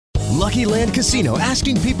Lucky Land Casino,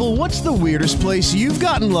 asking people, what's the weirdest place you've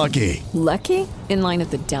gotten lucky? Lucky? In line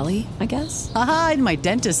at the deli, I guess? Aha, in my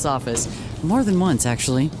dentist's office. More than once,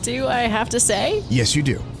 actually. Do I have to say? Yes, you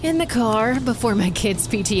do. In the car before my kids'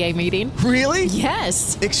 PTA meeting. Really?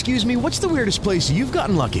 Yes. Excuse me, what's the weirdest place you've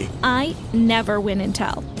gotten lucky? I never win and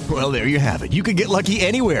tell. Well, there you have it. You can get lucky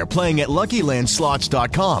anywhere, playing at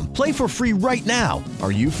LuckyLandSlots.com. Play for free right now.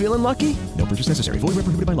 Are you feeling lucky? No purchase necessary. Void where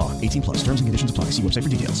prohibited by law. 18 plus. Terms and conditions apply. See website for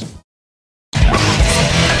details.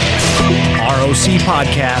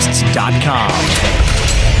 ROCPodcasts.com.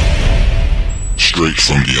 Straight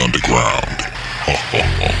from the underground.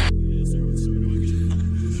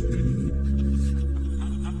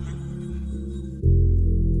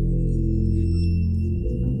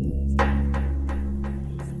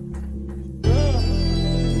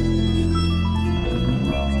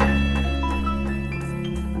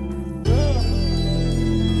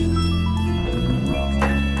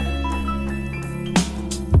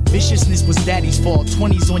 Viciousness was daddy's fault.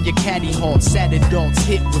 20s on your caddy halt. Sad adults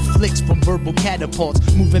hit with flicks from verbal catapults.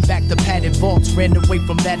 Moving back to padded vaults. Ran away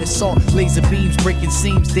from that assault. Laser beams breaking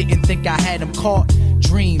seams. Didn't think I had him caught.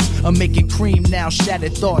 Dreams of making cream now.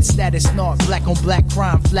 Shattered thoughts. Status not. Black on black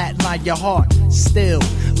crime. Flatline your heart. Still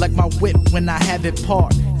like my whip when I have it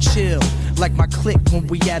parked. Chill like my click when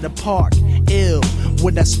we at a park. Ill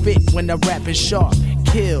what I spit when I rap is sharp.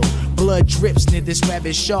 Kill blood drips near this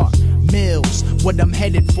rabbit shark. Mills, what I'm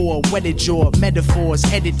headed for, wetted jaw, metaphors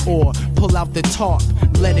headed for. Pull out the tarp,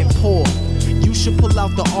 let it pour. You should pull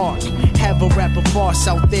out the arc. Have a rapper farce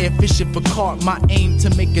out there fishing for carp. My aim to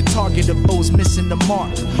make a target of those missing the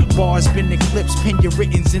mark. Bars been eclipsed, pen your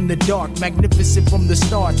writtens in the dark. Magnificent from the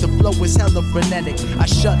start, the flow is hella frenetic. I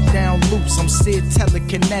shut down loops, I'm Sid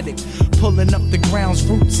telekinetic. Pulling up the ground's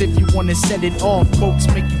roots if you wanna set it off. Folks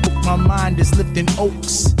make you book my mind is lifting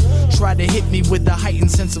oaks. Try to hit me with a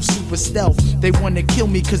heightened sense of super stealth. They wanna kill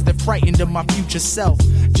me cause they're frightened of my future self.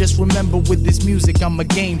 Just remember with this music I'm a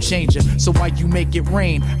game changer. So while you make it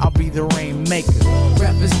rain, I'll be the rain maker.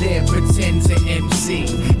 Rappers there pretend to MC.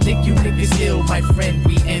 Think you niggas ill, my friend,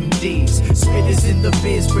 we MDs. Spitters in the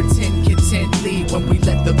biz pretend contently. When we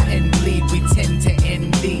let the pen bleed, we tend to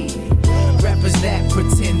envy. Rappers that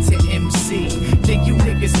pretend to MC. Think you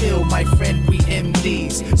niggas ill, my friend, we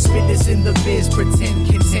MDs. Spitters in the biz pretend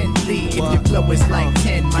contently. If your flow is like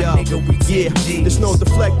 10, my nigga, we 10 G's. There's no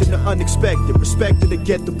deflecting the unexpected. Respected to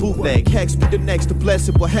get the bootleg. Hex be the next to bless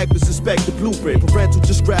it. What heck is suspect the blueprint? Parental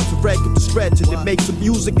just grabs a record to stretch it. It makes some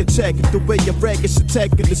music and check it. The way your rag is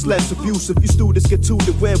attacking is less abusive. You students get to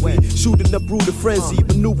the when we shooting up brutal frenzy.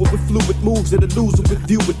 Maneuver with fluid moves that a loser with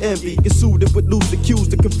view with envy. Get suited with loose cues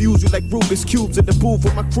to confuse you like Rubik's Cubes in the booth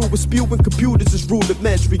with my crew is spewing computers is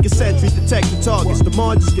rudimentary. Get sentry, detecting targets. The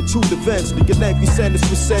margins get tuned eventually. Get lengthy sentence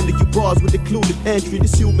for sending you bars with included entry.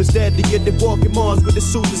 This human's deadly, yet they walking Mars with the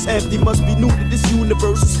suit is empty. Must be new to this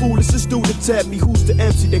universe. It's foolish. This student tap me who's the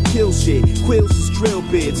MC that kills shit. Quills is drill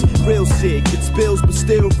bits, real sick. It spills but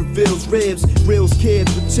still reveals ribs. Reels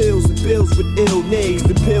kids with tills and bills with ill names.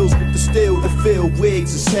 The pills with the still to fill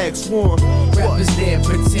wigs is hex one. Rappers there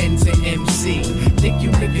pretend to MC. Think you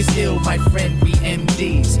niggas ill, my friend, we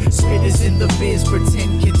MDs. Spitters in the biz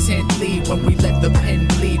pretend contently. When we let the pen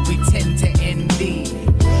bleed, we tend to envy.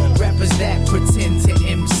 Rappers that pretend to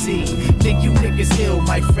MC. Think you niggas ill,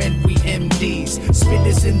 my friend, we MDs.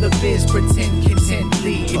 Spitters in the biz pretend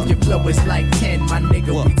contently. If your flow is like 10, my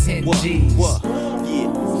nigga, we 10 G's.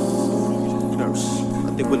 Yeah. Nurse,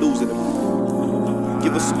 I think we're losing them.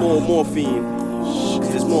 Give us some more morphine. Cause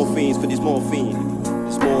there's morphines for these morphine.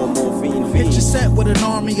 More morphine fiends. Picture set with an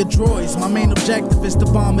army of droids. My main objective is to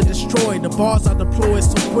bomb and destroy. The bars I deploy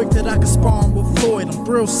so quick that I can spawn with Floyd. I'm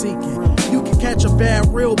thrill seeking. You can catch a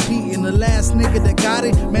bad real beating. The last nigga that got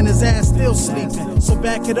it, man, his ass still sleeping. So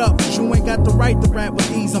back it up, cause you ain't got the right to rap with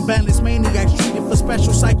these. I'm balanced maniacs treated for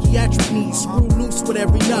special psychiatric needs. Screw loose with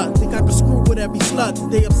every nut. Think I can screw with every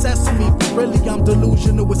slut. They obsess with me, but really I'm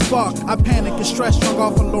delusional as fuck. I panic and stress, drunk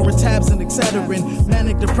off of Loratabs and Excedrin.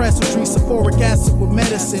 Manic depressive, drink sulfuric acid with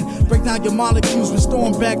medicine. Break down your molecules, restore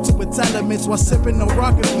them back to its elements. While sipping no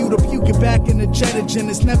rocket fuel to puke it back in the jetogen.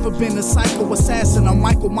 It's never been a psycho assassin. I'm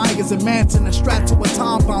Michael Myers and Manson. I'm strapped to a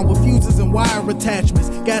time bomb with fuses and wire attachments.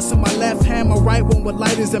 Gas in my left hand, my right one with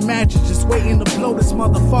lighters and matches. Just waiting to blow this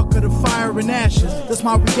motherfucker to fire and ashes. That's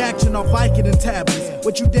my reaction off Vicodin tablets.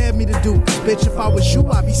 What you dare me to do? Cause bitch, if I was you,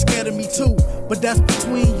 I'd be scared of me too. But that's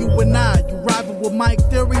between you and I. You rival with Mike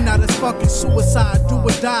Theory, now that's fucking suicide. Do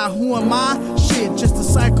or die, who am I? Shit, just just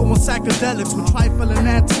a psycho on psychedelics with trifling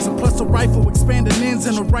antics and plus a rifle expanding ends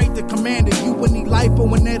and a right to command it. You would need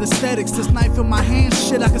lipo and anesthetics. This knife in my hand,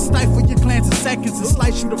 shit, I can stifle your glance in seconds and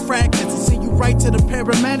slice you to fragments and send you right to the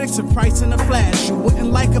paramedics and price in a flash. You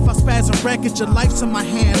wouldn't like if I spaz and wreckage. Your life's in my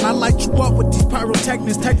hand. I light you up with these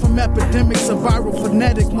pyrotechnics, tech from epidemics of viral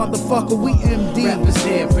phonetic. Motherfucker, we MD. Rappers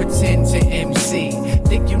there pretend to MC.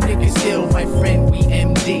 Think you niggas ill, my friend, we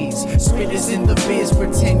MDs. Spitters in the biz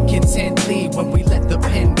pretend contently. When we let the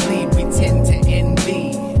pen bleed, we tend to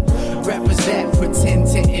envy. Rappers that pretend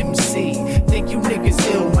to MC. Think you niggas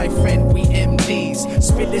ill, my friend, we MDs.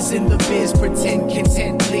 Spitters in the biz pretend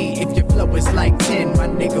contently. If your flow is like 10, my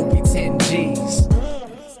nigga, we 10 G's.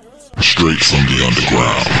 Straight from the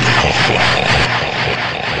underground.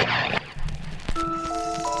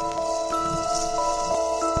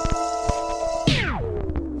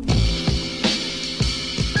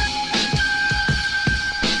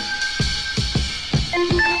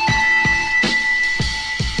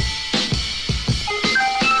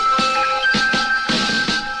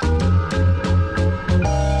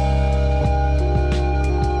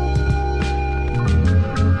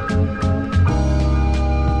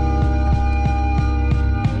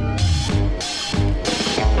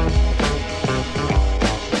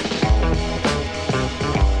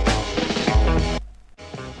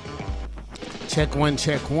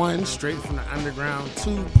 Check one, straight from the underground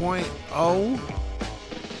 2.0.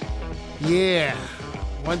 Yeah,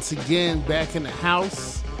 once again, back in the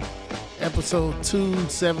house, episode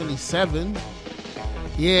 277.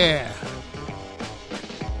 Yeah,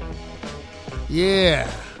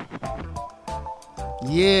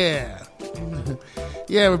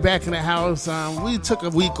 we're back in the house. We took a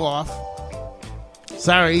week off.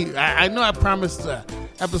 Sorry, I know I promised an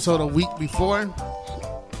episode a week before,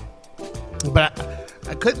 but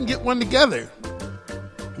I couldn't get one together.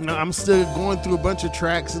 You know, I'm still going through a bunch of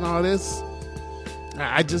tracks and all this.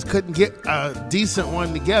 I just couldn't get a decent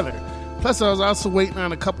one together. Plus, I was also waiting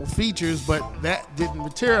on a couple features, but that didn't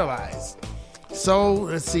materialize. So,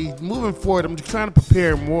 let's see. Moving forward, I'm just trying to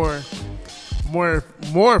prepare more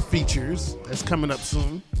features that's coming up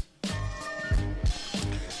soon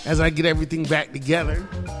as I get everything back together,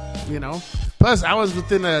 you know. Plus, I was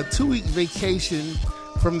within a 2-week vacation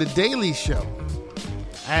from The Daily Show.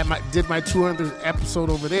 I did my 200th episode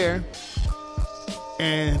over there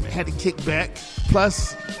and had to kick back.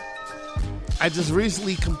 Plus, I just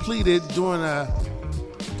recently completed doing a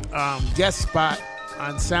guest spot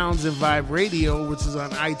on Sounds and Vibe Radio, which is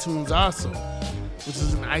on iTunes also, which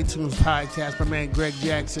is an iTunes podcast. My man Greg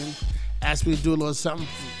Jackson asked me to do a little something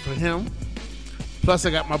for him. Plus,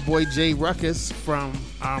 I got my boy Jay Ruckus from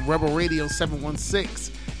Rebel Radio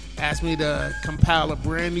 716 asked me to compile a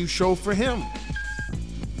brand new show for him.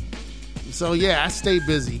 So yeah, I stay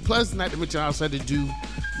busy. Plus, not to mention, I also had to do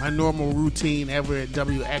my normal routine ever at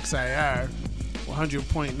WXIR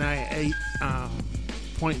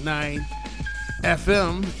 100.9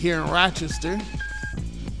 FM here in Rochester.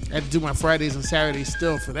 I had to do my Fridays and Saturdays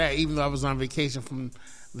still for that, even though I was on vacation from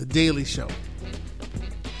The Daily Show.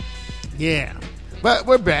 Yeah, but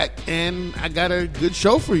we're back, and I got a good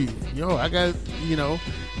show for you. I got,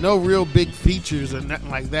 no real big features or nothing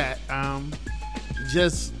like that.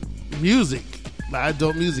 Just music,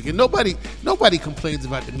 adult music, and nobody complains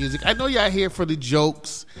about the music. I know y'all here for the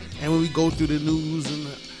jokes, and when we go through the news and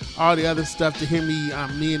all the other stuff to hear me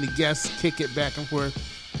and the guests kick it back and forth.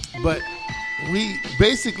 But we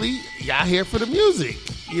basically y'all here for the music.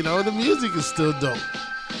 The music is still dope.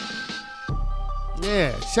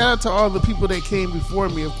 Yeah, shout out to all the people that came before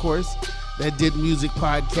me, of course, that did music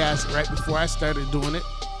podcasts right before I started doing it.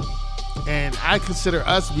 And I consider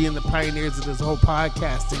us being the pioneers of this whole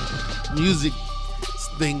podcasting music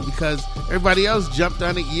thing because everybody else jumped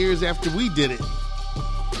on it years after we did it.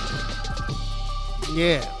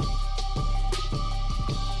 Yeah.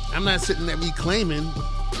 I'm not sitting there reclaiming,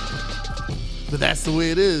 but that's the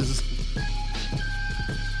way it is.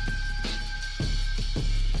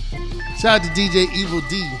 Shout out to DJ Evil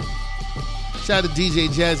D. Shout out to DJ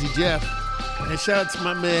Jazzy Jeff. And shout out to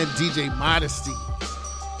my man DJ Modesty.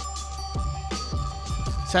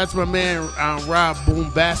 Shout out to my man Rob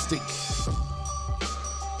Boombastic.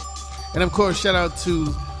 And of course, shout out to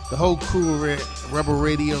the whole crew at Rebel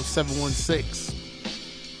Radio 716.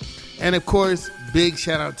 And of course, big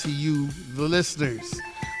shout out to you, the listeners.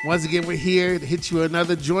 Once again, we're here to hit you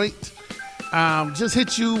another joint. Just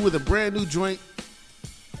hit you with a brand new joint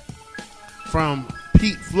from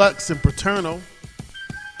Pete Flux and Paterno.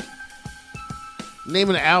 The name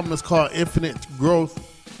of the album is called Infinite Growth.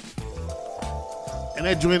 And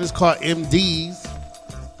that joint is called MDs,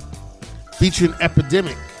 featuring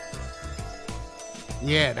Epidemic.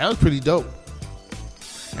 Yeah, that was pretty dope.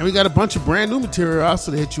 And we got a bunch of brand new material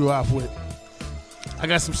also to hit you off with. I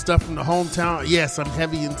got some stuff from the hometown. Yes, I'm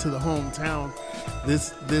heavy into the hometown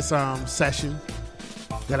this session.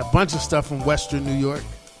 Got a bunch of stuff from Western New York.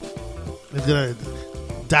 It's gonna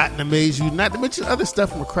dot and amaze you, not to mention other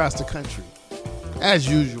stuff from across the country, as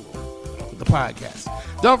usual with the podcast.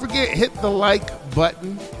 Don't forget, hit the like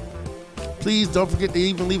button. Please don't forget to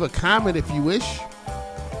even leave a comment if you wish.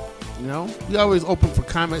 You know, we always open for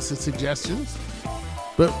comments and suggestions.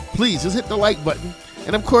 But please, just hit the like button.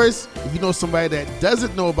 And of course, if you know somebody that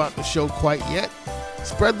doesn't know about the show quite yet,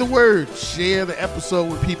 spread the word. Share the episode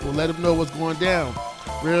with people. Let them know what's going down.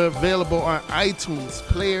 We're available on iTunes,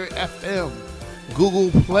 Player FM, Google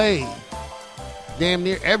Play, damn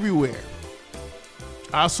near everywhere.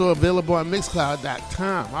 Also available on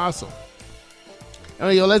Mixcloud.com. Also.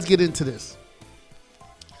 Anyway, yo, let's get into this.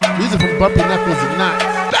 These are from Bumpy Knuckles and Knots.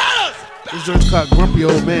 This joint's called Grumpy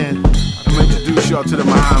Old Man. I'm gonna introduce y'all to the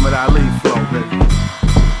Muhammad Ali flow, baby.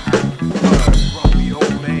 Grumpy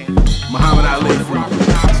Old Man. Muhammad Ali flow.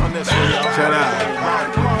 Shout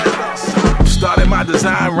out. Started my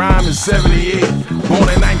design rhyme in 78. Born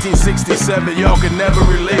in 1967, y'all can never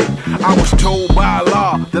relate. I was told by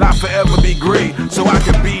Allah that I forever be great, so I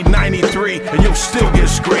could be 93 and you'll still get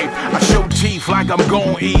scraped. I show teeth like I'm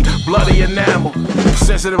gon' eat bloody enamel.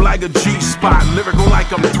 Sensitive like a G-spot, lyrical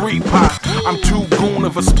like I'm 3-pot. I'm too goon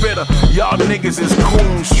of a spitter. Y'all niggas is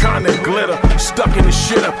coons trying to glitter. Stuck in the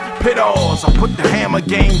shit up, pit alls. I put the hammer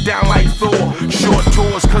game down like Thor. Short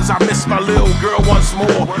tours cause I miss my little girl once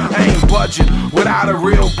more. I ain't budging without a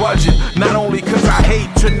real budget. Not only cause I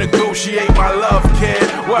hate to negotiate my love, kid.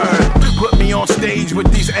 Word. Put me on stage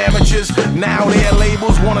with these amateurs. Now their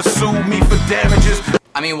labels wanna sue me for damages.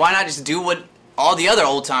 I mean, why not just do what all the other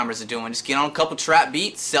old timers are doing? Just get on a couple trap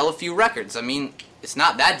beats, sell a few records. I mean, it's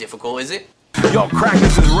not that difficult, is it? Y'all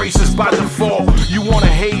crackers is racist by default. You wanna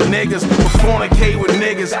hate niggas, but fornicate with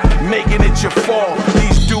niggas, making it your fault.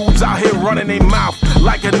 These dudes out here running their mouth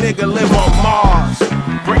like a nigga live on Mars.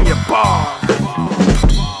 Bring your bars.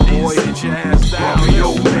 Boy, get your ass down. Grumpy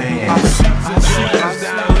old man.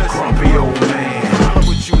 Grumpy old man. I know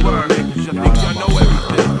what you were, niggas. I think y'all know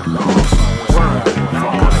everything. Word.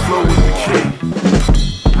 Flow with the king.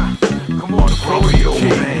 Come on, flow with the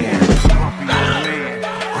king.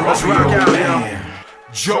 Let's rock out, man.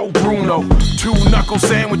 Joe Bruno, 2 knuckle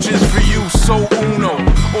sandwiches for you, so uno.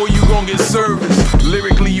 Or you gon' get service.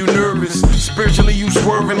 Lyrically you nervous, spiritually you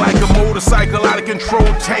swerving like a motorcycle out of control,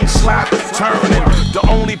 tank slap turning. The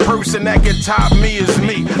only person that can top me is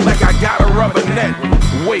me, like I got a rubber net.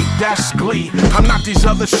 Wait, that's Glee. I'm not these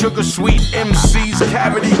other sugar sweet MCs,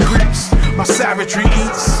 cavity creeps. My savagery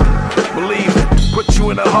eats, believe it. Put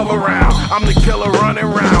you in a hover round. I'm the killer running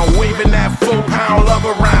around, waving that 4-pound love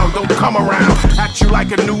around. Don't come around, at you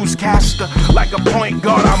like a newscaster. Like a point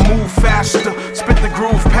guard, I move faster. Spit the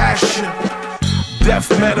groove past you.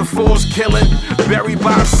 Death metaphors killing, buried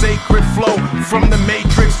by a sacred flow from the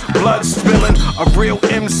Matrix, blood spilling. A real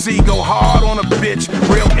MC go hard on a bitch.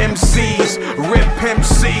 Real MCs, rip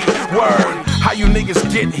MC. Word, how you niggas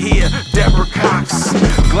get here? Deborah Cox,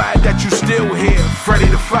 glad that you still here. Freddy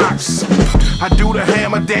the Fox, I do the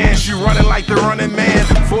hammer dance. You running like the running man.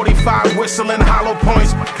 45 whistling, hollow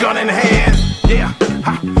points, gun in hand. Yeah,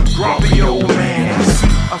 ha, grumpy old man.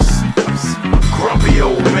 I see. Grumpy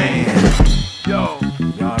old man. Yo,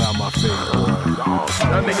 y'all not my favorite word.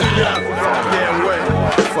 That nigga get out the damn way.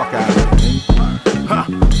 Fuck out of here. Huh?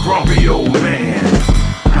 Grumpy old man.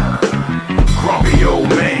 Grumpy old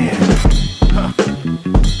man. Huh?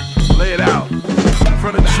 Lay it out.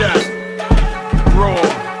 Front of the chest. Raw.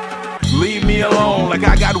 Leave me alone like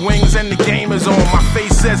I got wings and the game is on. My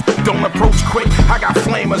face says don't approach quick, I got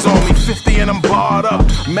flamers on me. 50 and I'm barred up.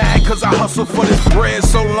 Mad cause I hustle for this bread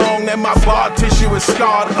so long that my bar tissue is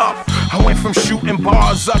scarred up. I went from shooting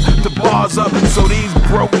bars up to bars up, so these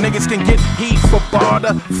broke niggas can get heat for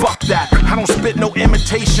barter. Fuck that, I don't spit no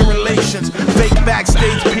imitation relations. Fake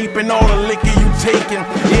backstage peeping all the liquor you taking.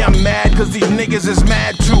 Yeah, I'm mad cause these niggas is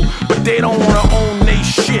mad too, but they don't wanna own they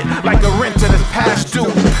shit like a renter that's past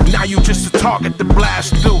due. Now you just a target to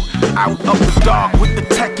blast through. Out of the dark with the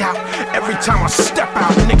tech out. Every time I step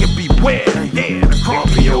out, nigga beware. Yeah, the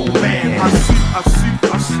grumpy old man. I see.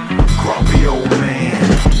 Grumpy old man.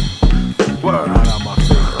 Word. Not my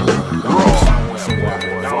favorite. Raw. Fuck out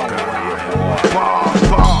here.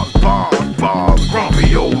 Bars.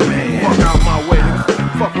 Grumpy old man. Fuck out my way, nigga.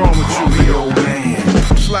 Fuck wrong with you, grumpy old man.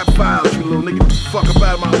 Slap files, you little nigga. Fuck up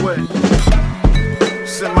out of my way.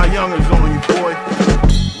 Send my youngers on you, boy.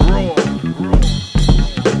 Raw.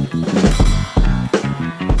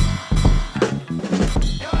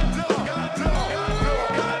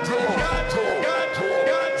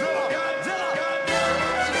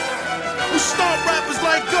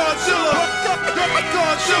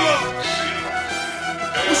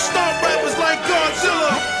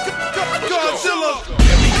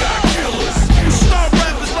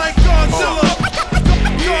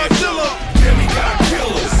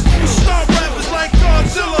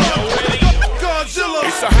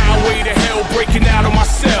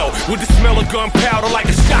 cell with the smell of gunpowder like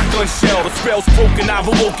a shotgun shell. The spell's broken, I've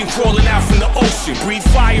awoken, crawling out from the ocean. Breathe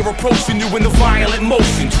fire approaching you in the violent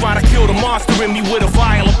motion. Try to kill the monster in me with a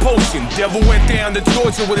violent potion. Devil went down to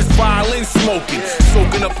Georgia with his violin smoking,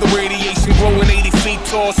 soaking up the radiation, growing 80 feet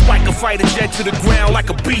tall. Spike a fighter jet to the ground like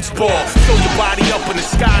a beach ball. Throw your body up in the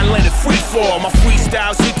sky and let it free fall. My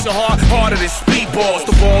freestyles hit your heart harder than speedballs.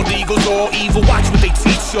 The bald eagles all evil, watch what they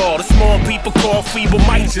teach y'all. The small people called feeble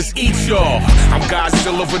might just eat y'all. I'm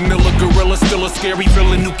Godzilla, vanilla, gorilla, still a scary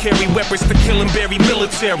villain who carry weapons to kill and bury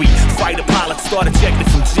military. Fighter pilots start ejected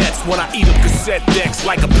from jets when I eat up cassette decks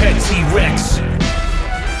like a pet T-Rex.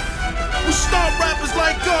 We start rappers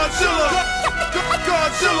like Godzilla.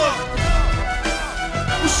 Godzilla.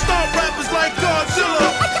 We start rappers like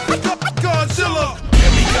Godzilla. Godzilla.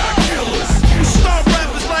 Demigod killers. We start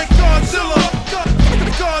rappers like Godzilla.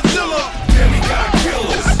 Godzilla. Demigod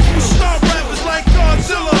killers. We start rappers like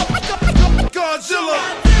Godzilla. Godzilla.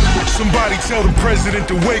 Somebody tell the president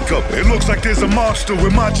to wake up. It looks like there's a monster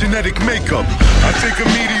with my genetic makeup. I think a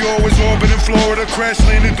meteor was orbiting Florida, crash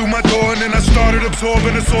landing through my door, and then I started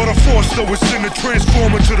absorbing a sort of force, so it's in the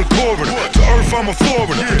transformer to the corridor. To Earth, I'm a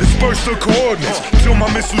foreigner. Disperse the coordinates till my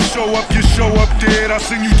missiles show up. You show up dead. I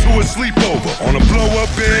send you to a sleepover on a blow-up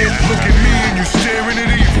bed. Look at me and you staring at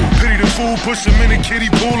evil. Pity the fool, push him in a kiddie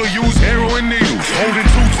pool or use heroin needles. Holding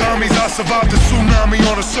two Tommies, I survived the tsunami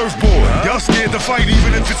on a surfboard. Y'all scared to fight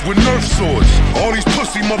even if it's with Nerf swords. All these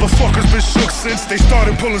pussy motherfuckers been shook since they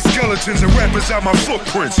started pulling skeletons and rappers out my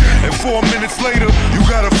footprints. And 4 minutes later, you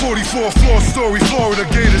got a 44th floor story Florida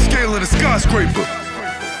gator scaling a skyscraper.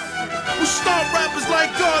 We start rappers like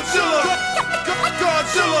Godzilla.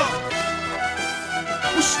 Godzilla.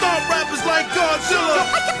 We start rappers like Godzilla.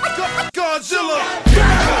 Godzilla.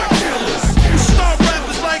 We start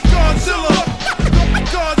rappers like Godzilla.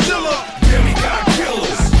 Godzilla. Demigod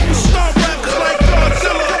killers. We start rappers like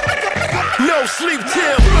Godzilla. No sleep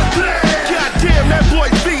till. Goddamn, that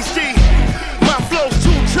boy's beastie. My flow's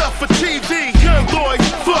too tough for TV. Young boys,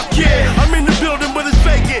 fuck yeah. I'm in the building, but it's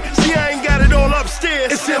vacant. See, I ain't got it all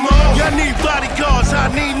upstairs. It's MO. Y'all need bodyguards, I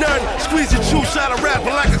need none. Squeeze the juice out of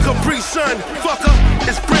rapper like a Capri Sun. Fucker,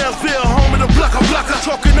 it's Brownsville, home of the blocker.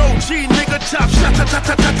 Talking OG, nigga, chop, shot, ta ta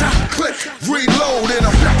ta ta ta. Click, reload in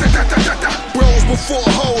them. Bros before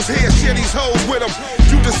hoes, here, share these hoes with them.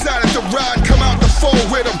 You decided to ride, come out the phone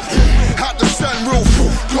with them. Out the sunroof,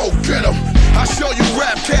 go get them. I show you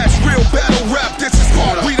rap cats, real battle rap. This is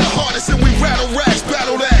harder. We the hardest and we rattle racks,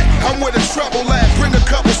 battle that. I'm where the trouble at. Bring a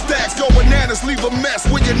couple stacks, go bananas, leave a mess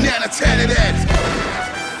with your nana tatted at.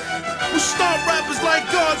 We start rappers like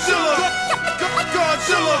Godzilla.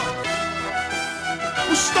 Godzilla.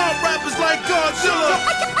 We start rappers like Godzilla.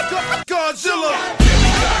 Godzilla.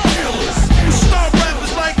 Demigod killers. We start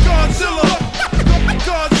rappers like Godzilla.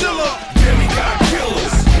 Godzilla. Demigod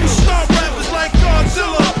killers. We start rappers like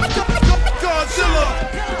Godzilla. Godzilla.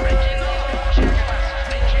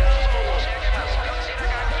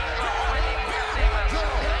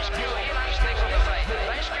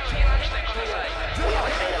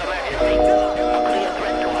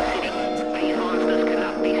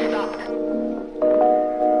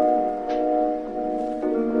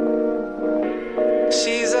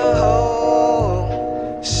 She's a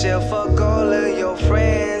hoe. She'll fuck all of your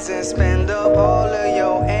friends and spend up all of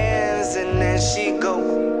your ends, and then she go.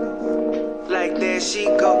 Like there she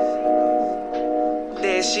go.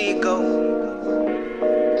 There she go.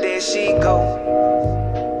 There she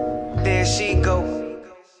go. There she go.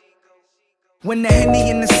 When the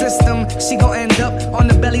Henny in the system, she gon' end up on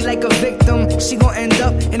the belly like a victim. She gon' end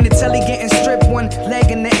up in the telly getting stripped, one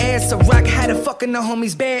leg in the air. So Rock had her fucking the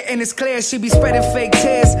homie's bed, and it's clear she be spreading fake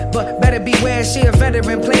tears. But better beware, she a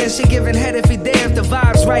veteran player. She giving head if he dare. If the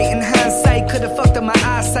vibe's right, in hindsight, could've fucked up my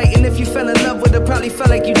eyesight. And if you fell in love with her, probably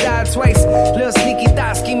felt like you died twice. Little sneaky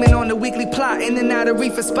thoughts, scheming on the weekly plot. In and out of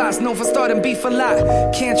reefer spots, known for starting beef a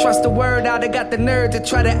lot. Can't trust the word out, I got the nerve to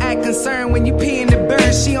try to act concerned. When you pee in the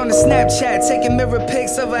burn, she on the Snapchat, taking mirror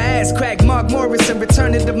pics of her ass crack. Mark Morrison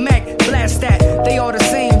returning to Mac, blast that. They all the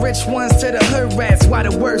same, rich ones to the hood rats. Why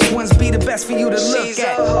the worst ones be the best for you to look She's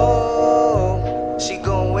at? A hoe. She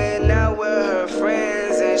gon' win out with her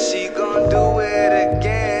friends, and she gon' do it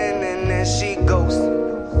again, and then she goes.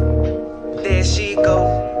 There she go.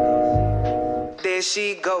 There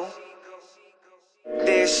she go.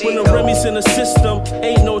 There she When the go. Remy's in the system,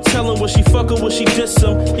 ain't no telling what she fuck or what she diss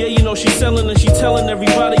him. Yeah, you know she selling and she telling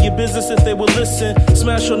everybody your business if they will listen.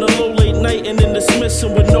 Smash on the low late night and then dismiss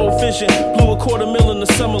him with no vision. Blew $250,000 in the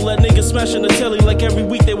summer, let niggas smash in the telly like every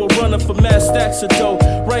week they were running for mad stacks of dough.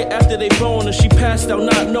 Right after they bone her, she passed out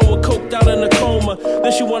not knowing, coked out in a coma.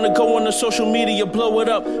 Then she wanna go on the social media, blow it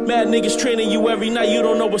up. Mad niggas training you every night, you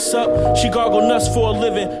don't know what's up. She gargle nuts for a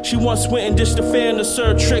living. She once went and dished a fan to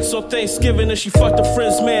serve tricks on Thanksgiving, and she fucked a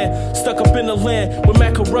friend's man. Stuck up in the land with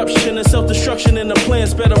mad corruption and self-destruction in the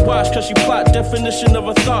plans. Better watch, cause she plot. Definition of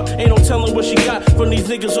a thought, ain't no telling what she got from these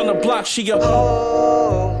niggas on the block. She a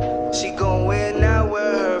She gon' win out with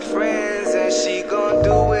her friends, and she gon'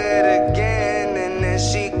 do it again, and then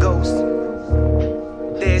she goes.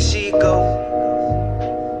 There she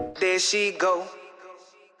go. There she go.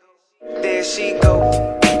 There she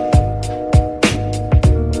go.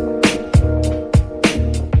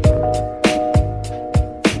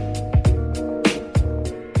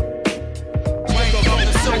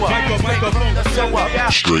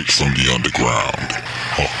 Straight from the underground.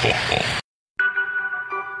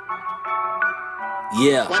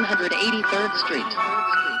 Yeah. 183rd Street.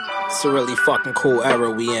 It's a really fucking cool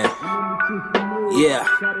era we in. Yeah.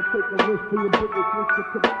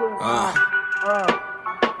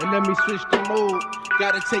 And let me switch the mood.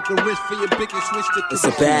 Gotta take a risk for your biggest switch to. It's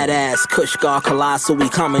a badass Kush guard colossal. We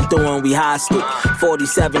coming through and we hostile.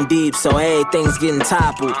 47 deep, so everything's getting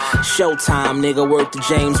toppled. Showtime, nigga, worth the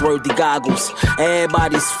James Worthy goggles.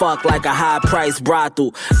 Everybody's fucked like a high price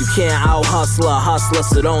brothel. You can't out hustle a hustler,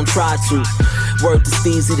 so don't try to. Worth the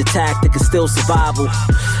steezy, the tactic is still survival.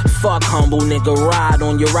 Fuck humble, nigga, ride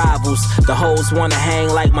on your rivals. The hoes wanna hang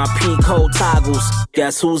like my P-code toggles.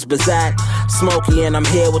 Guess who's Bazak? Smokey and I'm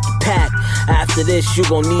here with the pack. After this, you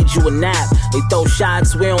gon' need you a nap. They throw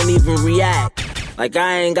shots, we don't even react. Like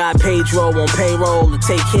I ain't got page roll on payroll to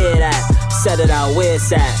take care of that. Set it out where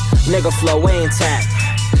it's at. Nigga flow ain't tapped.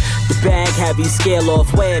 The bag heavy, scale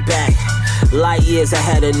off way back. Light years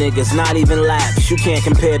ahead of niggas, not even laps. You can't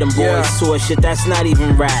compare them boys to a shit that's not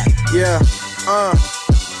even rap. Yeah,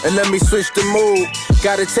 and let me switch the mood.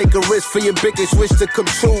 Gotta take a risk for your biggest wish to come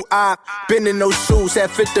true. I been in those shoes,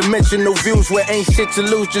 have fifth dimensional views where ain't shit to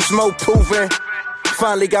lose, just more proving.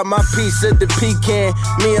 Finally got my piece of the pecan.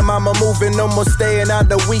 Me and mama moving, no more staying out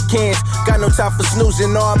the weekends. Got no time for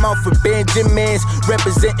snoozing, no, I'm out for Benjamins.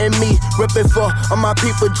 Representing me, ripping for all my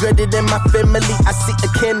people dreaded in my family. I see a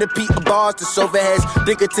canopy of bars, the overheads.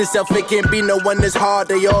 Think it to self, it can't be no one that's hard,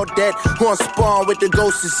 they all dead. Who on spawn with the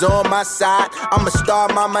ghosts is on my side. I'm a star,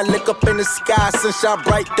 mama, look up in the sky. Sunshine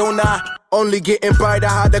bright, don't I? Only getting brighter,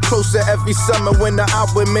 harder, closer every summer. When the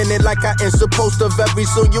hour minute, like I ain't supposed to vary.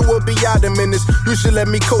 Soon you will be out of minutes. You should let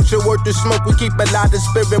me coach your work to smoke. We keep a lot of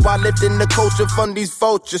spirit while lifting the culture from these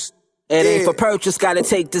vultures. It ain't for purchase, gotta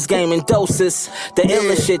take this game in doses. The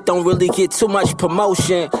illest shit don't really get too much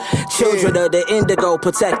promotion. Children of the indigo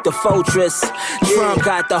protect the fortress. Trump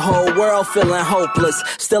got the whole world feeling hopeless.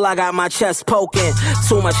 Still I got my chest poking.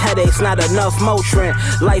 Too much headaches, not enough Motrin.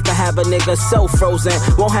 Life I have a nigga so frozen.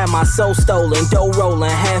 Won't have my soul stolen. Dough rolling,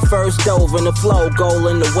 head first dove in the flow. Goal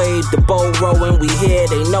in the wave, the bow rowing. We here,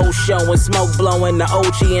 they no showing. Smoke blowing, the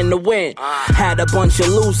OG in the wind. Had a bunch of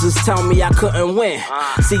losers tell me I couldn't win.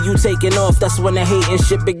 See you taking off, that's when the hating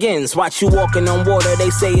shit begins. Watch you walking on water, they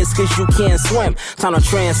say it's cause you can't swim. Time to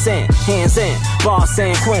transcend, hands in, Bar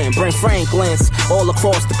San Quentin, bring Franklin's all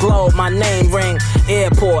across the globe, my name ring.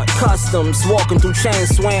 Airport, customs, walking through chain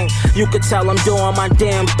swing. You could tell I'm doing my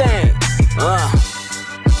damn thing.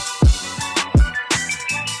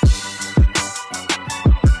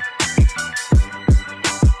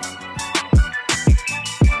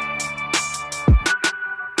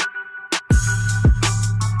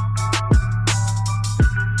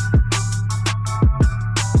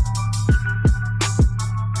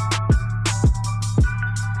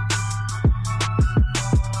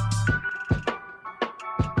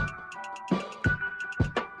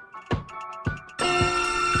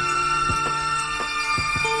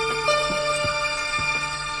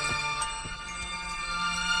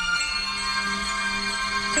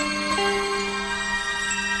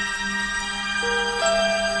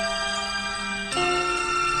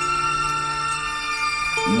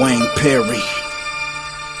 Wayne Perry.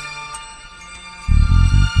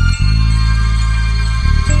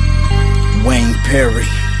 Wayne Perry.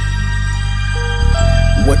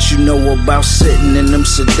 What you know about sitting in them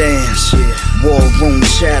sedans? War room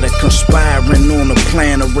chatter, conspiring on a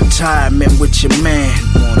plan of retirement with your man.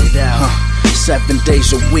 7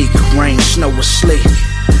 days a week, rain, snow, or sleet.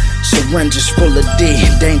 Surrenders full of D,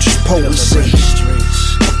 dangerous potency.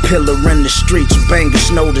 pillar in the streets,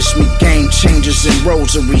 bangers notice me. Game changers and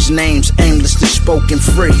rosaries, names aimlessly spoken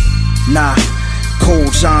free. Nah,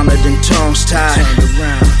 codes honored and tongues tied.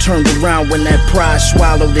 Turned around when that pride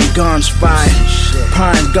swallowed and guns fired.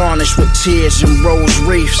 Pine garnished with tears and rose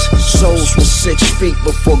reefs. Souls were 6 feet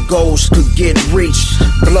before goals could get reached.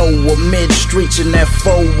 Blow amid streets and that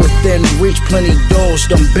foe within reach. Plenty doors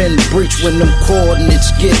done been breached when them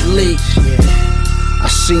coordinates get leaked. I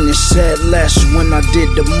seen it said less when I did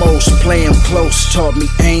the most. Play him close, taught me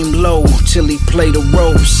aim low till he played the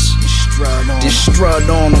ropes. Then strut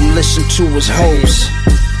on him, listen to his hopes.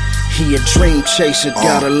 He a dream chaser,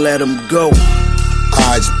 gotta let him go.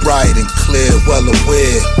 Eyes bright and clear, well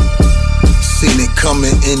aware. Seen it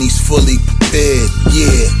coming and he's fully prepared.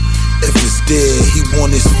 Yeah, if it's there, he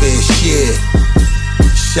want his fair share.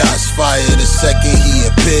 Shots fired the second he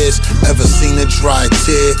appears. Ever seen a dry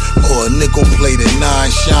tear or a nickel plated 9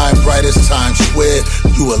 shine bright as Times Square?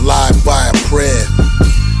 You alive by a prayer.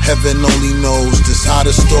 Heaven only knows just how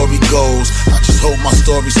the story goes. I just hope my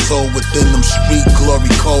story's told within them street glory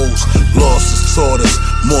codes. Loss has taught us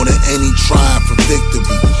more than any trying for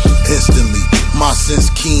victory. Instantly, my sense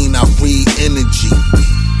keen, I read energy.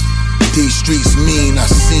 These streets mean I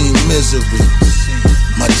seen misery.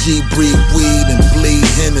 My G breathe weed and bleed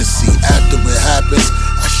Hennessy. After it happens,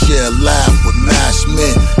 I share a laugh with masked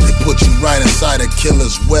men. They put you right inside a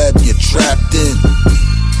killer's web, you're trapped in.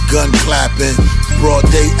 Gun clapping, broad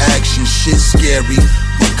day action, shit scary.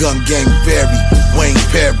 My gun gang vary, Wayne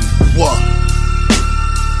Perry, what?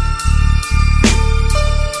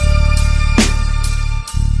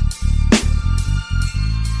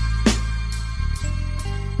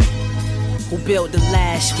 Who built the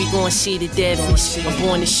last? We gon' see the difference. I'm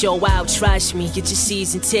born to show out, trust me. Get your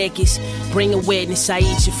season tickets. Bring a witness, I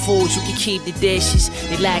eat your food, you can keep the dishes.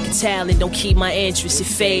 They lack of talent, don't keep my interest, it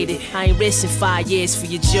faded. I ain't risking 5 years for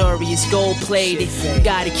your jury, it's gold plated. You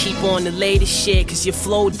gotta keep on the latest shit, cause your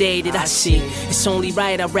flow dated, I see. It's only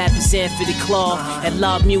right I represent for the cloth. And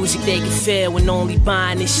love music they can feel when only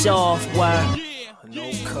buying it software.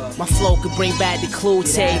 My flow could bring back the clue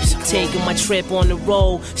tapes. I'm taking my trip on the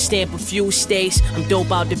road, stamp a few states. I'm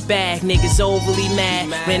dope out the bag, niggas overly mad.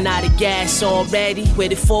 Ran out of gas already, where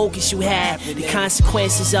the focus you had. The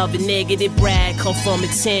consequences of a negative brag come from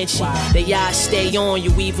attention. They all stay on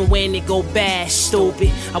you even when it go bad,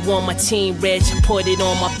 stupid. I want my team rich, I put it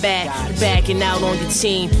on my back. Backing out on your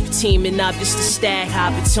team, teaming up just to stack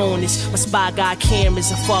opportunities. My spot got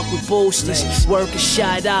cameras, I fuck with boosters. Workers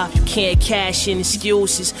shut up, you can't cash in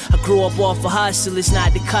excuses. I grew up off of hustlers,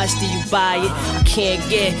 not the custody you buy it. I can't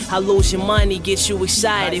get, I lose your money, get you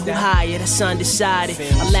excited. Who hired? That's undecided.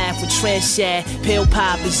 I laugh with Trent said, pill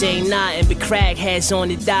poppers ain't nothing but crackheads on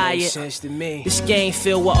the diet. This game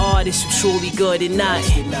filled with artists who truly good at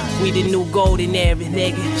nothing. We the new golden era,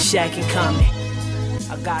 nigga. Shaq and coming.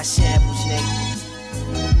 I got samples, nigga.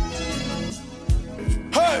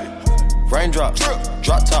 Hey! Raindrops,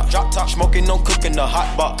 drop top, smoking, no cooking, the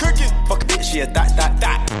hot box. Fuck a bitch, yeah, that.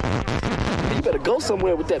 You better go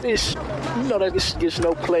somewhere with that bitch. You know that this gets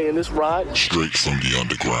no play in this ride. Straight from the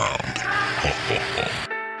underground.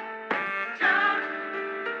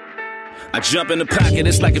 I jump in the pocket,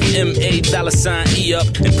 it's like if M.A. $E up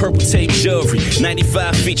in purple tape jewelry.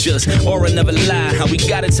 95 features, aura never lie. How we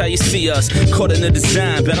got it, how you see us. Caught in the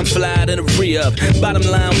design, bet I'm fly to the re-up. Bottom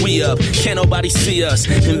line, we up, can't nobody see us.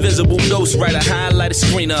 Invisible ghost writer, highlight a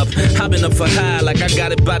screen up. Hopping up for high like I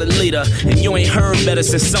got it by the leader. And you ain't heard better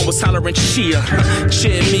since some was hollering cheer.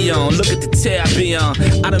 Cheer me on, look at the tear I be on.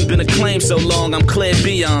 I done been acclaimed so long, I'm clear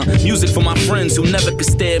beyond. Music for my friends who never could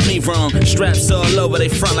stare me wrong. Straps all over, they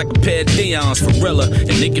front like a pair of Dion's for realer,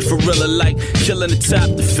 and naked for realer like killing the top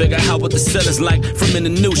to figure out what the setting's like. From in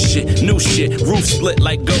the new shit, roof split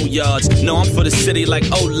like go yards. No, I'm for the city like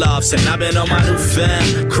Olaf's, and I've been on my new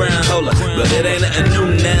fam, crown holder, but it ain't nothing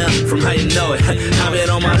new now. From how you know it, I've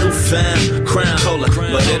been on my new fam, crown holder,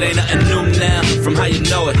 but it ain't nothing new now. From how you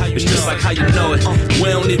know it, it's just like how you know it.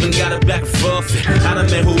 We don't even got it back and forth. I done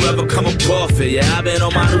made whoever come up off it. Yeah, I've been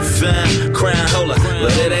on my new fam, crown holder,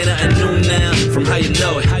 but it ain't nothing new now. From how you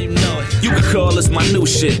know it. You can call this my new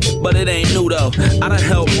shit, but it ain't new though. I done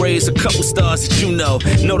helped raise a couple stars that you know.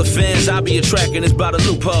 Know the fans I be attracting is by the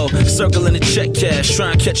loophole. Circling the check cash,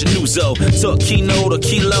 try and catch a new zo. Talk keynote or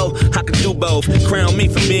kilo, I can do both. Crown me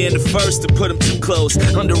for being the first to put them too close.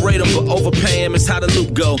 Underrate them but overpay them is how the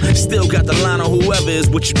loop go. Still got the line on whoever is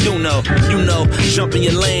what you do know. You know, jump in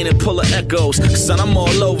your lane and pull the echoes. Son, I'm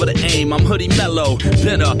all over the game. I'm hoodie mellow,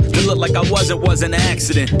 been up. To look like I wasn't an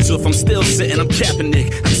accident. So if I'm still sitting, I'm capping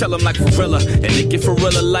Nick. I tell him like Gorilla, and they get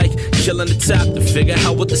Gorilla like killing the top to figure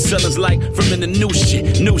out what the ceiling's like. From in the new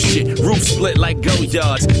shit, roof split like go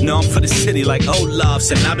yards. No, I'm for the city like Olaf.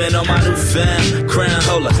 And I've been on my new fam, crown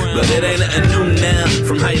holder, but it ain't nothing new now.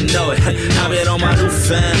 From how you know it, I've been on my new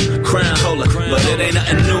fam, crown holder, but it ain't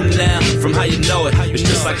nothing new now. From how you know it, it's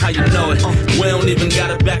just like how you know it. We don't even got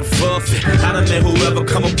it back and forth. I done met whoever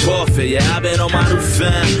come up off it. Yeah, I've been on my new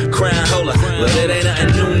fam, crown holder, but it ain't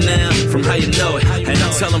nothing new now. From how you know it, and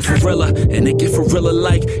I tell them Gorilla, and they get Gorilla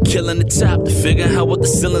like killing the top to figure out what the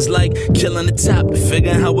ceiling's like. Killing the top to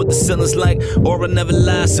figure out what the ceiling's like. Aura never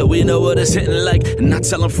lies, so we know what it's hitting like. And I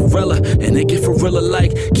tell them Gorilla, and they get Gorilla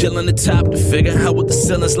like killing the top to figure out what the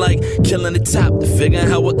ceiling's like. Killing the top to figure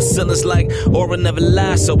out what the ceiling's like. Aura never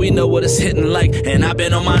lies, so we know what it's hitting like. And I've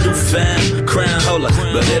been on my new fam, crown holder,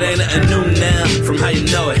 but it ain't nothing new now. From how you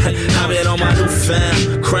know it, I've been on my new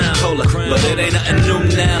fam, crown holder, but it ain't nothing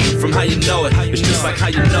new now. From how you know it, it's just like how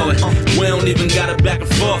you know it. We don't even got it back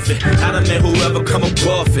and forth. I done met whoever come up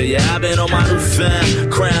off it. Yeah, I've been on my new fam,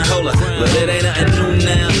 crown holder, but it ain't nothing new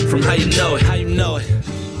now. From how you know it, how you know it.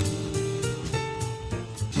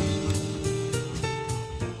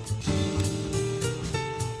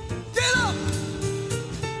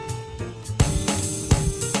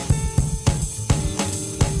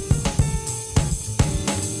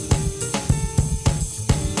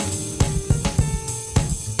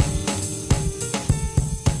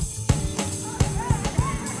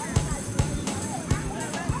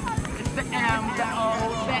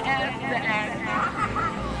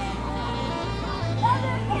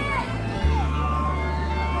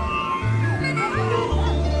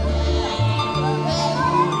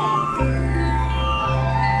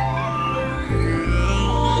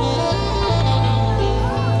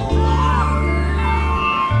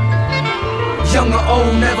 Young or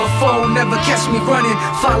old, never fold, never catch me running.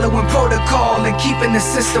 Following protocol and keeping the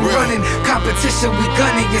system running. Competition, we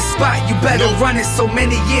gunning your spot, you better run it. So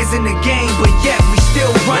many years in the game, but yet we still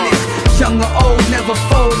running. Young or old, never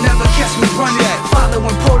fold, never catch me running.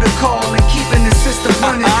 Following protocol and keeping the system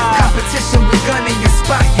running. Competition, we gunning your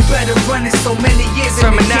spot, you better run it. So many years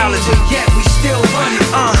in the game, but yet we still running.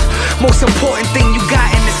 Most important thing you got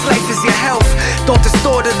in this life is your health. Don't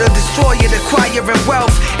distort it or destroy it, acquiring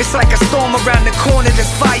wealth. It's like a storm around the corner, there's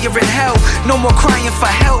fire in hell. No more crying for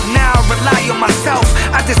help, now I rely on myself.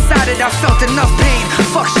 I decided I felt enough pain.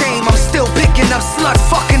 Fuck shame, I'm still picking up sluts,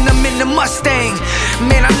 fucking them in the Mustang.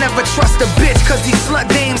 Man, I never trust a bitch, cause these slut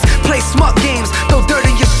dames play smut games. Throw dirt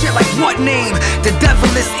in your shit like what name? The devil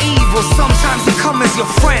is evil, sometimes he come as your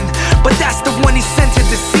friend, but that's the one he sent to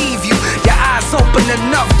deceive you. Your eyes open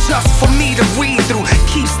enough just for me to read through.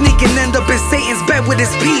 Keep sneaking, end up in Satan's bed with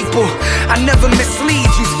his people. I never mislead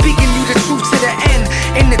you, speaking you the truth to the end.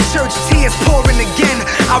 In the church, tears pouring again.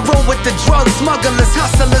 I roll with the drug smugglers,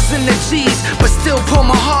 hustlers, and the G's, but still pour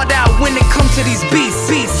my heart out when it comes to these beats.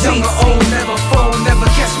 Young or old, never fold, never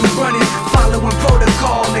catch me running. Following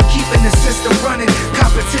protocol and keeping the system running.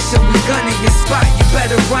 Competition, we gunning your spot, you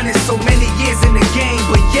better run it. So many years in the game,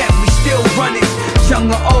 but yet we still running. Young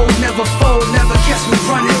or old, never fold, never catch me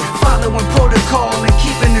running. Following protocol and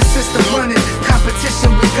keeping the system running.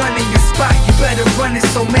 Competition, we gunning your spot, you better run it.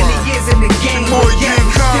 So many years in the game, but yet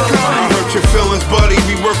we still running. I hurt your feelings, buddy.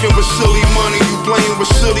 We working with silly money. You playing with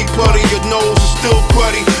silly putty. Your nose is still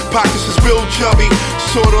cruddy. Pockets is real chubby,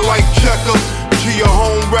 sorta like Checker. To your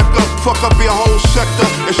home wrecker, fuck up your whole sector.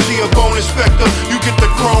 And she a bone inspector, you get the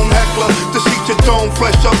chrome heckler. To see your dome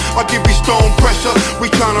flesh up, I'll give you stone pressure. We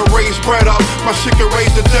tryna raise bread up, my shit can raise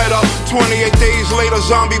the dead up. 28 days later,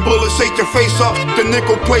 zombie bullets ate your face up. The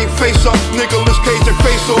nickel plate face up, Nicolas Cage your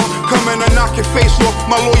face off. Come in and knock your face off,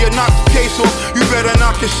 my lawyer knock the case off. You better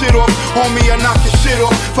knock your shit off, homie, I knock your shit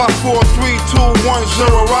off. 5, 4, 3, 2, 1,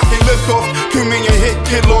 0, rocket lift off. Communion hit,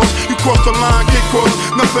 get lost. You cross the line, get crossed.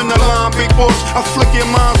 Nothing the line, big boss. I flick your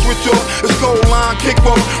mind, switch off. It's gold line, kick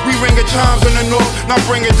off. We ring at times in the north, now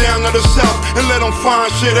bring it down to the south and let them find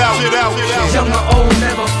shit out. Young or old,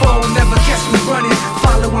 never fold, never catch me running.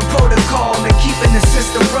 Following protocol and keeping the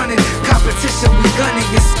system running. Competition, we gunning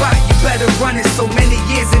your spot, you better run it. So many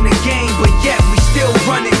years in the game, but yet we still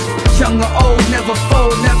running. Young or old, never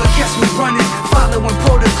fold, never catch me running. Following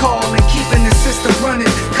protocol and keeping the system running.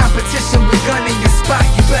 Competition, we gunning your spot,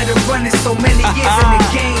 you better run it. So many years in the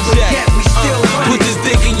game, but yet we still running. Put this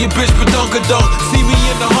dick in your bitch, badunk-a-dunk. See me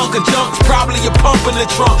in the hunk of junks, probably a pump in the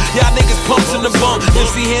trunk. Y'all niggas pumps in the bunk.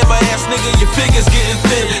 MC Hammer ass nigga, your fingers getting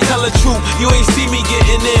thin. Tell the truth, you ain't see me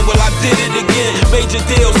getting in. Well, I did it again. Major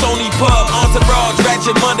deal, Sony Pub, Entourage,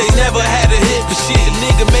 Ratchet Monday. Never had a hit for shit. A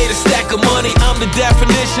nigga made a stack of money. I'm the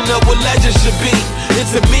definition definition of what legend should be. And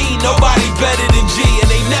to me, nobody better than G, and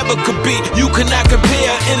they never could be. You cannot compare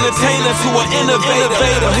an entertainer to an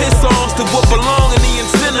innovator. His songs to what belong in the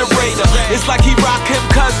incinerator. It's like he rock him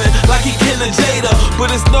cousin, like he kin and Jada.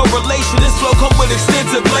 But it's no relation, this flow come with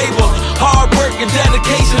extensive labor. Hard work and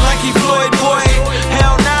dedication like he Floyd, boy.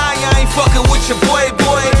 Hell nah, I ain't fucking with your boy.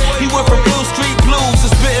 He went from ill street blues to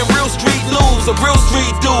spitting real street news. A real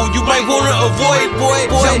street dude, you might wanna avoid, boy.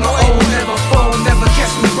 Young or old, never fold, never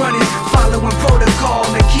catch me running. Following protocol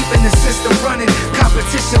and keeping the system running.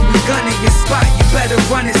 Competition, we gunning your spot, you better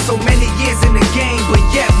run it. So many years in the game, but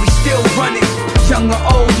yet we still running. Young or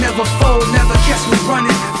old, never fold, never catch me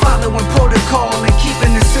running. Following protocol and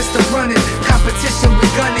keeping the system running. Competition, we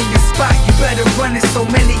gunning your spot, you better run it. So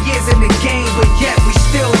many years in the game, but yet we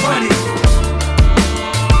still running.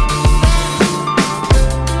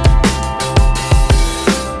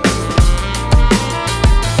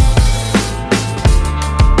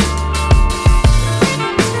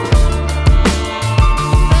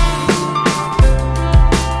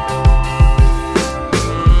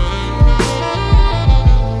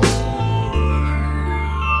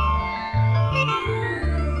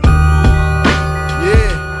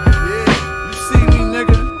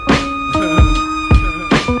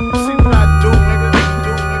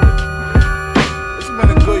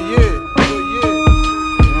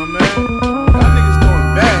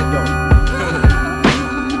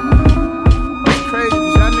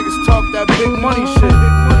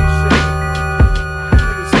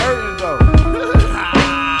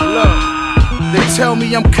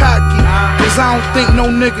 I'm cocky, cause I don't think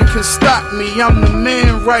no nigga can stop me. I'm the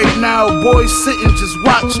man right now, boys sitting just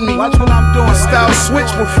watch me. Watch what I'm doing. Style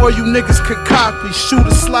switch before you niggas could copy. Shoot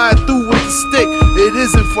a slide through with the stick, it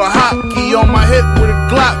isn't for hockey. On my hip with a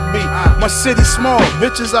Glock beat. My city small,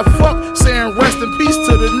 bitches I fuck, saying rest in peace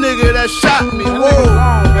to the nigga that shot me. Whoa,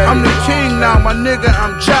 I'm the king now, my nigga,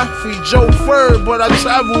 I'm Joffrey, Joe Fur, but I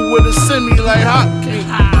travel with a semi like Hot King.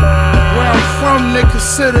 Where I'm from, they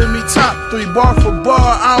consider me top 3. Bar for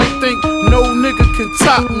bar, I don't think no nigga can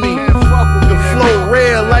top me. The flow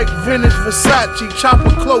rare like vintage Versace.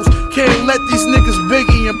 Chopper close, can't let these niggas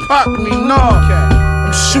Biggie and Pop me, nah.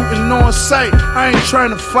 I'm shooting on sight, I ain't trying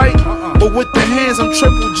to fight. But with the hands, I'm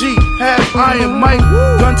Triple G, half Iron Mike.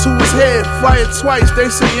 Gun to his head, fired twice, they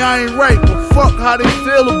say I ain't right. But fuck how they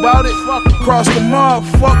feel about it. Cross the mob,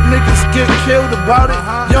 fuck niggas get killed about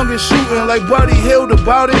it. Young and shooting like Buddy Hield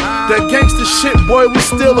about it. That gangster shit, boy, we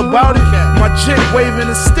still about it. My chick waving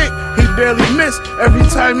a stick, he barely miss. Every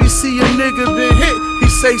time he see a nigga been hit, he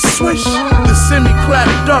say swish. The semi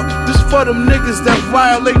clapped up, this for them niggas that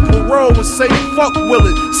violate parole and say fuck will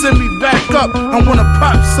it. Send me back up, I wanna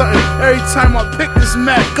pop something every time I pick this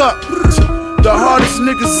Mac up. The hardest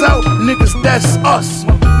niggas out, niggas that's us.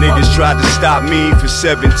 Niggas tried to stop me for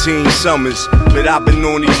 17 summers, but I've been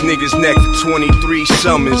on these niggas' neck for 23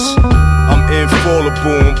 summers. I'm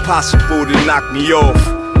infallible, impossible to knock me off.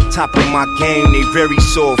 Top of my game, they very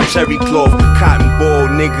soft. Terry cloth, cotton ball,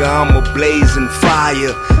 nigga, I'm a blazing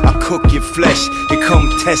fire. I cook your flesh, they come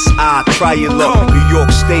test, I try your luck. New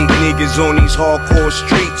York State niggas on these hardcore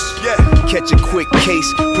streets. Catch a quick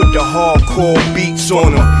case, put the hardcore beats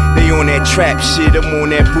on them. They on that trap shit, I'm on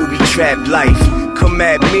that booby trap life. Come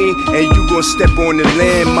at me, and you gon' step on the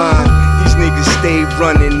landmine. These niggas stay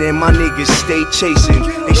running, and my niggas stay chasing.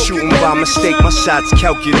 They shooting by mistake, my shots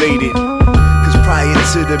calculated. Prior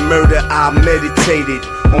to the murder, I meditated.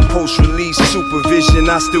 On post-release supervision,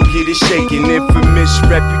 I still get it shaking. Infamous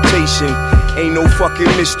reputation, ain't no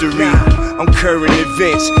fucking mystery. I'm current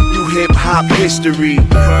events, you hip-hop history.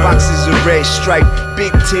 Boxes of red stripe,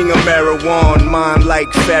 big ting of marijuana. Mind like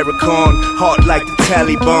Farrakhan, heart like the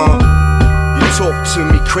Taliban. You talk to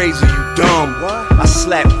me crazy, you dumb. I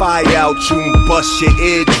slap fire out you and bust your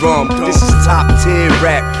eardrum. This is top tier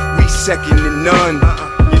rap, we second to none.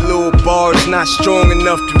 Little bars not strong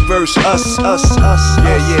enough to verse us.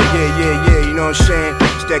 Yeah, you know what I'm saying?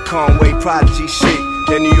 It's that Conway Prodigy shit,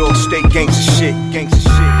 that New York State gangsta shit.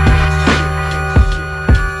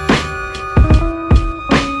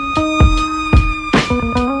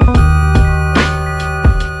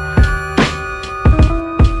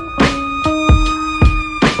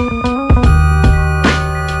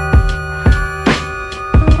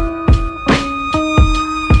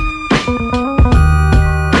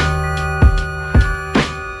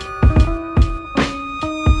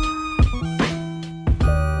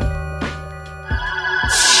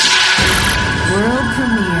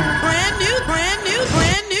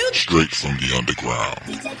 Straight from the underground.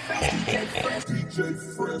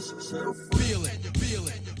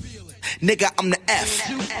 Nigga, I'm the F.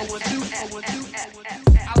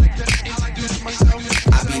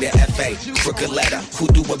 I F.A. Crooked letter, who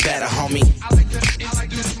do it better, homie?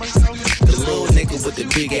 The little nigga with the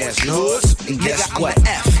big ass nose, and guess what?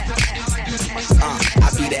 F. I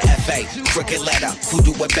be the F.A. Crooked letter, who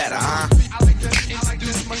do it better, huh?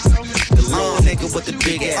 The little nigga with the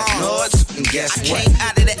big ass nuts, and guess what? I came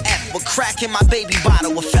out of the F with crack in my baby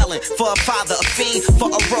bottle, a felon for a father, a fiend for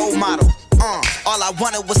a role model. All I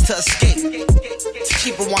wanted was to escape. To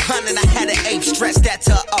keep it 100, I had an ape, stretched that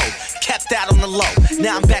to an O. Kept that on the low.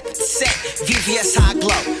 Now I'm back with the set. VVS high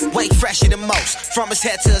glow. Way fresher than most. From his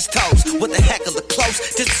head to his toes. With a heck of the close.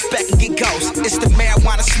 Disrespect and get ghost. It's the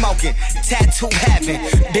marijuana smoking. Tattoo having.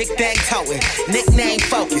 Big thing toting. Nickname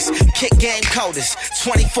focus. Kick game coldest.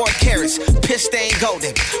 24 carats. Piss stain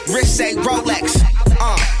golden. Wrist ain't Rolex.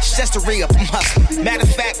 It's just a re-up. I'm hustling. Matter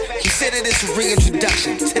of fact, consider this a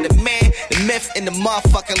reintroduction to the man, the myth, and the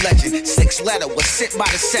motherfucking legend. 6 letter was sent by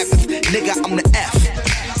the 7th. Nigga, I'm the F.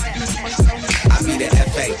 I be the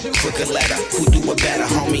F.A. Crooked letter. Who do it better,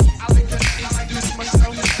 homie?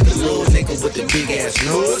 The little nigga with the big ass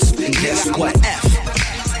nose. And guess what? F.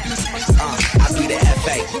 I be the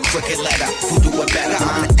F.A. Crooked letter. Who do it better?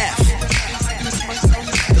 I'm the F.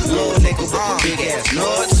 The little nigga with the big ass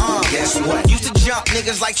nuts. Guess what? Used to jump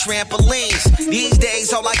niggas like trampolines. These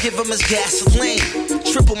days, all I give them is gasoline.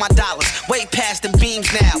 Triple my dollars, way past them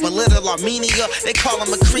beams now. A little Armenia, they call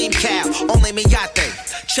him a cream cow. Only Miyate,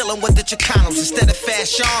 chillin' with the Chicanos. Instead of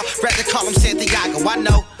Fashion, rather call him Santiago. I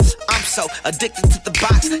know, I'm so addicted to the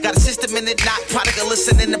box. Got a system in it, not prodigal,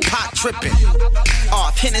 listening to pop tripping.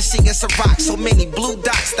 Off Hennessy and Ciroc, so many blue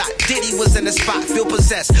dots. Thought Diddy was in the spot. Feel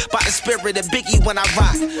possessed by the spirit of Biggie when I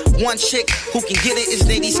rock. One chick who can get it is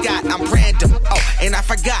Nady Scott. I'm random. Oh, and I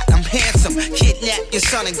forgot I'm handsome. Kidnap your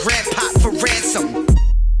son and grandpa for ransom.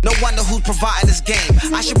 No wonder who's providing this game.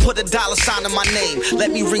 I should put a $sign in my name. Let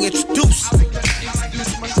me reintroduce.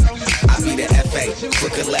 I be the F.A.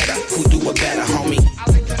 Crooked letter. Who do it better, homie?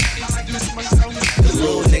 The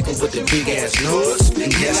little nigga with the big ass nose.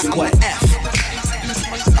 And guess what? F.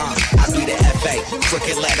 I be the F.A.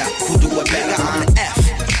 Crooked letter. Who do it better? I'm the F.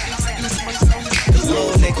 The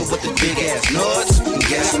little nigga with the big ass nuts. And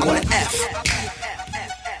guess what? F.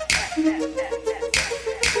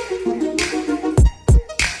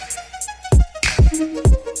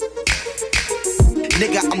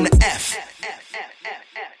 Nigga, I'm the F.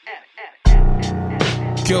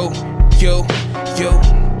 Yo.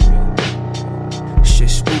 Shit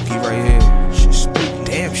spooky right here. Shit spooky.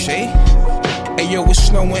 Damn, Shay. Hey yo, it's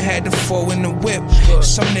snowing, had to fall in the whip.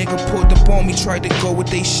 Some nigga pulled up on me, tried to go with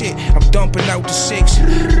they shit. I'm dumping out the 6.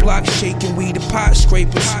 Block shaking, we the pot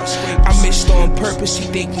scrapers. I missed on purpose, he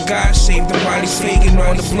thinking God saved him while he faking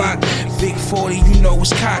on the block. Big 40, you know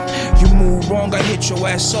it's cocked. You move wrong, I hit your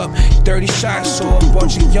ass up. 30 shots, so a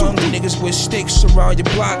bunch of young niggas with sticks around your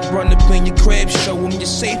block. Run up in your crib, show them you're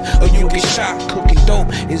safe, or you get shot. Cooking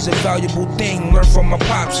dope is a valuable thing, learn from my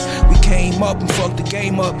pops. We came up and fucked the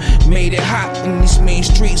game up, made it hot in these main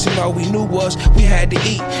streets, and all we knew was we had to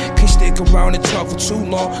eat. Can't stick around and talk for too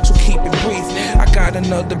long, so keep it brief. I got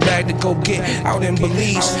another bag to go get out in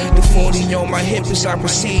Belize. The 40 on my hip as I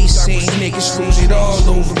proceed. Seen niggas lose it all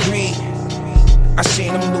over greed. I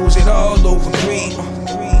seen them lose it all over greed.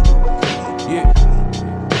 Yeah.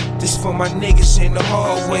 This for my niggas in the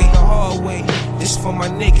hallway. This for my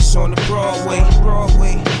niggas on the Broadway.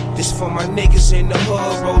 This for my niggas in the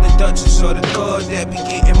hood, rolling Dutchess of the good that be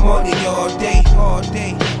getting money all day.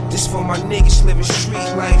 This for my niggas living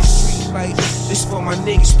street life. This for my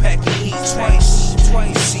niggas packing heat twice.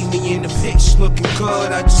 You see me in the pics looking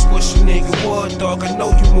good, I just wish a nigga would, dog. I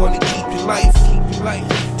know you wanna keep your life.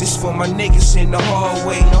 This for my niggas in the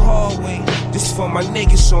hallway. This for my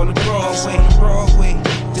niggas on the Broadway.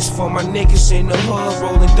 This for my niggas in the hood,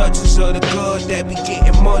 rolling Dutchess of the good that be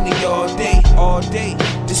getting money all day.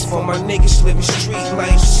 This for my niggas living street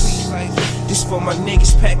life. This for my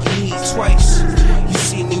niggas packing heat twice. You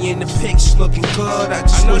see me in the pics looking good, I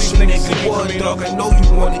just wish a nigga would, dog. I know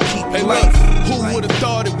you wanna keep your life. Who would've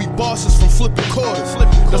thought it? We bosses from flipping quarters.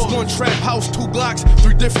 That's one trap house, 2 Glocks,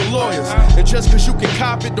 3 different lawyers. And just cause you can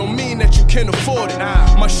cop it don't mean that you can afford it.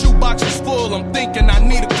 My shoebox is full, I'm thinking I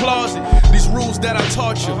need a closet. These rules that I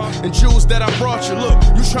taught you and jewels that I brought you. Look,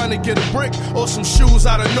 you trying to get a brick or some shoes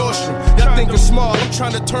out of Nordstrom. Y'all thinking small, I'm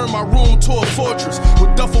trying to turn my room to a fortress.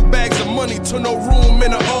 With duffel bags of money to no room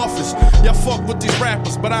in the office. Y'all fuck with these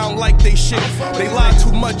rappers, but I don't like they shit. They lie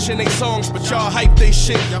too much in they songs, but y'all hype they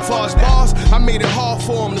shit. Far as bars, I made it hard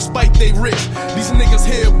for them despite they rich. These niggas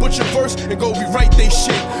here butcher verse and go rewrite they shit.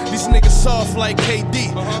 shit. These niggas soft like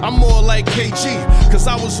KD, I'm more like KG. Cause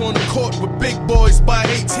I was on the court with big boys by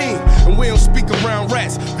 18. And we don't speak around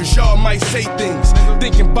rats, cause y'all might say things.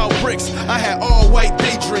 Thinking about bricks, I had all white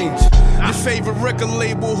daydreams. Your favorite record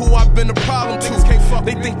label, who I've been a problem to.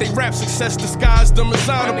 They think they rap success disguised them as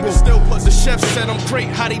honorable. The chef said I'm great,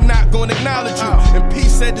 how they not gonna acknowledge you? And P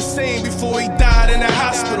said the same before he died in the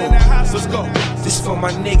hospital. Let's go. This for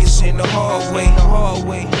my niggas in the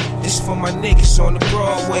hallway. This for my niggas on the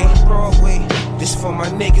Broadway. This for my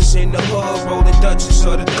niggas in the hood, rolling Dutchess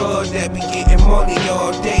of the good that be getting money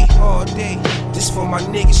all day. This for my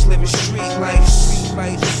niggas living street life.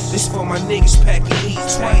 This for my niggas packing heat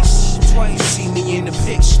twice. You see me in the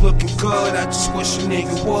pics looking good, I just wish a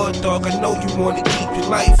nigga would, dog. I know you wanna keep your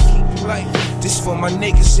life. This for my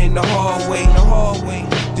niggas in the hallway.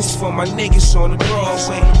 This for my niggas on the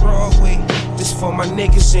Broadway. This for my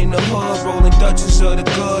niggas in the hood, rolling Dutchess of the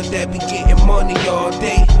good that be getting money all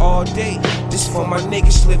day. This for my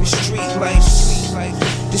niggas living street life.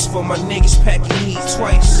 This for my niggas packing heat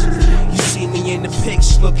twice. You see me in the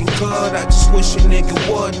pics looking good, I just wish a nigga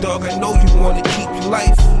would, dog. I know you wanna keep your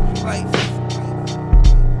life.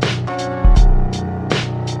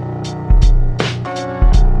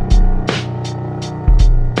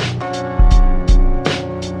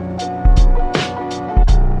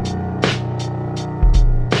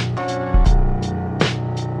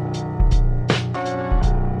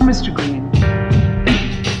 Mr. Green.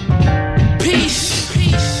 Peace.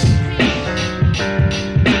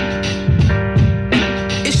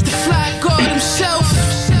 It's the fly god himself.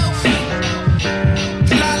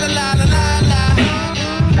 La la la la la la.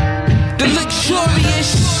 The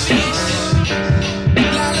luxurious.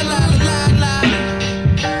 La la la la la.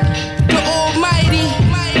 The almighty.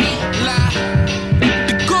 La.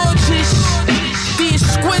 The gorgeous. The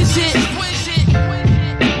exquisite.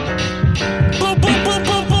 Boom boom boom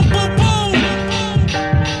boom boom boom boom.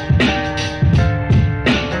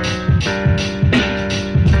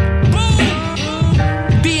 Boom.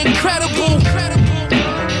 The incredible.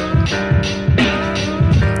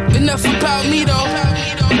 Enough about me though.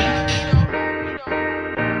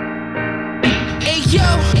 Hey yo,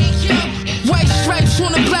 white stripes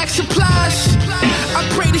on the black supplies. I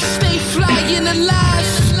pray to stay fly and alive.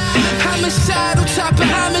 Homicide on top of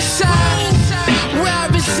homicide. Where I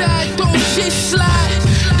reside, don't shit slide.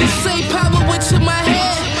 The same power went to my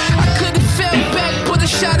head. I could've fell back, but I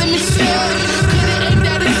shot him instead. Could've aimed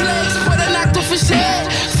at his legs, but I knocked off his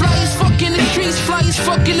head. Flyers fucking the streets, flyers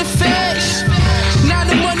fucking the feds. Now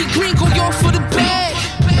the money green go y'all for the bag.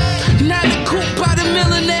 Now the coupe by the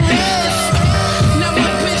mill and a half. Now my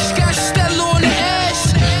bitch got Stella on the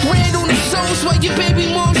ass. Red on the soles while your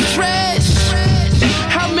baby mom's trash.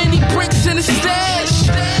 How many bricks in the stash?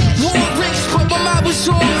 War ricks, but my mind was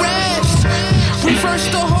on raps. Reverse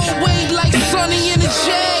the whole way like Sonny in a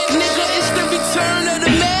jag. Nigga, it's the return of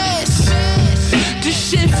the mass. This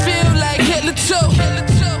shit feel like Hitler too.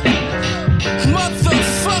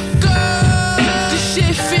 Motherfucker. This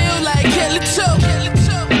shit feel like Hitler too.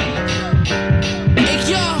 Hey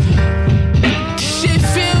yo. This shit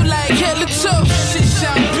feel like Hitler too. Shit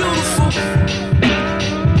sound beautiful.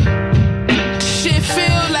 This shit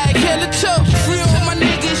feel like Hitler too. Free all my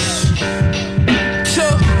niggas.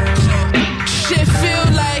 Too. Shit feel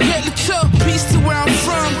like Hitler too. Peace to where I'm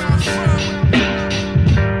from.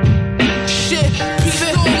 Shit, peace to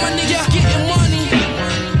all my niggas getting money.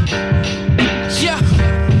 Yeah.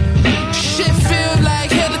 Shit feel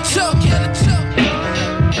like Hitler too.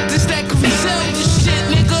 This that Griselda shit,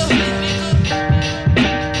 nigga.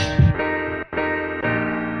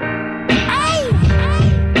 Ow!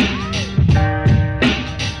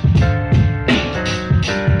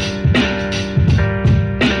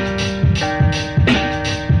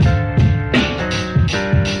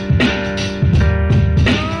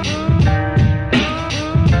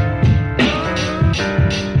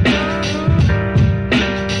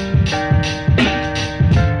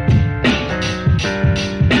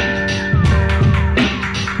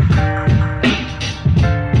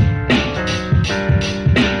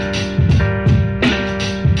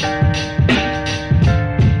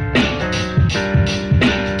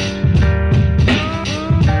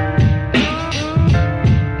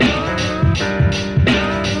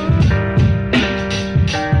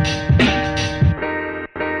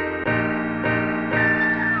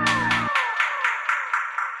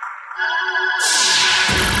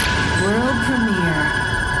 World premiere.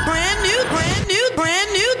 Brand new.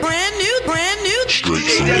 Straight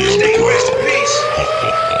from the underground.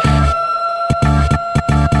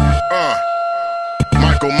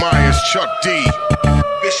 Michael Myers, Chuck D.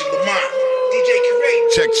 Bishop Lamont.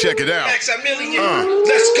 Check it out. Let's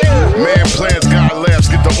go. Man plans, God laughs,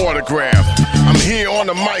 get the autograph. I'm here on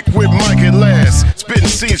the mic with Mike at last. Spitting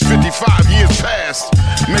scenes 55 years past.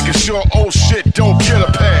 Making sure old shit don't get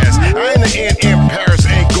a pass. I ain't in Paris,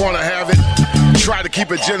 ain't gonna have it. Try to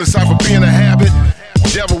keep it genocide for being a habit.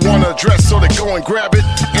 Devil wanna address, so they go and grab it.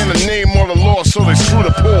 In the name of the law, so they screw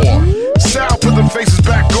the poor. Sal put them faces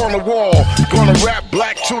back on the wall. Gonna rap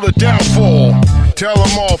black to the downfall. Tell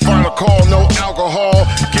them all, final call, no alcohol.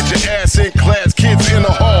 Get your ass in class, kids in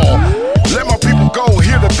the hall. Let my people go,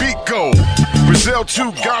 hear the beat go. Brazil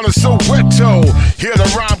to Ghana, Soweto. Hear the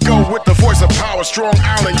rhyme go with the voice of power. Strong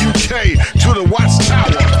Island, UK, to the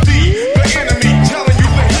Watchtower. The enemy telling you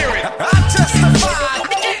to hear it. I testify.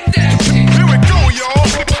 Here we go, y'all.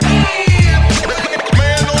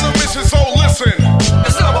 Man on a mission, so listen.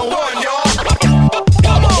 It's number one, y'all.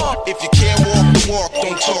 Come on. If you can't walk the walk,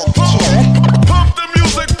 don't talk the talk. Pump the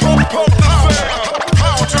music, pump the sound.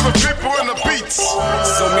 Power to the people and the beats.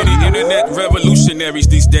 So many internet revolutionaries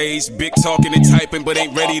these days. Big talking and typing, but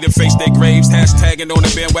ain't ready to face their graves. Hashtagging on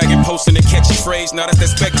the bandwagon, posting a catchy phrase. Now that's that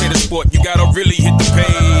spectator sport, you gotta really hit the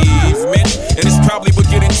pavement. And it's probably what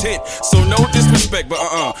get intent. So no disrespect, but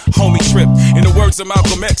homie trip. In the words of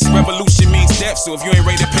Malcolm X, revolution means death. So if you ain't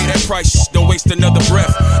ready to pay that price, don't waste another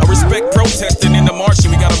breath. I respect protesting in the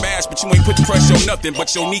marching, we gotta mash, but you ain't put the pressure on nothing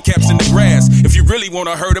but your kneecaps in the grass. If you really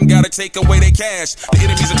wanna hurt them, gotta take away their cash. The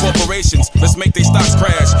enemies of corporations, let's make their stocks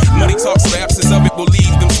crash. Money talks, so the absence of it will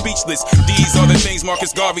leave them speechless. These are the things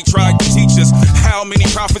Marcus Garvey tried to teach us. How many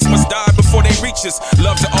prophets must die before they reach us?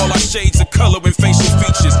 Love to all our shades of color and facial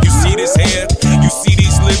features. You see this hair, you see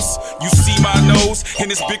these lips, you see my nose,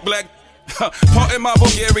 and this big black pardon my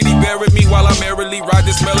vulgarity, bear with me while I merrily ride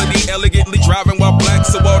this melody, elegantly driving while black,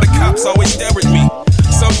 so all the cops always stare at me.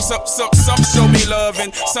 Some show me love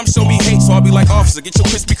and some show me hate, so I'll be like, officer, get your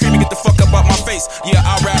Krispy Kreme and get the fuck up out my face. Yeah,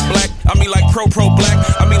 I rap black, I mean like pro black,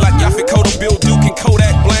 I mean like Yaphet Kotto, Bill Duke, and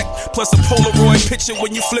Kodak Black, plus a Polaroid picture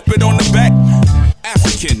when you flip it on the back.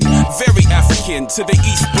 African, very African, to the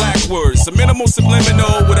East black words, a minimal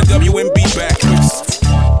subliminal with a WMB backwards.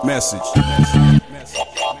 Message.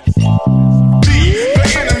 The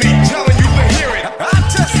enemy telling you to hear it. I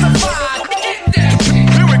testify.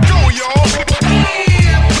 Here we go, y'all.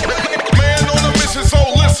 Man on a mission, so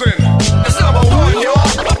listen. It's number one, y'all.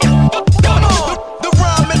 Come on. The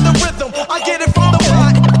rhyme and the rhythm, I get it from the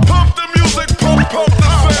rock. Pump the music, pump the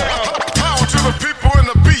sound. Power to the people and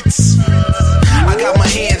the beats. I got my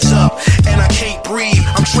hands up and I can't breathe.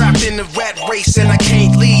 I'm trapped in the rat race and I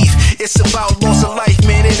can't leave. It's about loss of life,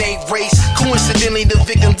 man, it ain't race. Coincidentally, the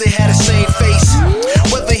victims, they had the same face.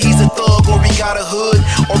 Whether he's a thug or he got a hood,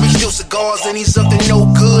 or he steals cigars and he's up to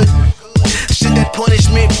no good. Should that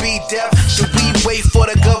punishment be death? Should we wait for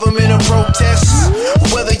the government to protest?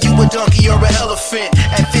 Whether you a donkey or an elephant,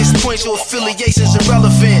 at this point your affiliation's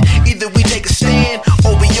irrelevant. Either we take a stand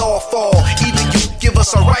or we all fall. Either you give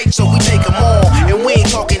us our rights or we take them all. And we ain't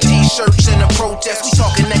talking t-shirts and a protest, we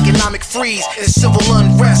talking economic freeze and civil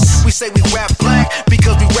unrest. We say we rap black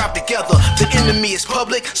because we rap together. The enemy is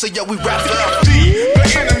public, so yo, we rap loud. The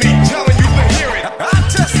enemy telling you to hear it. I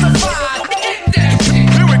testify.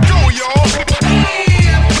 Here we go, y'all.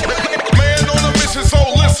 Man on a mission, so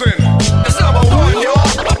listen. It's number one, y'all.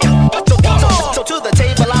 So to the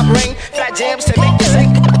table I bring fat jams to make this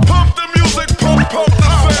sing. Pump the music, pump the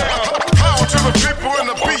sound. Power to the people and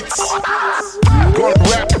the beats. Gonna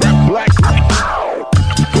rap black.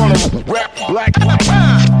 Gonna rap black.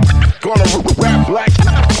 Gonna rap black.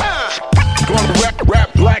 Gonna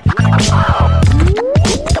rap black.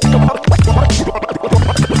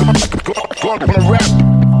 Gonna rap black.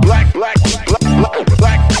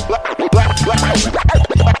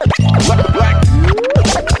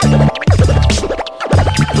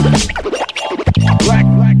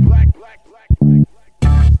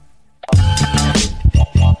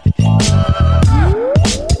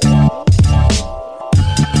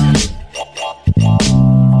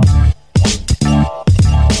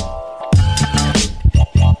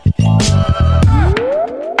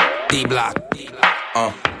 D-Block,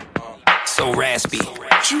 so raspy.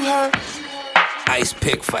 What you heard? Ice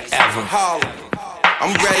pick forever.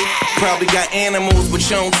 I'm ready. Probably got animals, but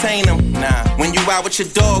you don't tame them. Nah. When you out with your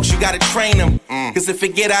dogs, you gotta train them. Cause if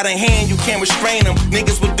it get out of hand, you can't restrain them.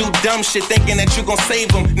 Niggas would do dumb shit thinking that you gon' save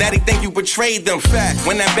them. Now they think you betrayed them. Fact.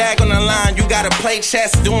 When that bag on the line, you gotta play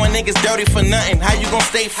chess. Doing niggas dirty for nothing. How you gon'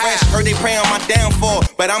 stay fresh? Heard they pray on my downfall,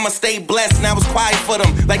 but I'ma stay blessed. Now it's quiet for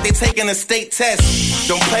them, like they taking a state test.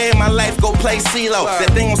 Don't play in my life, go play CeeLo.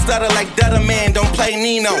 That thing gon' stutter like Dutter Man, don't play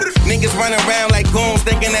Nino. Niggas running around like goons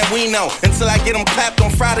thinking that we know. Until I get them clapped slapped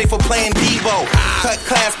on Friday for playing Debo. Cut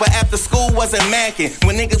class, but after school wasn't macking.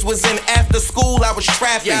 When niggas was in after school, I was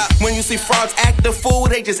trapping. When you see frauds act the fool,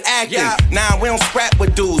 they just acting. Nah, we don't scrap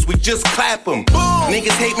with dudes, we just clap them.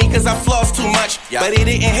 Niggas hate me cause I floss too much, but they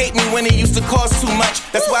didn't hate me when it used to cost too much.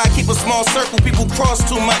 That's why I keep a small circle, people cross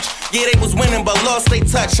too much. Yeah, they was winning, but lost they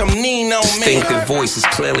touch. I'm Nino, man. Distinctive voice is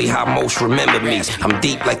clearly how most remember me. I'm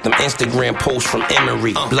deep like them Instagram posts from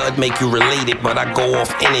Emery. Blood make you related, but I go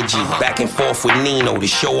off energy. Back and forth with Nino to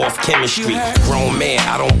show off chemistry. Grown man,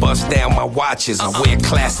 I don't bust down my watches. I wear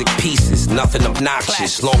classic pieces, nothing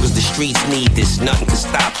obnoxious. Long as the streets need this, nothing can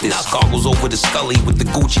stop this. Goggles over the Scully with the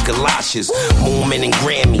Gucci galoshes. Moorman and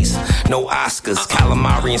Grammys, no Oscars.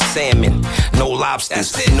 Calamari and salmon, no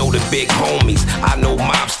lobsters. Know the big homies, I know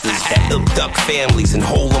mobsters that abduct families and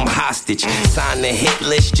hold them hostage. Sign the hit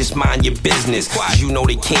list, just mind your business. Cause you know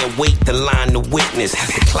they can't wait to line the witness.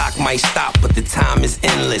 The clock might stop, but the time is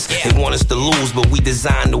endless. They want us to lose, but we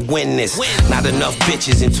designed to win this. Not enough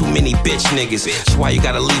bitches and too many bitch niggas. That's why you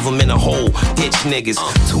gotta leave them in a hole, ditch niggas.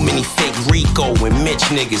 Too many fake Rico and Mitch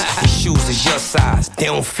niggas. These shoes is your size, they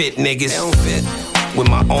don't fit niggas. With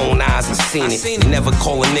my own eyes, I seen it. Never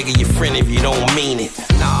call a nigga your friend if you don't mean it.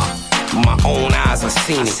 Nah. With my own eyes, I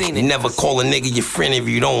seen it. Never call a nigga your friend if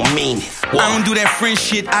you don't mean it. I don't do that friend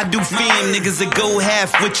shit, I do fam. Niggas that go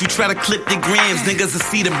half with you, try to clip the grams. Niggas that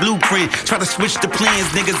see the blueprint, try to switch the plans.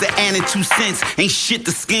 Niggas that added 2 cents, ain't shit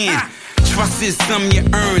to scan. Trust is something you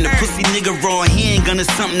earn. A pussy nigga raw handgun is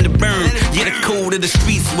something to burn. Yeah, the code of the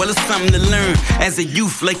streets, well, it's something to learn. As a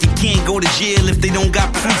youth, like you can't go to jail if they don't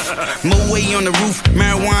got proof. Moe on the roof,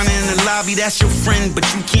 marijuana in the lobby, that's your friend. But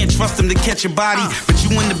you can't trust him to catch a body. But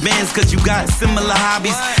you in the bands cause you got similar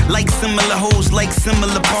hobbies. Like similar hoes, like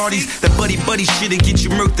similar parties. That buddy shit'll get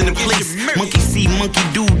you murked in the place. Monkey see, monkey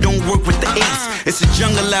do, don't work with the apes. It's a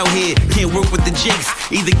jungle out here, can't work with the jakes.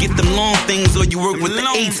 Either get them long things or you work with the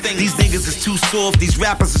eights. These niggas is too soft, these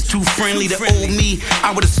rappers is too friendly. The old me,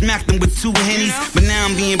 I would've smacked them with 2 hennies. But now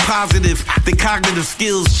I'm being positive, the cognitive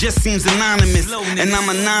skills just seems anonymous. And I'm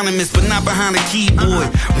anonymous, but not behind a keyboard.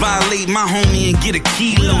 Violate my homie and get a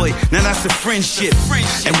keloid. Now that's a friendship.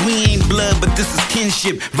 And we ain't blood, but this is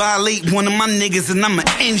kinship. Violate one of my niggas and I'ma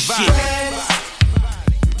end shit.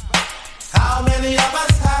 How many of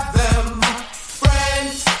us have them?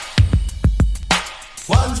 Friends,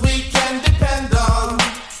 ones we can depend on.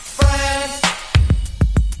 Friends,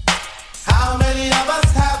 how many of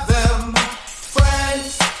us have them?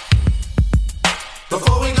 Friends,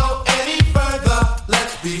 before we go any further,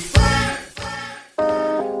 let's be friends.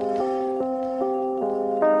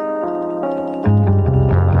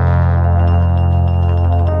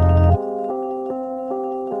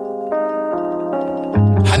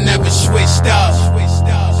 I never switched up.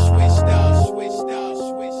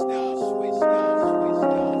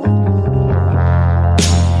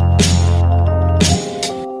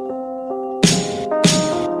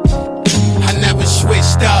 I never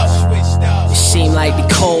switched up. It seemed like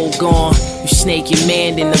the cold gone. You snake your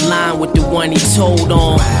man in the line with the one he told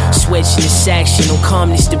on. Switching the section, don't come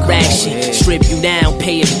this direction. Strip you down,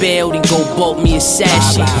 pay a bill, then go bolt me a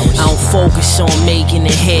session. I don't focus on making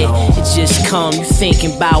a hit. It just come, you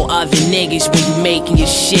thinking about other niggas when you making your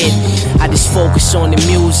shit. I just focus on the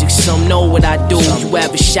music, some know what I do. You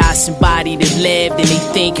ever shot somebody that lived and they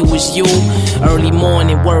think it was you? Early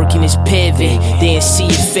morning working his pivot, didn't see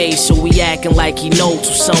your face, so we acting like he know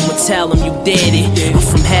till someone tell him you did it. I'm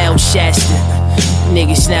from Hellchester.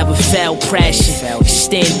 Niggas never felt pressure.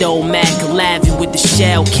 Extendo Mac 11 with the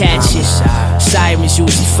shell catching. Sirens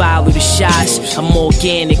usually follow the shots. I'm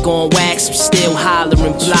organic on wax, I'm still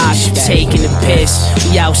hollering blocks. You taking the piss.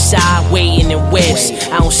 We outside waiting in whips.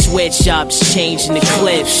 I don't switch up, just changing the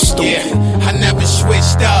clips. Yeah, I never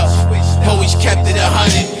switched up. Always kept it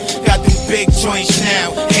 100. Got them big joints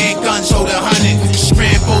now. Handguns hold 100.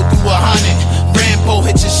 Scramble through 100. Rambo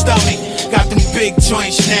hit your stomach. Got them big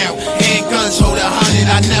joints now. Handguns hold 100.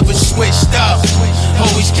 I never switched up.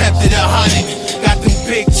 Always kept it 100. Got them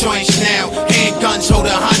big joints now. Handguns hold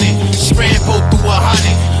 100. Scramble through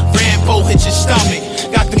 100. Rambo hit your stomach.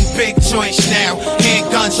 Got them big joints now.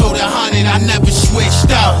 Handguns hold 100. I never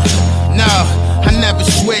switched up. No, I never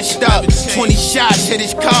switched up. 20 shots hit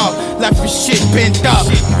his car, left his shit bent up.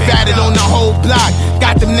 Batted on the whole block,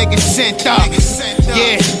 got them niggas sent up.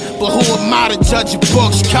 Yeah, but who am I to judge a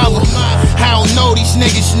book's cover? I don't know these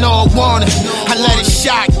niggas, no I want it. I let a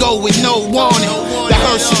shot go with no warning. The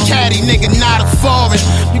Hershey caddy nigga not a foreign.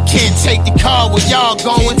 You can't take the car where y'all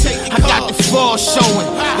going. I got the floor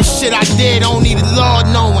showing. The shit I did, only the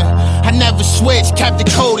Lord knowing. I never switched, kept the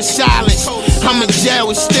code of silence. I'm in jail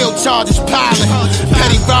with still charges piling.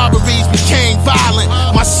 Petty robberies became violent.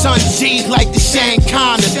 My son G like the Shane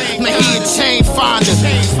Conner. Now he a chain finder.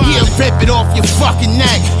 He'll rip it off your fucking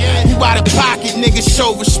neck. You out of pocket, niggas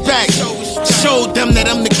show respect. Showed them that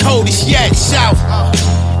I'm the coldest yet. Shout.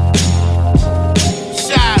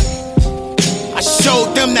 I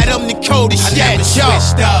showed them that I'm the coldest yet. I never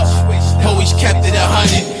switched up, always kept it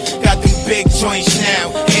 100. Got them big joints now,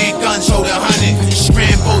 handguns hold 100.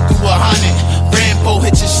 Scramble through 100, Rambo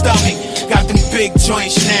hit your stomach. Got them big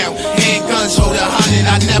joints now, handguns hold 100.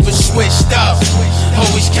 I never switched up,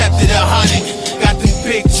 always kept it 100. Got them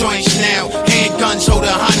big joints now, handguns hold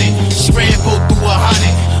 100. Scramble through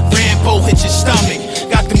 100, Rambo hit your stomach.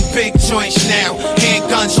 Got them big joints now,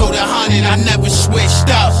 handguns hold 100. I never switched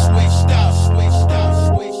up.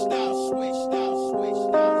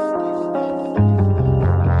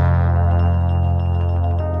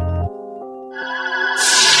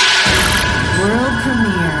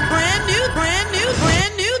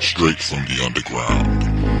 Straight from the underground.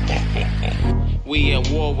 We at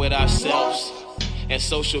war with ourselves, and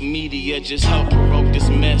social media just helped provoke this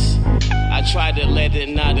mess. I try to let it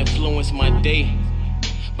not influence my day,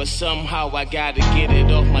 but somehow I gotta get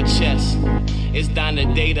it off my chest. It's down to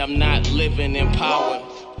date, I'm not living in power.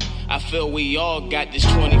 I feel we all got this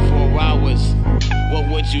 24 hours. What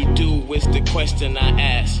would you do is the question I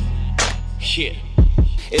ask. Shit.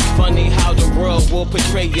 It's funny how the world will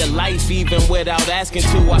portray your life even without asking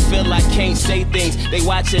to. I feel I can't say things, they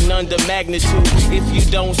watching under magnitude. If you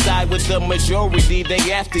don't side with the majority, they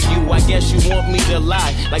after you. I guess you want me to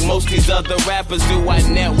lie, like most these other rappers do. I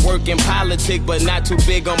network in politics, but not too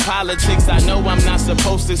big on politics. I know I'm not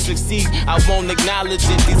supposed to succeed, I won't acknowledge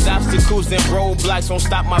it. These obstacles and roadblocks won't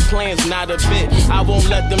stop my plans, not a bit. I won't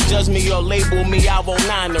let them judge me or label me, I won't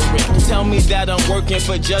honor it. Tell me that I'm working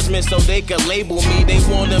for judgment so they can label me. They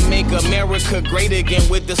wanna make America great again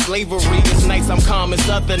with the slavery. It's nights I'm calm, it's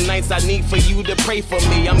other nights I need for you to pray for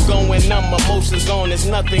me. I'm going numb, emotions gone, there's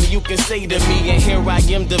nothing you can say to me. And here I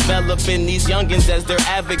am developing these youngins as their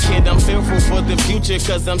advocate. I'm fearful for the future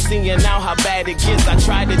cause I'm seeing now how bad it gets. I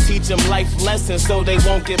try to teach them life lessons so they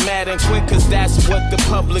won't get mad and quit, cause that's what the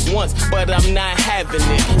public wants, but I'm not having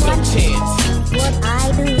it, no chance. What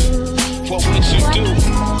I do, what would you do?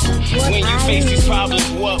 When you face these problems,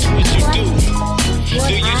 what would you do?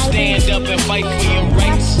 Do you stand up and fight for your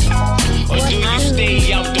rights? Or do you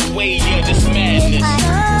stay out the way of this madness?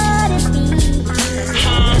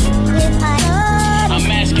 Huh? I'm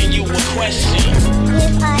asking you a question.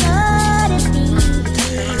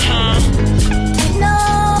 Huh?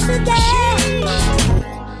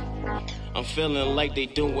 I'm feeling like they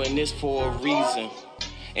doing this for a reason,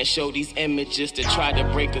 and show these images to try to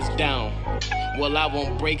break us down. Well, I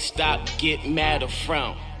won't break, stop, get mad or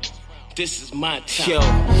frown. This is my time. Yo,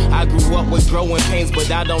 I grew up with growing pains,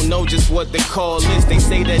 but I don't know just what the call is. They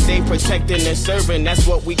say that they protecting and serving, that's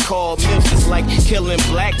what we call myths. It's like killing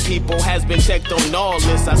black people has been checked on all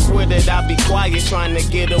this. I swear that I'll be quiet trying to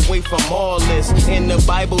get away from all this. In the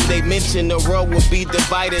Bible they mention the world will be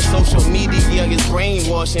divided. Social media is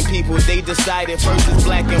brainwashing people. They decided first it's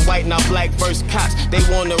black and white, now black versus cops. They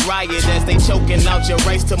wanna riot as they choking out your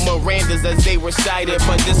rights to Mirandas as they recited.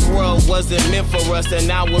 But this world wasn't meant for us,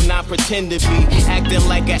 and I will not pretend to be acting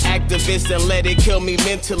like an activist and let it kill me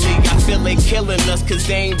mentally. I feel they killing us cause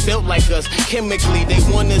they ain't built like us chemically. They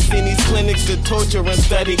want us in these clinics to torture and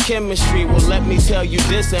study chemistry. Well, let me tell you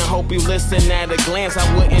this and hope you listen at a glance. I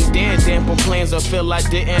wouldn't dare dampen plans or feel I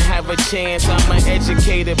didn't have a chance. I'm an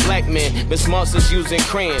educated black man, been smart since using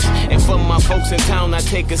crayons. And for my folks in town, I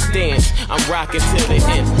take a stance. I'm rocking to the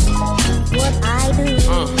end. What I do,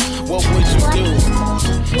 what would you do?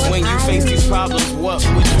 When you face these problems, what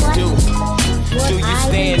would you do? Do you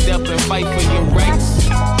stand up and fight for your rights?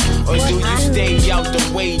 Or do you stay out the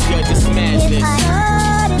way of this madness?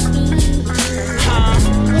 Huh?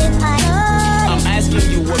 I'm asking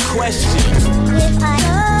you a question.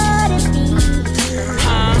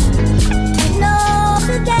 Huh?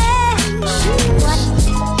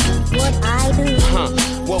 What I do,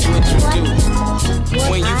 what would you do?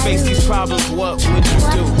 When you face these problems, what would you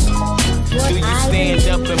do? Do you stand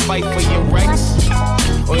up and fight for your rights?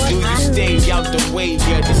 Or do you stay out the way of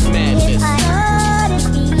this madness?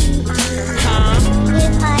 Huh?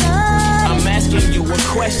 I'm asking you a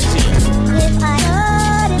question.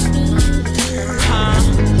 Huh?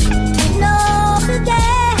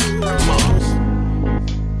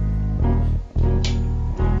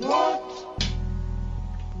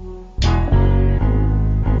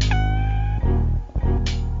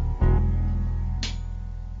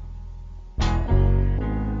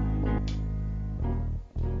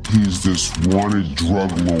 He's this wanted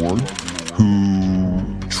drug lord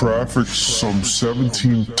who traffics some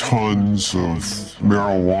 17 tons of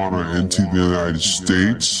marijuana into the United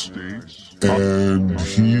States. And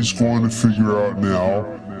he's going to figure out now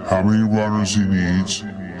how many runners he needs,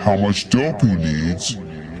 how much dope he needs,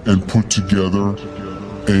 and put together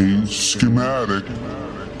a schematic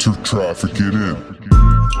to traffic it in.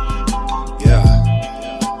 Yeah.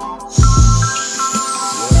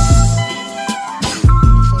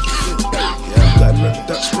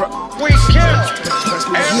 We kill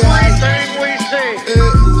everything we see.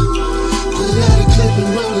 Put out a clip and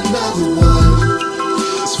roll another one.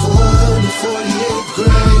 It's 448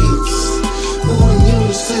 grades. Moving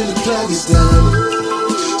units till the plug is done.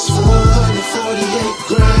 It's 448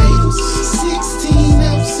 grades. 16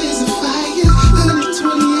 ounces of fire.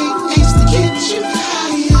 128 H to get you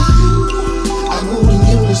higher. I'm moving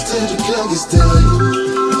units till the plug is done.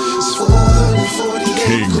 It's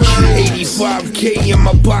 448 grades. 85K in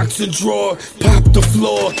my boxer drawer, pop the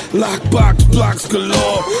floor, lockbox blocks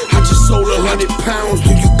galore. I just sold 100 pounds, do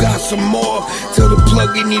you got some more? Tell the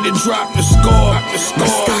plug you need to drop the score. My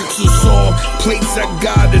stocks are sore, plates I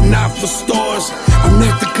got and not for stores. I'm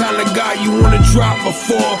not the kind of guy you wanna drop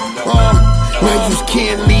before. Now you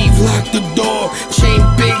can't leave, lock the door. Chain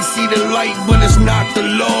big, see the light, but it's not the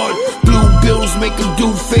Lord. Blue bills make them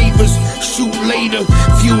do favors, shoot later.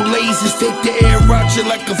 Few lasers take the air out you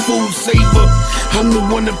like a food saver. I'm the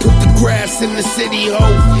one that put the grass in the city,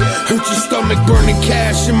 ho. Hurt your stomach burning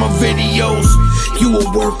cash in my videos. You a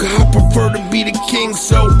worker, I prefer to be the king,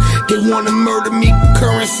 so they wanna murder me,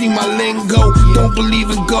 currency my lingo. Don't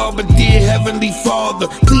believe in God, but dear Heavenly Father,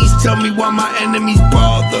 please tell me why my enemies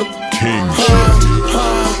bother. King shit.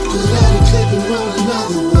 Put out a clip and roll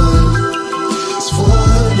another one. It's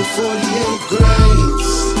 448 grades.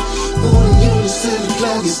 Moving units till the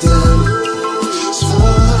plug is done. It's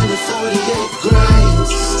 448 grades.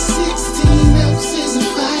 16 ounces of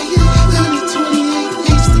fire. 128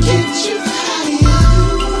 H to get you higher.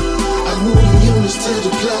 I'm moving units till the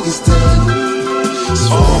plug is done. It's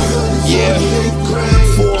 448 grades.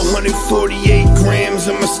 448 grams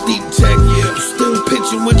of my steep tech. Still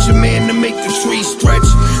pitching with your man to make the tree stretch.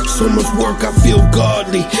 So much work, I feel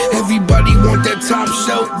godly. Everybody want that top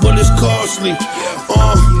shelf, but it's costly.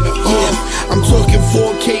 I'm talking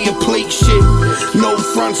 4K a plate shit. No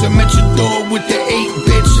fronts, I'm at your door with the 8,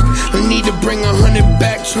 bitch. I need to bring 100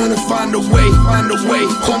 back, trying to find a way.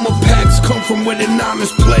 Homer packs come from where the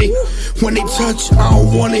niners play. When they touch, I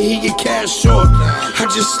don't wanna hear your cash short. I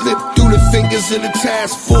just slip through the fingers of the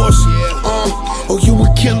task force. Oh, you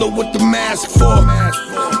a killer with the mask for?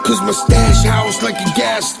 Cause my stash house like a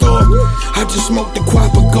gas store. I just smoked the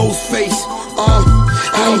quap of ghost face.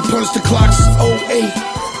 I ain't punched the clock since 08.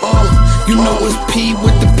 You know it's P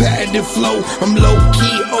with the patented flow. I'm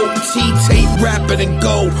low-key OT, tape rapping and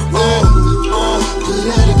go. Put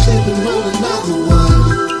out a clip and roll another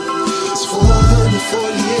one. It's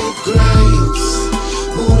 448 grades.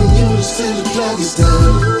 Moving units till the plug is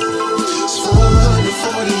done. It's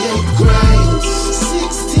 448 grades.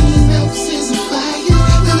 16 ounces of fire.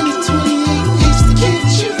 128 H to get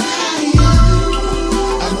you higher.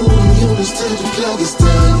 I'm moving units till the plug is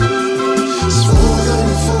done. It's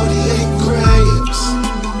 448 grams.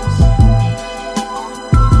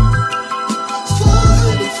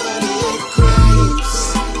 448 grams.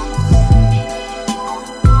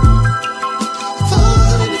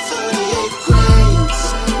 448 grams.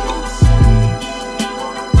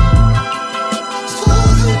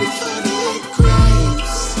 448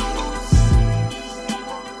 grams.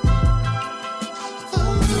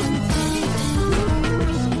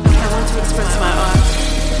 I want to express my art.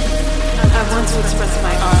 I want to express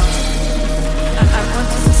my art. I want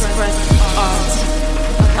to express art.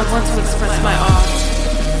 I want to express my art.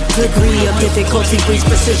 Degree of difficulty breeds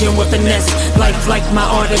precision with finesse. Life like my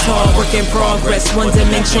art is hard work in progress. One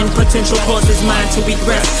dimension, potential causes mine to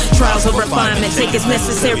regress. Trials of refinement, take its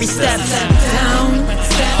necessary steps. Step down,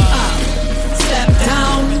 step up. Step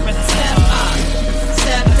down, step up.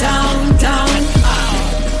 Step down, down, up.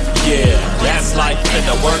 Yeah, that's life in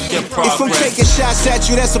a work in progress. If I'm taking shots at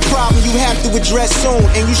you, that's a problem you have to address soon.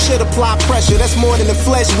 And you should apply pressure, that's more than a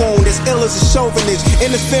flesh wound. As ill as a chauvinist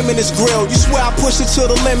in the feminist grill. You swear I push it to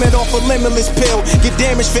the limit off a limitless pill. Get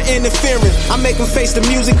damaged for interfering. I make them face the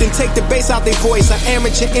music, then take the bass out their voice. I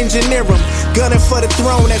amateur engineer them. Gunning for the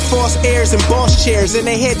throne at false heirs and boss chairs. In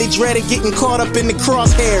their head they dreaded getting caught up in the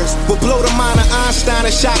crosshairs. But blow the mind of Einstein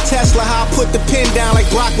and shot Tesla. How I put the pin down like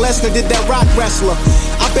Brock Lesnar did that rock wrestler.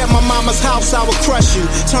 I bet my mama's house close, I will crush you.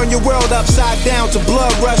 Turn your world upside down to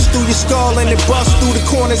blood rush through your skull and it bust through the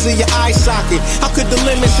corners of your eye socket. How could the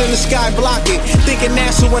limits in the sky block it? Thinking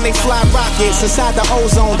NASA when they fly rockets inside the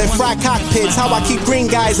ozone, they fry cockpits. How I keep green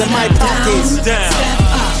guys in my pockets. Down,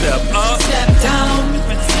 step up, step down,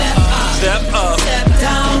 step up, step up, step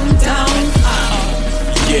down, down,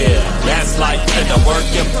 yeah, that's life and a work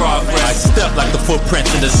in progress. I step like the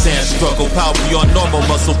footprints in the sand struggle. Power beyond normal,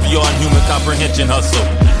 muscle beyond human comprehension, hustle.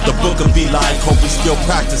 The book of B-Line, hope we still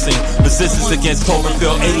practicing. Resistance against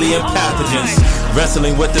Cloverfield alien pathogens.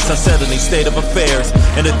 Wrestling with this unsettling state of affairs.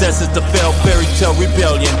 In the desert to fail fairy tale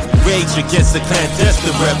rebellion. Rage against the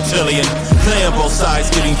clandestine reptilian. Playing both sides,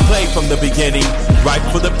 getting played from the beginning. Right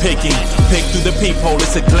for the picking, pick through the peephole.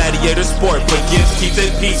 It's a gladiator sport, but keep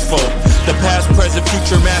it peaceful. The past, present,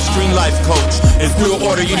 future mastering life coach. In real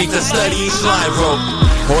order, you need to study each line rope.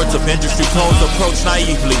 Hordes of industry clones approach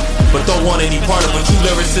naively, but don't want any part of it. You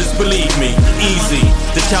lyricists, believe me, easy.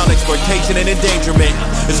 The child exploitation and endangerment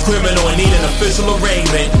is criminal and need an official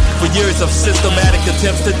arraignment. For years of systematic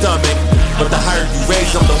attempts to dumb it, but the higher you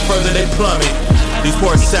raise them, the further they plummet. These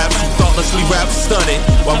poor saps who thoughtlessly rap stunted,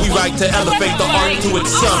 while we write to elevate the art to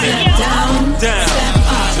its summit. down, Down, step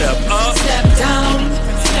up, step up, step down,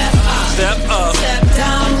 step up, step up, step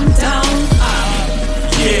down, down,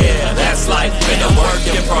 yeah, that's life and a work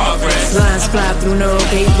in progress. lines fly through neural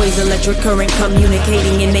gateways, electric current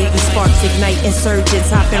communicating innately, sparks ignite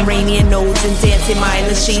insurgents, hopping reindeer nodes and dancing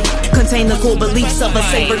mindless sheep. Contain the core beliefs of a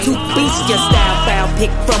saber-tooth beast. Your style foul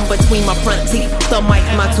pick from between my front teeth. The mic,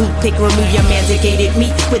 my toothpick, remove your manticated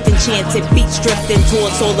meat with enchanted beats drifting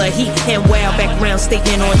towards solar heat and wow background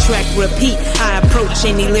statement on track repeat. I approach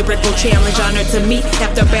any lyrical challenge, honor to me.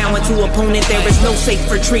 After bowing to opponent, there is no safe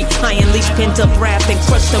retreat. I unleash pent-up rap and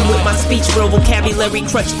crush them with my speech. Real vocabulary,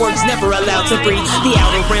 crutch words never allowed to breathe. The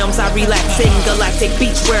outer realms I relax in, galactic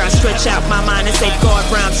beach where I stretch out my mind and safeguard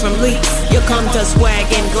rhymes from leaks. You come to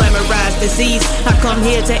swag and glamorize disease. I come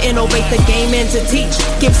here to innovate the game and to teach.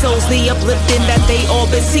 Give souls the uplifting that they all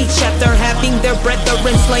beseech. After having their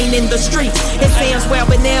brethren slain in the streets, it sounds well,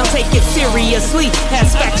 but now take it seriously.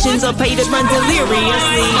 As factions of haters run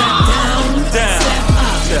deliriously. Down,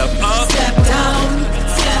 step up, step down,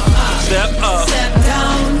 step up, step up, step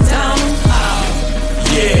down, down,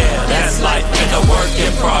 yeah, that's life and a work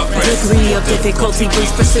in progress. Degree of difficulty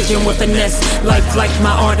breeds precision with finesse. Life like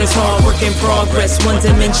my art is hard work in progress. One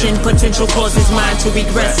dimension, potential causes mine to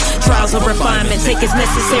regress. Trials of refinement, take its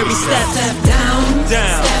necessary steps. Step down,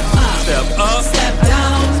 step up, step up, step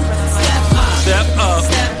down, step up, step up,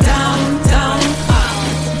 step down, down,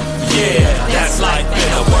 yeah, that's life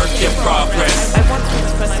and a work in progress. I want to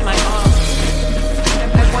express my art.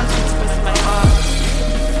 I want to express my art.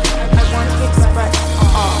 I want to express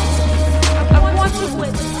art. I want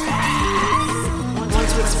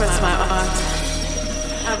to express my art.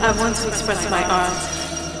 I want to express my art.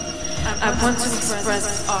 I want to express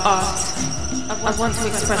art. I want to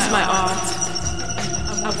express my art.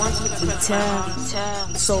 I want to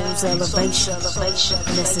express soul's elevation,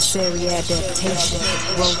 necessary adaptation,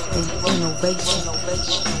 growth and innovation.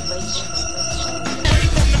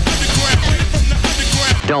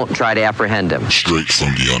 Don't try to apprehend him. Straight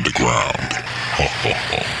from the underground.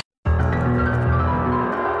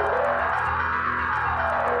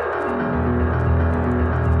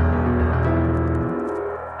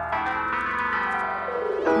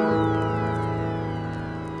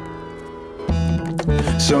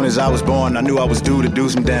 Soon as I was born, I knew I was due to do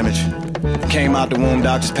some damage. Came out the womb,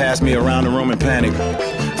 doctors passed me around the room in panic.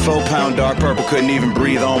 4-pound dark purple, couldn't even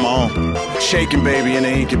breathe on my own. Shaking baby in the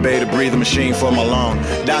incubator, breathing machine for my lung.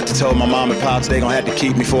 Doctor told my mom and pops they gon' have to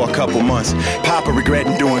keep me for a couple months. Papa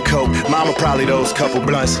regretting doing coke, mama probably those couple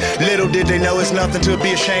blunts. Little did they know it's nothing to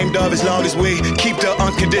be ashamed of as long as we keep the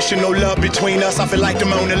unconditional love between us. I feel like the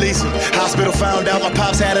Mona Lisa. Hospital found out my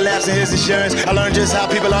pops had a lapse in his insurance. I learned just how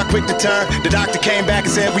people are quick to turn. The doctor came back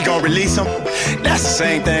and said we gon' release him. That's the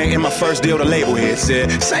same thing in my first deal the label head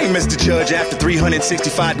said. Same as the judge after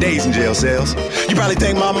 365 days in jail cells. You probably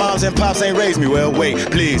think my moms and pops ain't raised me well. Wait,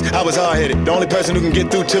 please, I was hard-headed. The only person who can get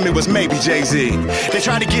through to me was maybe Jay-Z. They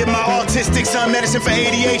tried to give my autistic son medicine for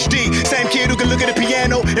ADHD. Same kid who can look at the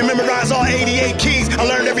piano and memorize all 88 keys. I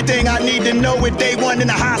learned everything I need to know with day one in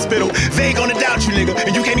the hospital. Vague on the doubt, you nigga,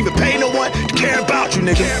 and you can't even pay no one to care about you,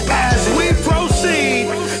 nigga. As we proceed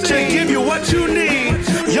to give you what you need,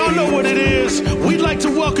 y'all know what it is. We'd like to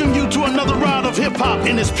welcome you to another round of hip-hop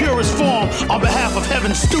in its purest form. On behalf of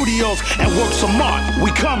Heaven Studios and Works of Art,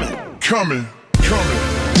 we coming. Coming.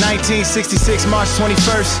 1966 March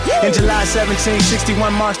 21st. In July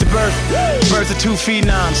 1761 marks the birth of two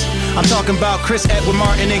phenoms. I'm talking about Chris Edward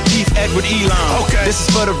Martin and Keith Edward Elon. Okay. This is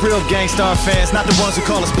for the real Gangstar fans, not the ones who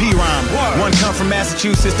call us P-Rhyme. One come from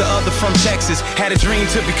Massachusetts, the other from Texas. Had a dream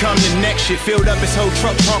to become the next shit. Filled up his whole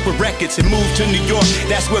truck trunk with records and moved to New York.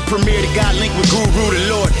 That's where Premier the God linked with Guru the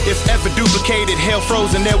Lord. If ever duplicated, hell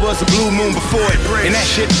frozen, there was a blue moon before it. And that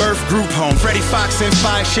shit birthed group home. Freddie Fox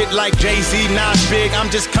inspired shit like Jay-Z, Nas Big. I'm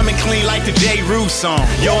just coming clean like the J. Rue song.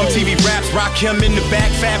 Yo, MTV Raps, rock him in the back.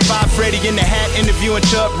 Fat Five, Freddie in the hat, interviewing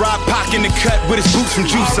Chubb Rock. Pac in the cut with his boots from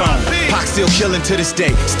Juice on. Pac still killing to this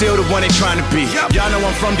day, still the one they trying to be. Y'all know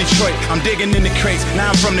I'm from Detroit, I'm digging in the crates.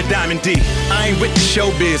 Now I'm from the Diamond D. I ain't with the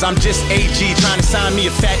showbiz, I'm just AG trying to sign me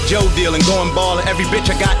a Fat Joe deal and going ballin'. Every bitch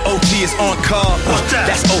I got OT is on call.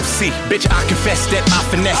 That's OC, bitch. I confess that I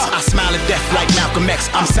finesse. I smile at death like Malcolm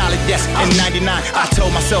X. I'm solid, yes. In '99, I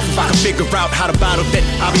told myself if I could figure out how to bottle that,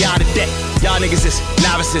 I'll be out of debt. Y'all niggas is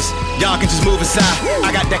novices. Y'all can just move aside. I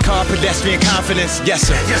got that car pedestrian confidence. Yes,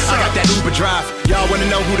 sir. I got that Uber drive. Y'all wanna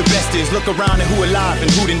know who the best is? Look around at who alive and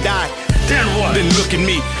who done died. Then what? Then look at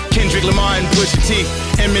me. Kendrick Lamar and Pusha T.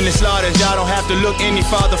 Eminent Slaughters. Y'all don't have to look any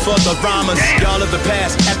farther for the rhymers. Y'all of the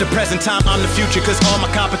past. At the present time, I'm the future. Cause all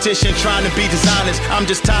my competition trying to be designers. I'm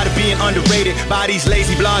just tired of being underrated by these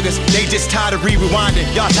lazy bloggers. They just tired of rewinding.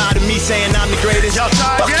 Y'all tired of me saying I'm the greatest?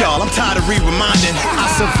 Fuck y'all, I'm tired of re-reminding.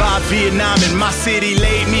 I survived Vietnam and my city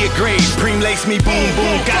laid me a grave. Preem laced me, boom,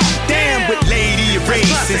 boom. God damn, with Lady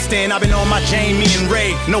Erase. Since then, I've been on my Jamie and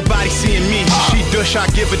Ray. Nobody seeing me. She dush, I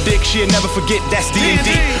give a dick. She'll never forget that's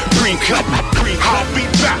D&D. Preem cut, Preem cut. I'll be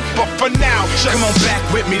back, but for now, just come on back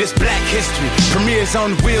with me, this black history. Premieres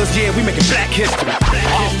on the wheels, yeah, we making black history.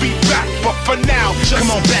 I'll be back, but for now, just come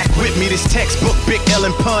on back with me, this textbook, Big L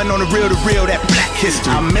and pun on the real, that black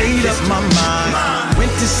history. I made up my mind,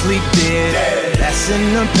 went to sleep dead. That's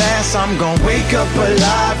in the past, I'm gonna wake up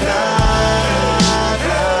alive.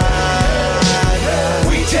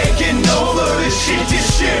 We taking over this shit.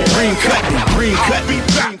 Green cut, green cut. I'll be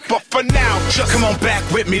back, but for now, just come on back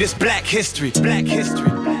with me, this black history. Black history.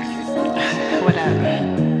 What up?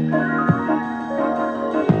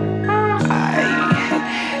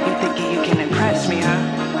 You thinking you can impress me, huh?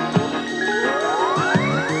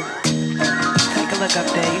 Take a look up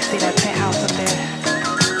there. You see that penthouse up there?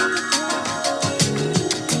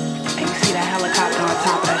 And you see that helicopter on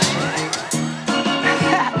top of that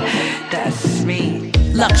shit? That's me.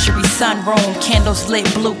 Luxury sunroom, candles lit,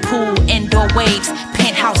 blue pool, indoor waves,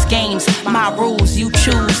 penthouse games. My rules, you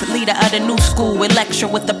choose. Leader of the new school, with lecture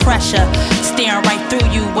with the pressure. Staring right through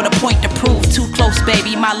you with a point to prove. Too close,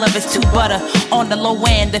 baby, my love is too butter. On the low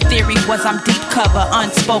end, the theory was I'm deep cover.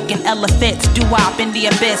 Unspoken elephants, doo-wop in the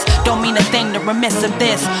abyss. Don't mean a thing to remiss of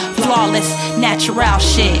this. Flawless, natural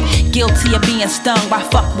shit. Guilty of being stung by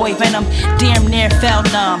fuckboy venom. Damn near fell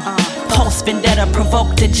numb. Post vendetta,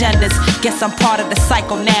 provoked agendas. Guess I'm part of the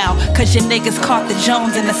cycle now. Cause your niggas caught the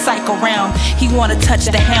Jones in the psycho realm. He wanna touch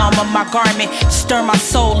the helm of my garment. Stir my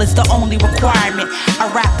soul is the only requirement.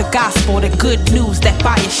 I rap the gospel, the good news, that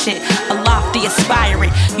fire shit. A lofty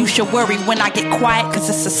aspiring. You should worry when I get quiet, cause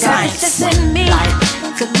it's a science. It's just in me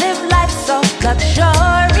to live life so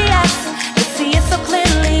luxurious. To see it so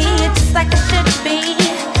clearly, it's just like it should be.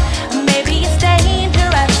 Maybe it's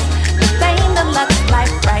dangerous, this ain't the lux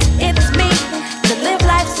life, right? It's me to live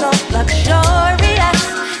life so luxurious.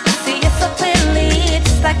 To see it so clearly, it's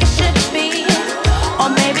just like it should be. Or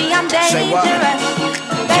maybe I'm dangerous.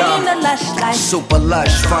 Super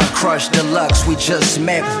lush, fun crush, deluxe. We just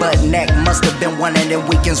met, butt neck. Must have been one of them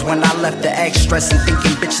weekends when I left the X. Stressing,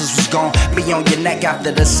 thinking bitches was gon' be on your neck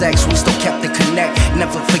after the sex. We still kept the connect.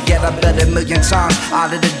 Never forget, I bet 1,000,000 times.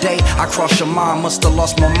 Out of the day, I crossed your mind. Must have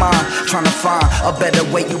lost my mind. Trying to find a better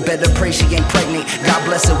way. You better pray she ain't pregnant. God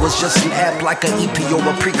bless it was just an app like an EP or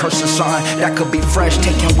a precursor sign. That could be fresh.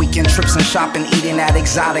 Taking weekend trips and shopping, eating at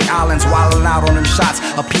exotic islands, wilding out on them shots.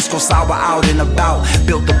 A piece go sour out and about.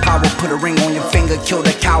 Built the power, put a ring on your finger, kill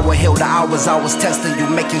the coward. Held the hours I was testing you,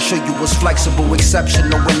 making sure you was flexible,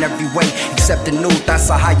 exceptional in every way. Except the new, that's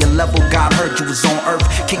a higher level. God heard you was on earth.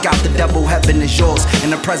 Kick out the devil, heaven is yours. In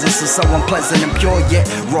the presence of someone pleasant and pure, yet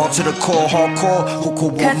raw to the core, hardcore. Who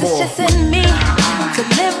could want more? Cause it's just in me to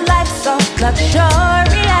live life so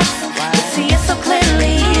luxurious. To see it so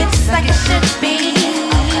clearly, it's like it should be.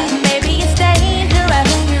 Maybe it's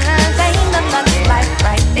dangerous, ain't the lux life,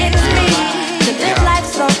 right? It's me to live life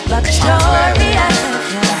so luxurious.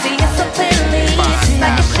 To see it so clearly, it's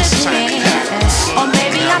like it should be. Or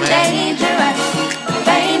maybe I'm dangerous,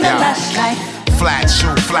 ain't the lux life. Flat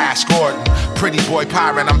shoe, Flash Gordon. Pretty boy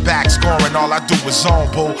pirate, I'm back scoring. All I do was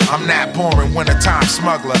on, boo. I'm not boring, wintertime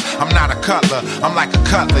smuggler. I'm not a cutler, I'm like a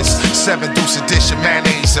cutlass. 7 deuce edition,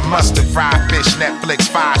 mayonnaise and mustard. Fried fish, Netflix,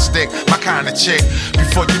 5 stick, my kind of chick.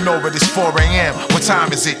 Before you know it, it's 4 a.m. What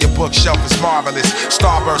time is it? Your bookshelf is marvelous.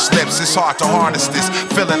 Starburst lips, it's hard to harness this.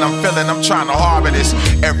 Feeling, I'm trying to harbor this.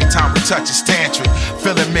 Every time we touch, it's tantric.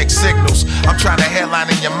 Feeling mixed signals. I'm trying to headline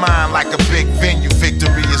in your mind like a big venue.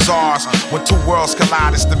 Victory is ours. When 2 worlds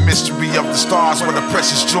collide, it's the mystery of the stars. When the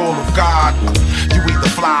precious jewel of God. You either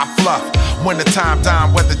fly or fluff. When the time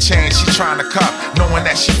down, weather change, she trying to cup. Knowing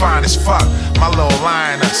that she fine as fuck. My little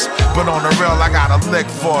lioness. But on the real, I got a lick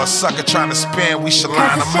for a sucker trying to spin. We should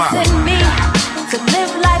line them up. Cause it's just in me to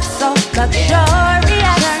live life so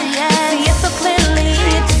luxurious. See it so clearly,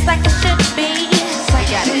 it's just like it should be.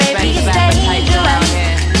 Maybe it's dangerous.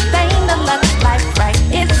 Saying the lux life right,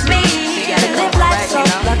 it's me. To live life so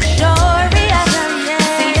luxurious.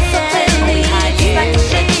 See it so clearly, just like it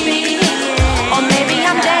should be. Or maybe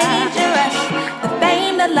I'm dangerous. The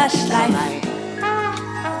fame, the lush life.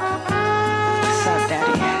 What's up,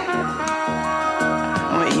 daddy?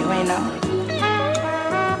 Wait, you ain't know?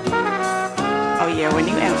 Oh yeah, when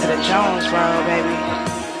you enter the Jones world, baby,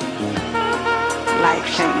 life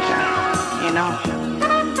changer, you know?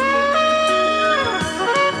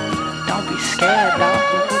 Don't be scared though.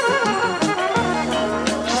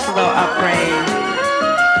 Just a little upgrade.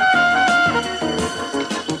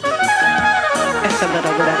 It's a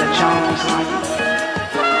little bit of the Jones on you.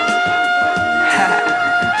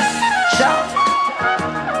 Jump.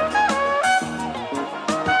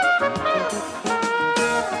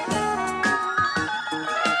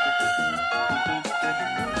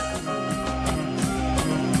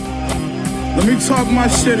 Let me talk my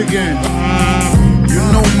shit again. You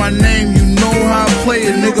know my name, you know how I play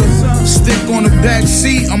it, nigga. Stick on the back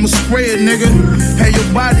seat, I'ma spray it, nigga. Have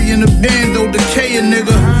your body in the bando, decay it,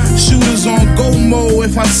 nigga. Shooters on go mode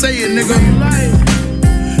if I say it, nigga.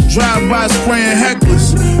 Drive-by spraying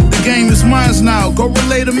hecklers. The game is mine now, go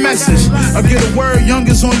relay the message. I get a word,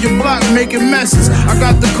 youngest on your block making messes. I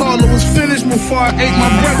got the call, it was finished before I ate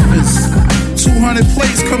my breakfast. 200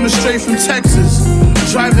 plates coming straight from Texas.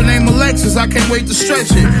 Driving name Alexis, I can't wait to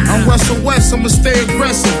stretch it. I'm Russell West, I'ma stay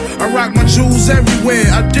aggressive. I rock my jewels everywhere,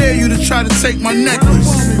 I dare you to try to take my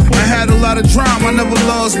necklace. I had a lot of drama, I never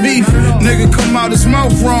lost beef. Nigga come out his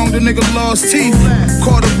mouth wrong, the nigga lost teeth.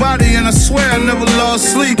 Caught a body and I swear I never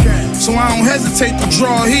lost sleep. So I don't hesitate to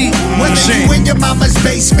draw heat. Whether you in your mama's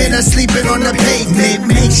basement or sleeping on the pavement,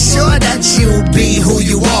 make sure that you be who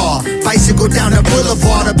you are. Bicycle down the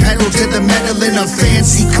boulevard or pedal to the metal in a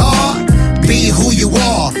fancy car. Be who you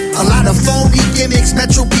are. A lot of phony gimmicks,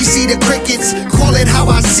 Metro PC to crickets. Call it how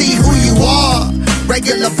I see who you are.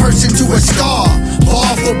 Regular person to a star,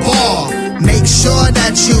 bar for bar. Make sure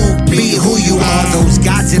that you be who you are. Those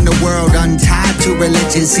gods in the world untied to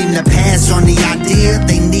religion seem to pass on the idea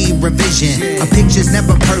they need revision. A picture's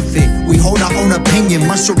never perfect, we hold our own opinion.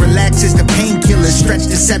 Muscle relaxes the painkiller, stretch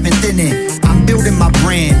the 7th inning. I'm building my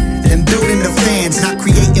brand, then building the fans. Not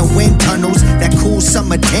creating wind tunnels that cool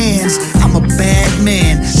summer tans. I'm a bad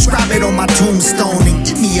man, scribe it on my tombstone and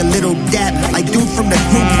give me a little dap like dude from the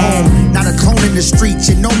group home. Not a clone in the streets,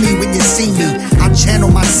 you know me when you see me. I channel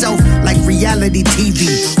myself like reality TV.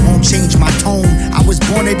 Won't change my tone, I was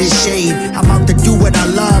born of this shade. I'm out to do what I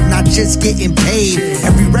love, not just getting paid.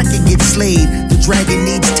 Every record gets slayed, the dragon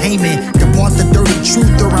needs taming. Depart the dirty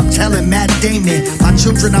truth or I'm telling Matt Damon. My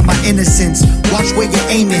children are my innocence, watch where you're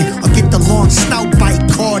aiming. Or get the long snout bite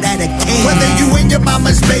called at a cane. Whether you in your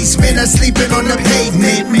mama's basement or sleeping on the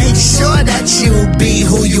pavement, make sure that you be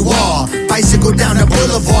who you are. Bicycle down the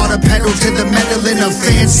boulevard or pedal to the metal in a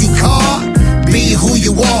fancy car. Be who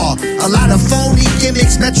you are. A lot of phony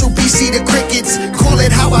gimmicks, Metro PC to crickets. Call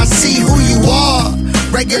it how I see who you are.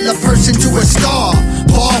 Regular person to a star,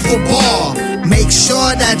 bar for bar. Make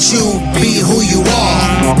sure that you be who you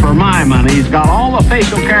are. Well, for my money, he's got all the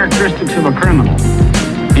facial characteristics of a criminal.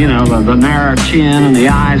 You know, the narrow chin and the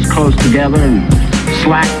eyes close together and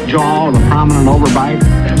slack jaw with a prominent overbite.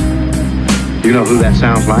 You know who that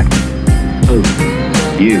sounds like? Who?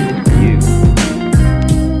 You.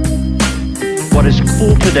 What is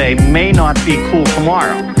cool today may not be cool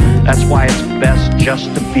tomorrow. That's why it's best just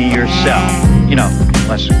to be yourself. You know,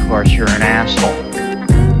 unless of course you're an asshole.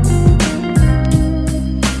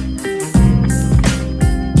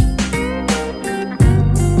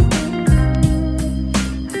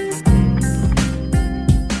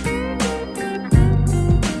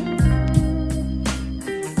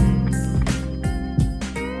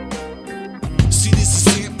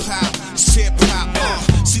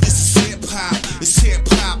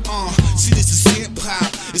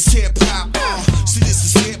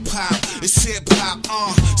 It's hip hop,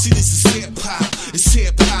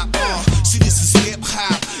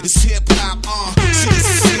 See, this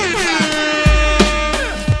is hip hop.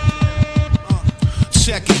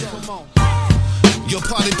 Check it. Yo,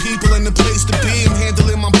 party people in the place to be. I'm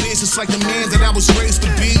handling my business like the man that I was raised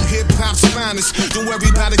to be. Hip-hop's finest. Don't worry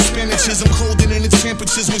about expenditures. I'm colder than the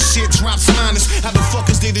temperatures when shit drops minus. How the fuck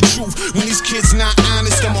is they the truth when these kids not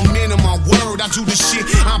honest? I'm a man of my word. I do the shit,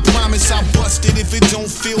 I promise I bust it. If it don't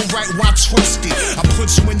feel right, why trust it? I put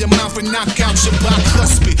you in your mouth and knock out your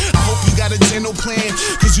bicuspid. I hope you got a dental plan,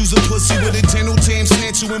 cause you's a pussy with a dental dam.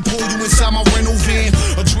 Snatch you and pull you inside my rental van.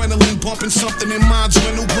 Adrenaline bumping something in my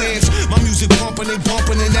adrenal glands. My music pumping, they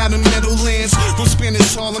bumping it out in Meadowlands. From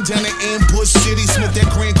Spanish Harlem down to Ambush City. Smoke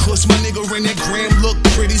that Grand Kush, my nigga in that gram look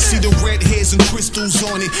pretty. See the red hairs and crystals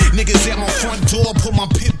on it. Niggas at my front door, put my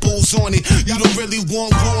pit bulls on it. You don't really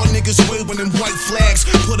want war, niggas waving them white flags.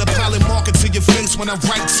 Put a pilot marker to your face when I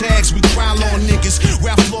write tags. We cry on niggas,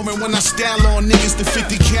 Ralph Lauren when I style on niggas. The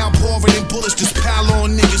 50 cal pouring and bullets just pile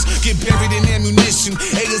on niggas. Get buried in ammunition.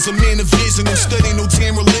 A is a man of vision. Don't study no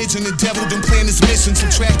damn religion. The devil done plan his mission.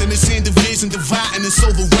 Subtracting this in division, dividing us,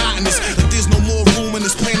 overriding us. Like there's no more room on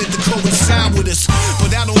this planet to coincide with us.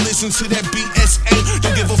 But I don't listen to that BSA.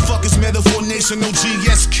 Don't give a fuck, it's Metaphor Nation, no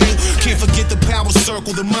GSK. Can't forget the power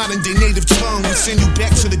circle, the modern day native tongue. We send you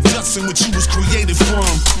back to the dust in which you was created from.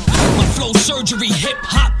 My flow surgery, hip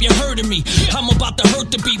hop, you heard of me. I'm about to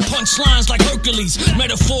hurt the beat, punchlines like Hercules.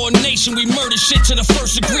 Metaphor Nation, we murder shit to the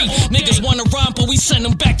first degree. Niggas wanna rhyme, but we send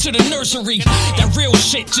them back to the nursery. That real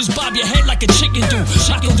shit, just bob your head like a chicken do.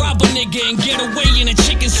 I can rob a nigga and get away in a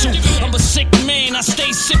chicken soup. I'm a sick man, I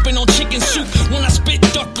stay sipping on chicken soup. When I spit,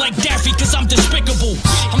 duck like Daffy, cause I'm despicable.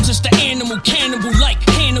 I'm just an animal, cannibal like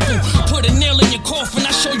Hannibal. Put a nail in your coffin,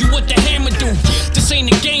 I show you what the hammer do. This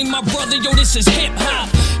ain't a game, my brother, yo, this is hip hop.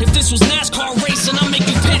 If this was NASCAR racing, I'll make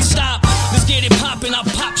you pit stop. Let's get it poppin', I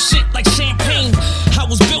pop shit like champagne. I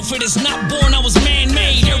was built for this, not born, I was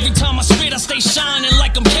man-made. Every time I spit, I stay shining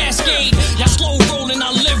like I'm Cascade. Y'all slow rolling, I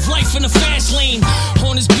live life in the fast lane.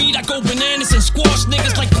 On this beat, I go bananas and squash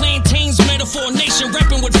niggas like plantains. Metaphor Nation,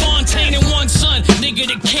 reppin' with Fontaine and one son. Nigga,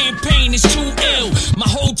 the campaign is too ill. My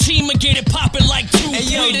whole team will get it poppin' like two. Hey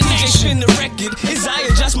yo, DJ spin the record as I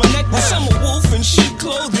adjust my necklace. I'm a wolf in sheep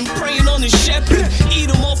clothing, preying on the shepherd. Eat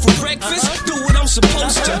them all for breakfast, do what I'm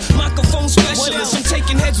supposed to. Microphone specialist, I'm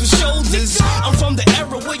taking heads with shoulders. I'm from the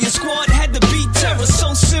era where your squad had to beat terror.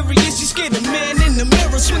 So serious, you scared a man in the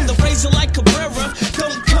mirror. Swing the razor like Cabrera,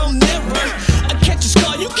 don't come nearer. I catch a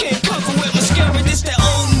scar, you can't cover with mascara. This that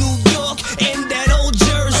old New York and that old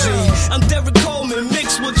Jersey. I'm Derek Coleman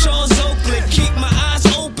mixed with Charles Oakley. Keep my eyes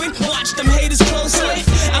open, watch them haters closely.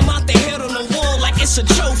 I'm out there head on the wall like it's a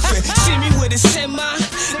trophy. See me with a semi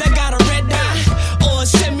that got a red eye, or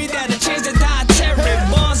send me that a chance to die terror.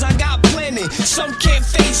 Bars I got plenty, some can't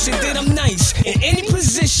face it. Then I'm nice in any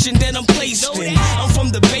position that I'm placed in. I'm from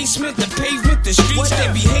the basement, the pavement, the streets.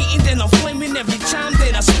 They be hating, then I'm flaming every time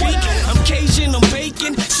that I speak. I'm Cajun, I'm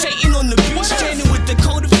bacon, Satan on the beach, standing with the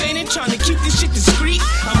coat of fanning, trying to keep this shit discreet.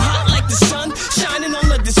 I'm hot like the sun, shining on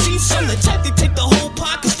the deceased. I'm the type to take the whole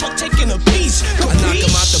pot, cause fuck taking a piece. I knock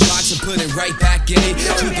him out the box and put it right back in it.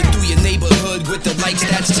 Creeping through your neighborhood with the lights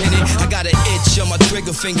that's tinted. I got an itch on my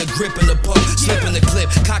trigger finger, gripping the pump, slipping the clip,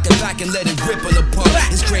 cock it back and let it rip on the pump.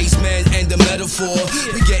 It's Grace Man and the metaphor,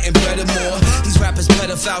 we getting better more. These rappers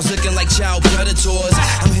pedophiles looking like child predators.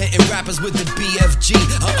 I'm hitting rappers with the BFG.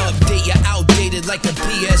 I update you outdated like a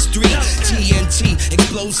PS3. TNT,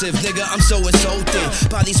 explosive, nigga, I'm so insulting.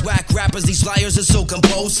 By these whack rappers, these liars are so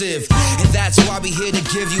compulsive. And that's why we here to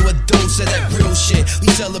give you a dose of that real shit. We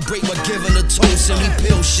celebrate by giving a toast and we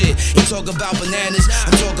pill shit. You talk about bananas,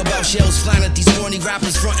 I'm talking about shells flying at these horny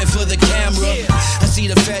rappers fronting for the camera. I see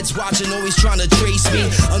the feds watching, always trying to trace me.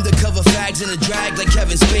 Undercover fags in a drag like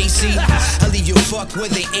Kevin Spacey. I leave you fuck where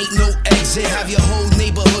they ain't no exit. Have your whole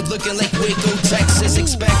neighborhood looking like Waco, Texas.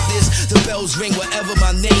 Expect this, the bells ring wherever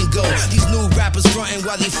my name go. These new rappers fronting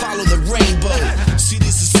while they follow the rainbow. See,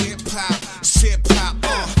 this is hip hop, it's hip hop,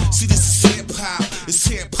 See, this is hip hop, it's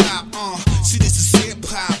hip hop, See, this is hip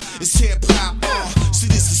hop, it's hip hop, See,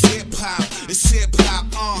 this is hip hop, it's hip hop,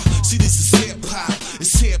 See, this is hip hop,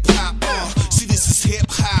 it's hip hop, See, this is hip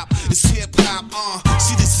hop, it's hip hop,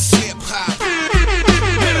 See, this is hip hop.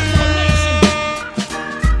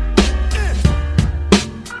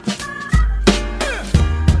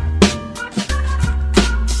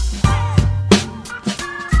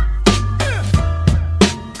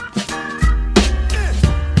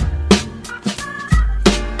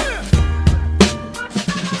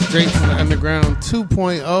 Straight from the Underground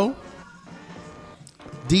 2.0.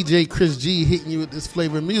 DJ Chris G hitting you with this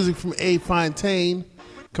flavor of music from A. Fontaine,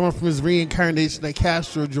 coming from his reincarnation at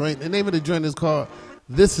Castro joint. The name of the joint is called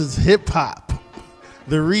This Is Hip Hop,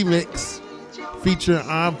 the remix. featuring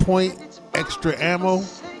On Point, Extra Ammo.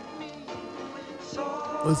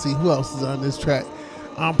 Let's see who else is on this track.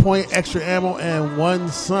 On Point, Extra Ammo, and One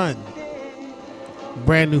Son.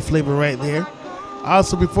 Brand new flavor right there.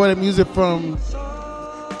 Also before that, music from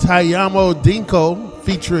Tayamo Dinko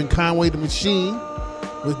featuring Conway the Machine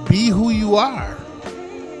with Be Who You Are.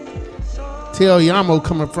 Tayamo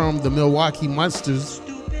coming from the Milwaukee Monsters.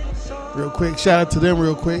 Real quick, shout out to them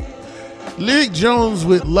real quick. Lyric Jones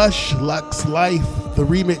with Lush Lux Life, the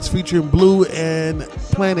remix featuring Blue and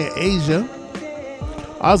Planet Asia.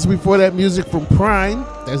 Also before that, music from Prime,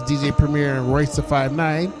 that's DJ Premier and Royce the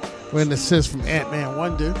 5'9", with an assist from Ant-Man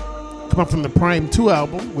Wonder. Coming from the Prime 2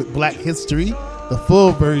 album with Black History, the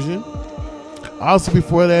full version. Also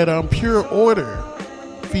before that, Pure Order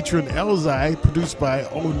featuring Elzai, produced by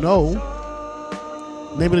Oh No.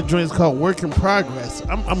 Name of the joint is called Work in Progress.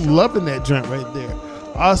 I'm loving that joint right there.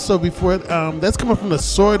 Also before that's coming from the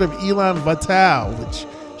Sword of Elan Vital, which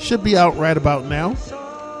should be out right about now.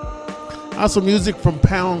 Also music from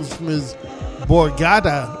Pounds from his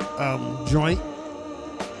Borgata joint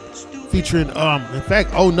featuring in fact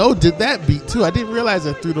Oh No did that beat too. I didn't realize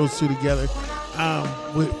I threw those two together.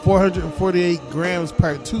 With 448 Grams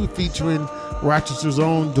Part 2 featuring Rochester's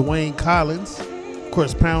own Dwayne Collins. Of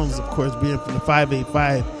course, Pounds, of course, being from the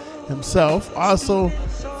 585 himself. Also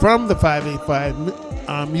from the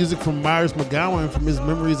 585, music from Myers McGowan from his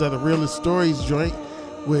Memories of the Realest Stories joint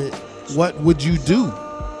with What Would You Do?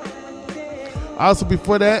 Also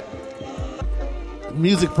before that,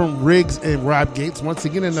 music from Riggs and Rob Gates. Once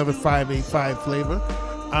again, another 585 flavor.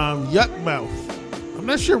 Yuck Mouth. I'm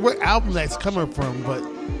not sure what album that's coming from, but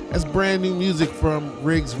that's brand new music from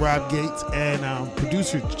Riggs, Rob Gates, and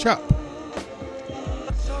producer Chuck.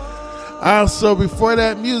 Also before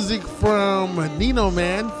that, music from Nino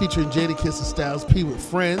Man featuring Jadakiss and Styles P with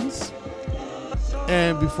Friends.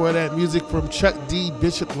 And before that, music from Chuck D,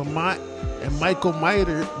 Bishop Lamont, and Michael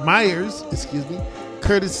Myers,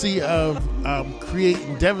 courtesy of Create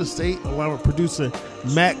and Devastate, along with producer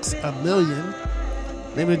Max A Million.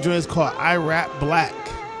 Name of the joint is called I Rap Black.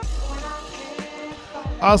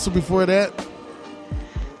 Also before that,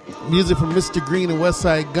 music from Mr. Green and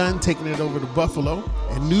Westside Gun taking it over to Buffalo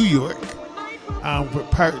and New York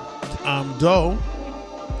with part Doe.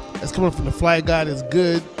 That's coming from the Fly God Is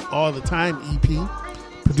Good All the Time EP,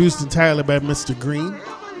 produced entirely by Mr. Green.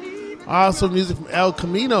 Also music from El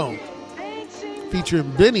Camino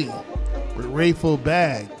featuring Benny with Rayful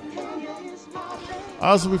Bag.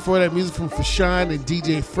 Also before that, music from Fashawn and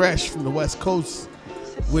DJ Fresh from the West Coast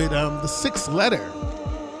with The Sixth Letter.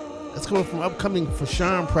 That's coming from upcoming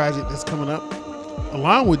Fashawn project that's coming up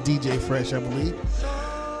along with DJ Fresh, I believe.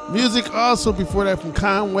 Music also before that from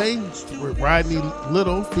Conway with Rodney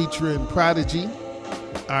Little featuring Prodigy.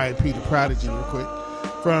 R.I.P. to Prodigy real quick.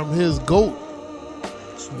 From his GOAT,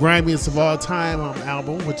 Grimiest of All Time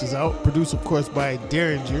album, which is out. Produced, of course, by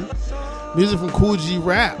Derringer. Music from Cool G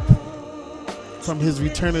Rap from his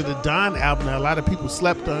Return of the Dawn album that a lot of people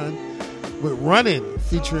slept on, with Runnin'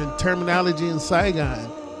 featuring Terminology and Saigon,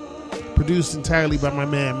 produced entirely by my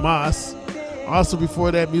man Moss. Also before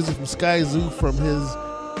that, music from Sky Zoo from his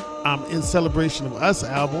In Celebration of Us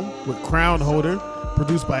album with Crown Holder,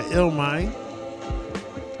 produced by Illmind.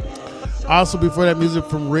 Also before that, music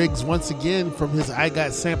from Riggs once again from his I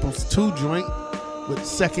Got Samples 2 joint with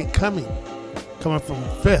Second Coming, coming from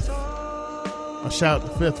Fifth. I'll shout out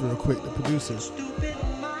to Fifth real quick, the producer.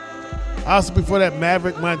 Also before that,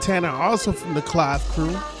 Maverick Montana, also from the Cloth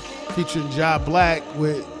Crew, featuring Ja Black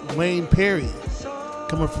with Wayne Perry,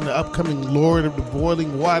 coming from the upcoming Lord of the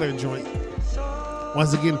Boiling Water joint,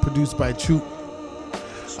 once again produced by Troop.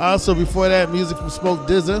 Also before that, music from Smoke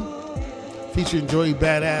DZA, featuring Joey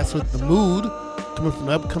Badass with The Mood, coming from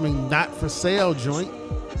the upcoming Not For Sale joint.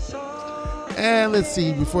 And let's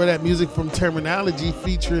see, before that, music from Terminology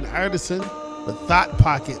featuring Artisan with Thought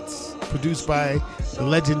Pockets, produced by the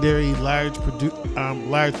legendary Large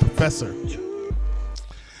Professor.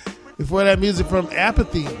 Before that, music from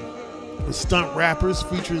Apathy with Stunt Rappers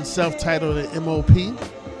featuring self-titled and MOP.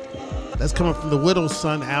 That's coming from the Widow's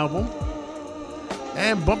Son album.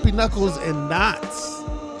 And Bumpy Knuckles and Knots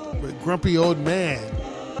with Grumpy Old Man.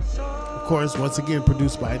 Of course, once again,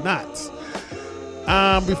 produced by Knots.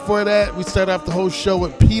 Before that, we start off the whole show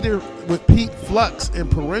with Pete Flux and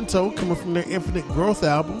Parento, coming from their Infinite Growth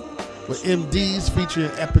album, with MDs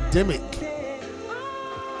featuring Epidemic.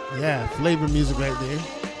 Yeah, flavor music right there.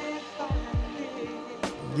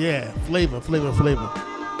 Yeah, flavor.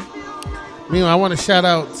 Meanwhile, I want to shout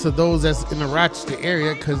out to those that's in the Rochester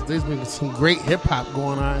area, because there's been some great hip hop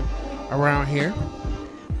going on around here,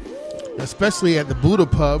 especially at the Buddha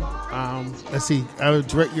Pub. let's see. I would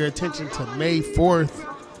direct your attention to May 4th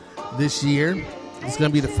this year. It's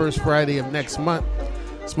going to be the first Friday of next month.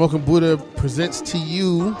 Smoking Buddha presents to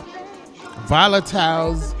you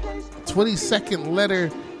Volatile's 22nd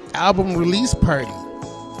Letter album release party.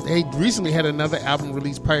 They recently had another album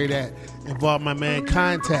release party that involved my man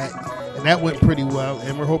Contact, and that went pretty well.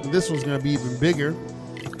 And we're hoping this one's going to be even bigger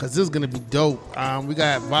because this is going to be dope. We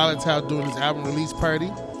got Volatile doing his album release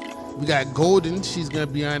party. We got Golden, she's going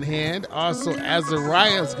to be on hand. Also,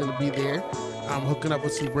 Azariah is going to be there. I'm hooking up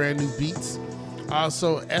with some brand new beats.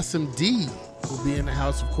 Also, SMD will be in the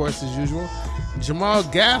house, of course, as usual. Jamal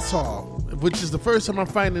Gassall, which is the first time I'm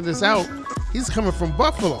finding this out, he's coming from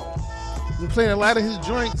Buffalo. Been playing a lot of his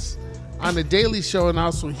joints on the Daily Show and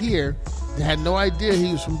also here. They had no idea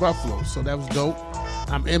he was from Buffalo, so that was dope.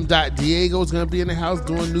 M. Diego is going to be in the house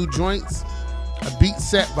doing new joints. A beat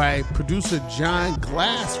set by producer John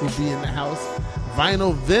Glass will be in the house.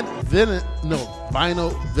 Vinyl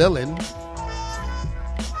Villain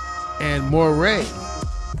and Moray.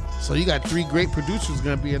 So you got 3 great producers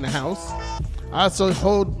going to be in the house. Also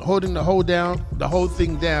holding the whole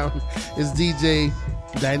thing down is DJ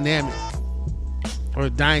Dynamic or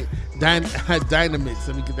Dynamix.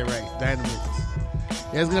 Let me get that right.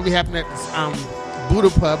 Dynamix. Yeah, it's going to be happening at this, Buddha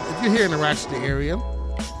Pub. If you're here in the Rochester area,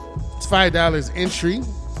 it's $5 entry.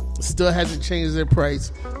 Still hasn't changed their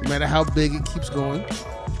price, no matter how big it keeps going.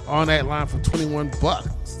 All night long for $21.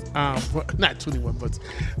 Not 21 bucks.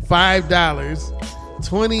 $5.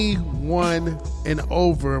 21 and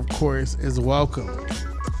over, of course, is welcome.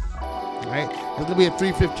 All right, it's gonna be at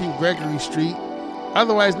 315 Gregory Street,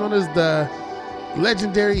 otherwise known as the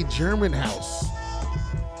legendary German House.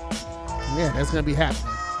 Yeah, that's gonna be happening.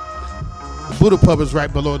 The Buddha Pub is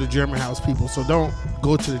right below the German House, people. So don't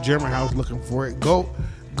go to the German House looking for it. Go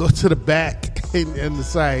to the back and the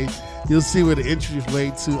side. You'll see where the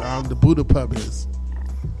entryway to the Buddha Pub is.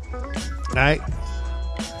 All right.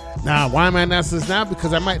 Now, why am I announcing this now?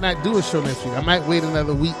 Because I might not do a show next week. I might wait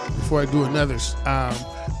another week before I do another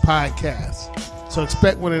podcast. So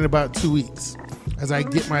expect one in about 2 weeks as I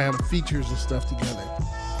get my features and stuff together.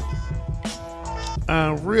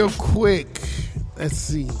 Real quick, let's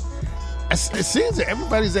see. It seems that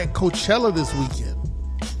everybody's at Coachella this weekend.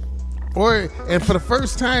 And for the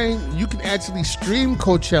first time, you can actually stream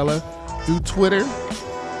Coachella through Twitter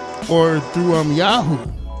or through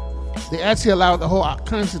Yahoo. They actually allow the whole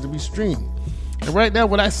concert to be streamed. And right now,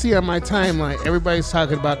 what I see on my timeline, everybody's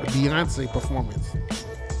talking about the Beyonce performance.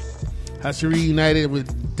 How she reunited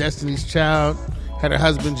with Destiny's Child, had her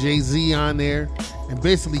husband Jay-Z on there, and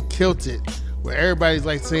basically killed it. Where everybody's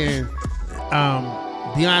like saying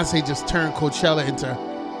Beyonce just turned Coachella into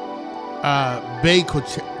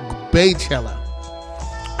Baychella.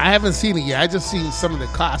 I haven't seen it yet. I just seen some of the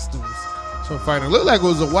costumes so far. And it looked like it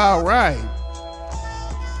was a wild ride.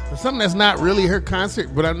 For something that's not really her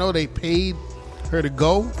concert, but I know they paid her to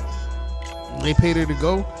go. It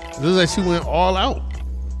looks like she went all out.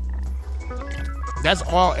 That's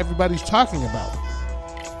all everybody's talking about.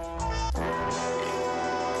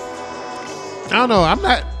 I don't know. I'm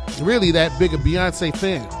not really that big a Beyonce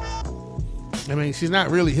fan. I mean, she's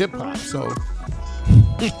not really hip hop, so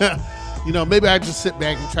maybe I just sit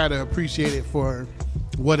back and try to appreciate it for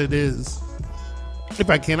what it is. If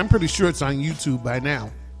I can. I'm pretty sure it's on YouTube by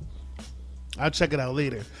now. I'll check it out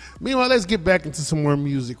later. Meanwhile, let's get back into some more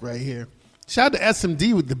music right here. Shout out to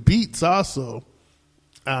SMD with the beats also.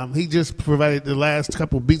 He just provided the last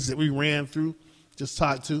couple beats that we ran through, just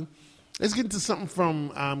talked to. Let's get into something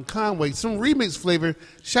from Conway, some remix flavor.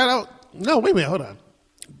 Shout out. No, wait a minute. Hold on.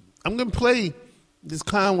 I'm going to play this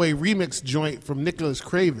Conway remix joint from Nicholas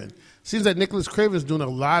Craven. Seems like Nicholas Craven is doing a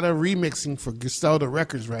lot of remixing for Griselda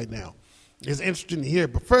Records right now. It's interesting to hear.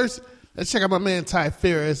 But first, let's check out my man Ty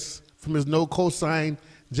Ferris from his No Cosign,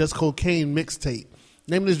 Just Cocaine mixtape.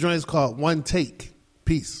 Name of this joint is called One Take.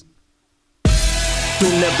 Peace.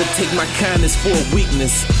 Don't ever take my kindness for a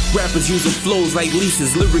weakness. Rappers using flows like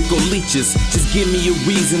leases, lyrical leeches. Just give me a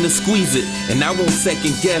reason to squeeze it, and I won't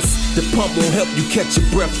second guess. The pump won't help you catch your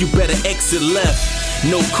breath, you better exit left.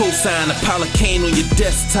 No cosign, Apollo Kane on your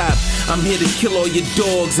desktop. I'm here to kill all your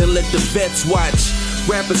dogs and let the vets watch.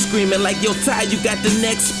 Rappers screaming like, yo, Ty, you got the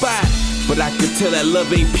next spot. But I could tell that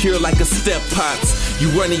love ain't pure like a step pops. You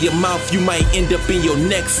run in your mouth, you might end up in your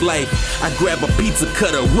next life. I grab a pizza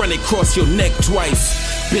cutter, run it across your neck twice.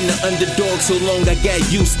 Been the underdog so long I got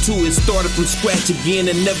used to it. Started from scratch again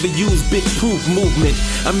and never used big proof movement.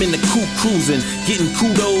 I'm in the coupe cruising, getting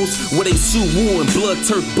kudos where they sue woo and blood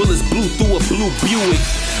turf bullets blew through a blue Buick.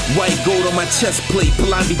 White gold on my chest plate,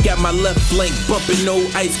 Palandi got my left flank, bumping no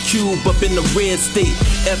Ice Cube up in the red state.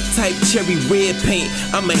 F-type cherry red paint,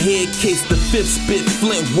 I'm a head case, the fifth spit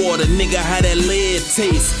Flint water, nigga how that lead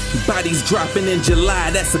taste. Bodies dropping in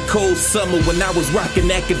July, that's a cold summer when I was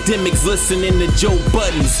rocking academics, listening to Joe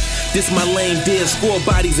Buttons. This my lane dead, score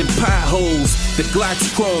bodies and pie holes. The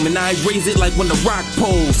Glock's chrome and I raise it like when the rock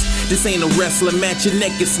pose. This ain't a wrestling match, your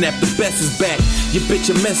neck is snapped, the best is back. Your bitch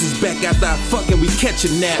a message back after I fucking we catch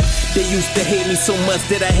a nap. They used to hate me so much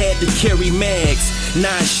that I had to carry mags. Nah,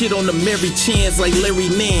 I shit on the Mary Chans like Larry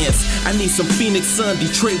Nance. I need some Phoenix Sun,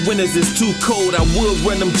 Detroit winters is too cold. I would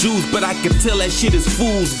run them Jews, but I can tell that shit is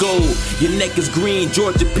fool's gold. Your neck is green,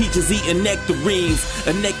 Georgia peaches eating nectarines.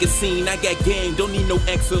 A neck is seen, I got game, don't need no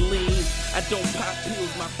Exaline. I don't pop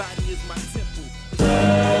pills, my body is my temple.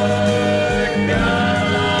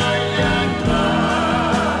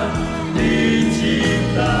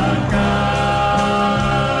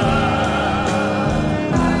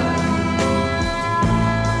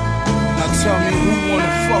 Tell me who wanna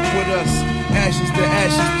fuck with us. Ashes to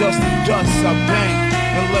ashes, dust to dust. I bang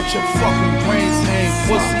and let your fucking brains hang,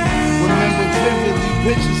 pussy. Remember vividly,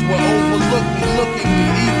 bitches will overlook me. Look at me,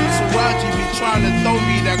 even Taraji be trying to throw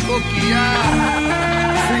me that cookie.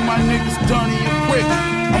 Free my niggas Dunny and Quick.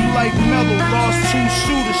 I'm like Mello, lost 2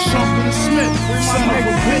 shooters, Shumpin and Smith. Son of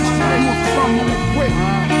a bitch, you a crumb on a brick.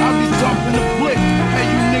 I be dumping the blick. Hey,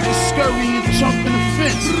 you niggas scurry and jumping the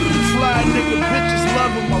fence. Fly nigga bitches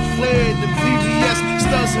loving my flare. The VVS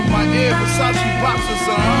studs in my ear. Versace boxes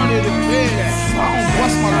 100 a pair. I don't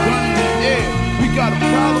bust my gun in the air. We got a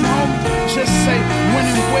problem, homie? Just say when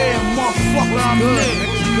and where, motherfucker, I'm there.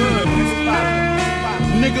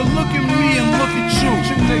 Nigga, look at me and look at you.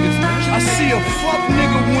 I see a fuck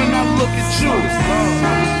nigga when I look at you.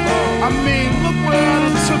 I mean, look where I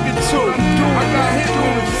done took it to. I got hit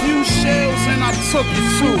with a few shells and I took it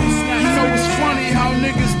too. You know it's funny how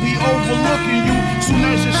niggas be overlooking you. Soon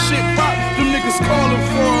as your shit pop, them niggas calling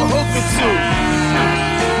for a hook or two.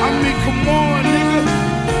 I mean, come on, nigga.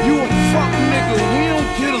 You a fuck nigga. We don't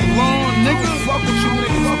get along, nigga. Fuck with you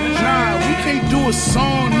niggas. Nah, we can't do a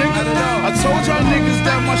song, nigga. I told y'all niggas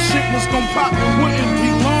that my shit was gon' pop. It wouldn't be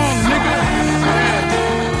long, nigga.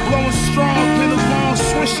 Blowing strong, been a long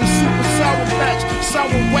swisher, super sour patch,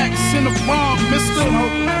 sour wax in the bomb, mister.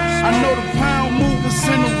 I know the pound movers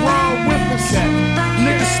in the raw whippers.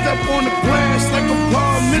 Niggas step on the glass like a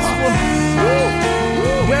bar mitzvah.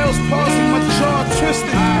 Bells pausing, my jaw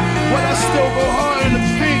twisted. But I still go hard in the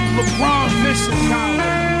pink, LeBron vicious.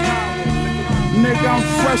 Nigga, I'm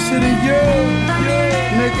fresher than you.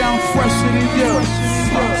 Nigga, I'm fresher than you.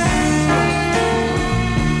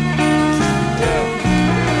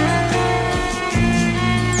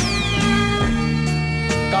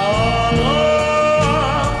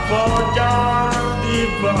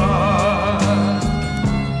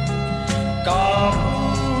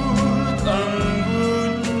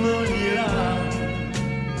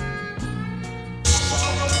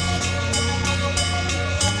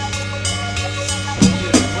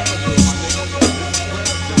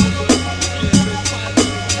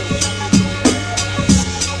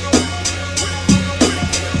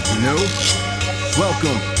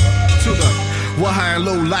 Welcome to the where high and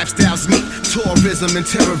low lifestyles meet. Tourism and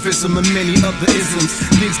terrorism and many other isms.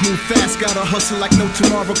 Things move fast, gotta hustle like no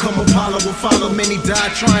tomorrow. Come Apollo will follow. Many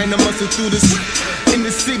die trying to muscle through this. In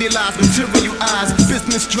the city lies material eyes.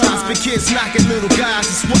 Business drives, big kids knocking little guys.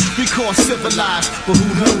 It's what we call civilized. But who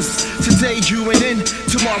knows? Today you ain't in,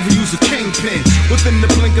 tomorrow you's a kingpin. Within the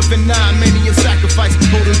blink of an eye, many have sacrificed.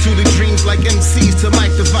 Holding to the dreams like MCs to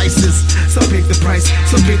mic devices. Some paid the price,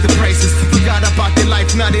 some paid the prices. Forgot about their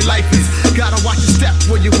life, now their life is. Gotta watch your step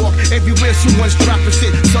when you walk. Everywhere someone's dropping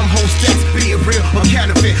shit. Some hold steps, be it real or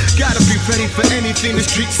counterfeit. Gotta be ready for anything. The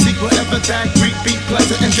streets seek whatever that Greek beat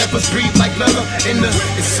pleasure endeavors breathe like leather in the.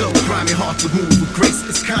 It's so grimy, hard to move with grace.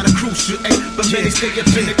 It's kinda crucial, but many stay up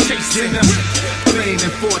in the chase. In the fame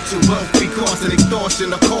and fortune, wealth because of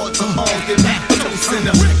extortion. The courts are all get back close in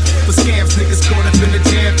the. For scams, niggas caught up in the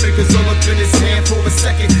jam. Figures all up in his hand for a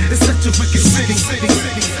second. It's such a wicked city.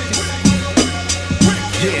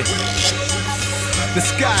 Yeah. The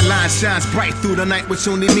skyline shines bright through the night, which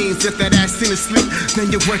only means if that ass ain't asleep, then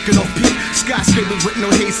you're working on peak. Skyscraper with no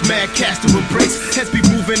haste, mad cast to embrace. Heads be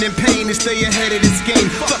moving in pain and stay ahead of this game.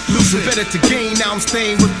 Fuck losing, better to gain. Now I'm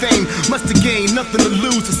staying with fame. Must have gained nothing to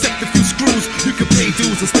lose except a few screws. You can pay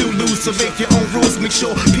dues and still lose, so make your own rules. Make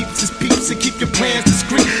sure peeps is peeps and keep your plans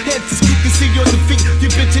discreet. Heads is quick to see your defeat.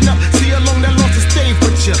 You've been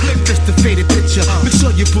ya. Make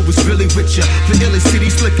sure your food is really with ya. The illest city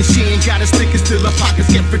slicker, she ain't got a sticker, still her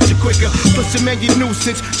pockets get richer quicker. Plus your man you knew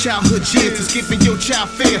since childhood years is giving your child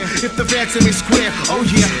fear. If the ransom is square, oh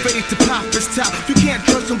yeah, ready to pop his top. You can't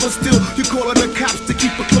trust him, but still you calling the cops to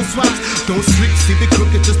keep a close watch. Don't sleep, see the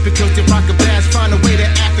crooked just because they rock a blast. Find a way to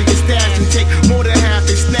after your stash and take more than half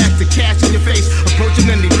they snatch the cash in your face. Approaching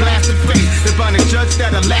and they blast the face. They find a judge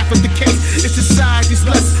that'll laugh at the case. It's society's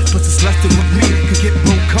lust, but it's less than what me could get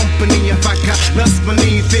more company if I got less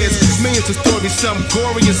money. There's millions of stories, some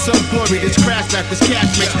gory and some glory. This crash like this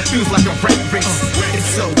cash makes feels like a rat race. It's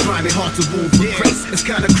so grimy, hard to move with grace. It's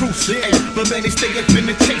kinda crucial, but many stay up in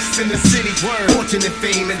the chase in the city. Fortune and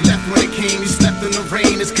fame and left when it came. You slept in the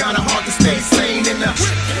rain. It's kinda hard to stay sane in the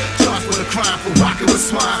charged with a crime for rocking with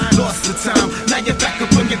swine. Lost the time, now you're back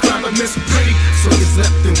up on your grind, but miss pretty. So you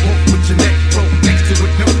slept and woke with your neck broke next to a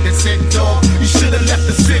note that said, dog, you should've left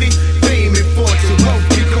the city. Fame and fortune, low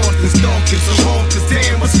kick off this dog is so hard. Cause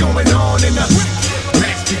damn, what's going on in the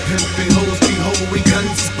rats be pimping, hoes be holding,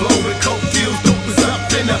 guns is blowing, coke deals, dope is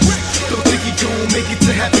up in the don't think you gon' make it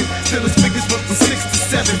to heaven. Still his fingers went from 6 to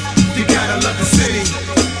 7. You gotta love the city.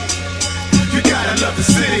 You gotta love the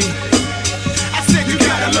city. I said you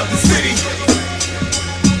gotta love the city.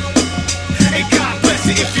 And God bless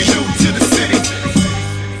you if you're new to the city.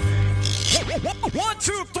 1,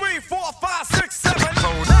 2, 3, 4, 5, 6, 7.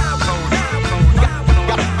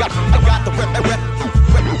 Got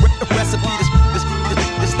the recipe.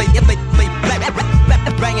 This they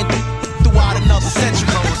banging throughout another century.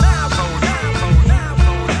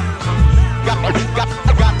 Got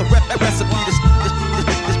the recipe.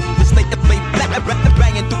 This they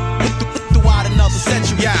banging throughout another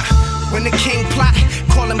century. Yeah. When the king plot,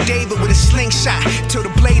 call him David with a slingshot till the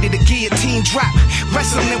blade of the guillotine drop.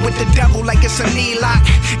 Wrestling with the devil like it's a knee lock.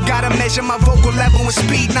 Gotta measure my vocal level in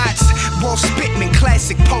speed knots. Walt Spitman,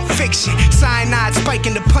 classic Pulp Fiction. Cyanide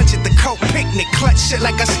spiking the punch at the Coke picnic. Clutch shit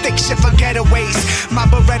like a stick shift for getaways. My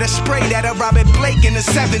Beretta sprayed at a Robert Blake in the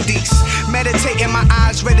 70s. Meditating, my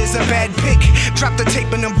eyes red as a bad pick. Drop the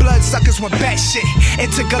tape and them bloodsuckers with bat shit.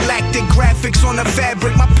 Intergalactic graphics on the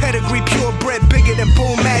fabric. My pedigree purebred, bigger than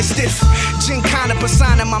Bull Mastiff. Gincana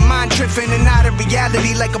persona, my mind drifting and out of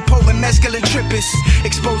reality like a potent mescaline trippers.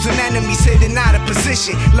 Exposing enemies hidden out of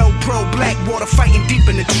position. Low pro black water fighting deep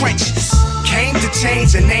in the trenches. Came to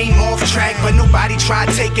change the name off track, but nobody tried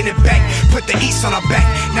taking it back. Put the East on our back,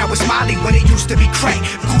 now it's Molly when it used to be crack.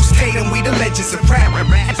 Goose Tatum, we the legends of rap.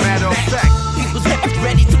 Matter of fact, people's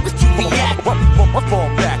ready to react. Fall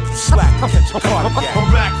back, slack, catch a cardiac.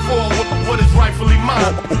 I'm back for what is rightfully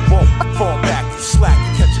mine. Fall back, slack,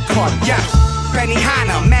 catch a cardiac. Yeah. Benny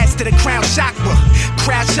Hanna, master the crown chakra.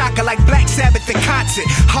 Crowd shocker like Black Sabbath in concert.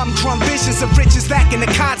 Humdrum visions of riches back in the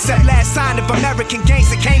concept. Last sign of American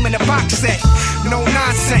gangster came in a box set. No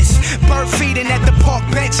nonsense, bird feeding at the park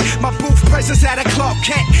bench. My booth presence at a Clark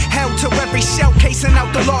Kent. Held to every shell casing out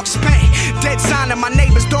the lock spent. Dead sign of my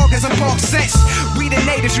neighbor's dog as a bark sense. We the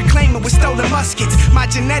natives reclaiming with stolen muskets. My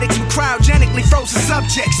genetics with cryogenically frozen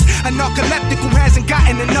subjects. A narcoleptic who hasn't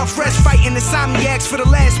gotten enough rest. Fighting insomniacs for the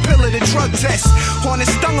last pill of the drug test. Hornet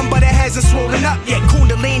stung him, but it hasn't swollen up yet.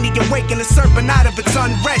 Kundalini awakened the serpent out of its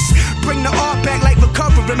unrest. Bring the art back like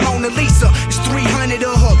recovering Mona Lisa. It's 300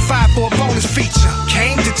 a hook, 5 for a bonus feature.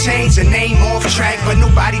 Came to change the name off track, but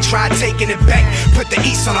nobody tried taking it back. Put the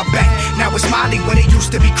East on our back, now it's Molly when it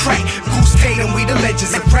used to be crack. Goose Tatum, we the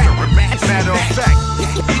legends of rap. Matter of fact,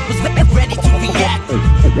 people's ready to react.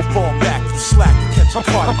 Fall back, slack, catch a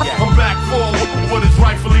cardiac. I'm back for what is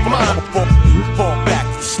rightfully mine. Fall back,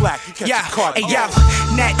 slack, catch a cardiac. Hey yo,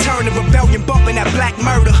 Nat Turner, rebellion bumping that black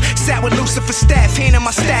murder. Sat with Lucifer staff, handing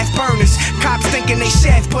my staff burners. Cops thinking they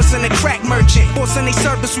chef, pussing a crack merchant. Forcing they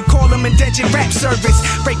service, we call them indentured rap service.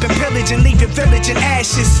 Rape and pillage and leave your village in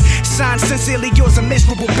ashes. Signed sincerely yours, a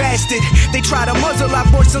miserable bastard. They try to muzzle our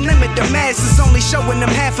voice and limit the masses. Only showing them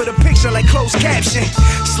half of the picture like closed caption.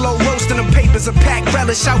 Slow roasting them papers, a pack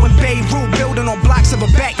relish. Out in Beirut, building on blocks of a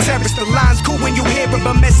back terrace. The line's cool when you hear it,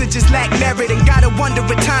 but messages lack merit. And gotta wonder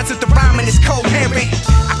at times if the rhyming is coherent.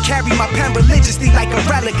 I carry my pen religiously like a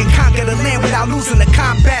relic and conquer the land without losing the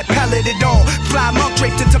combat pellet at all. Fly monk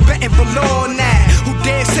draped in Tibetan velour now. Who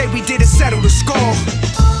dare say we didn't settle the score?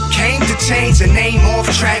 Came to change the name off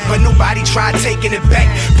track, but nobody tried taking it back.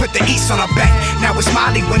 Put the East on our back, now it's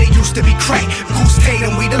Molly when it used to be crack. Goose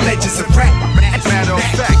Tatum, we the legends of rap. Matter of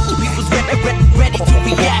fact, people's ready to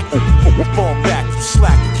react. Fall back,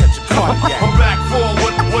 slack, catch a cardiac. I'm back for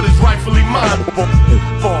what is rightfully mine.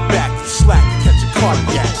 Fall back, slack, catch a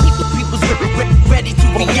cardiac. People's ready to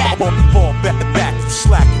react. Fall back,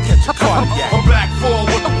 slack, catch a cardiac. I'm back for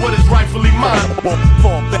what is rightfully mine.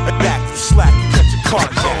 Fall back, slack, catch a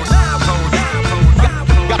cardiac.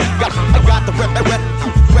 got the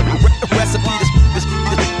recipe to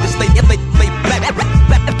stay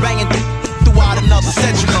banging throughout another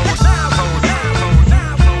century.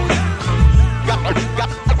 I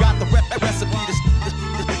got the recipe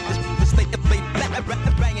to stay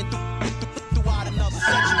banging throughout another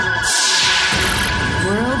century.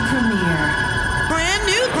 World premiere. Brand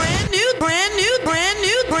new.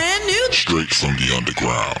 Straight from the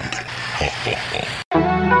underground.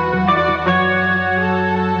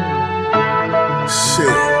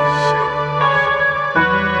 Shit.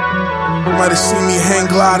 You might have seen me hang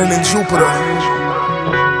gliding in Jupiter.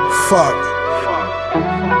 Fuck.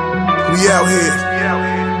 We out here.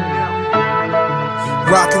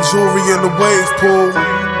 Rockin' jewelry in the wave pool.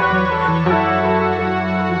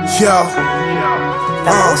 Yo.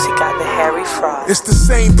 La música de Harry Frost. It's the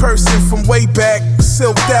same person from way back,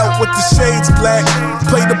 silked out with the shades black.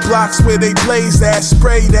 Play the blocks where they blaze that,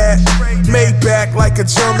 spray that. Made back like a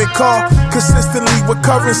German car, consistently with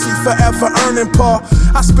currency, forever earning par.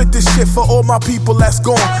 I spit this shit for all my people that's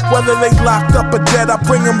gone. Whether they locked up or dead, I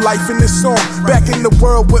bring them life in this song. Back in the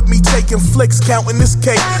world with me, taking flicks, counting this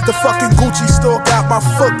cake. The fucking Gucci store got my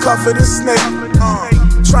foot covered in snake.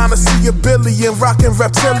 Trying to see a billion, rockin'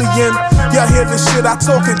 reptilian. Y'all hear this shit I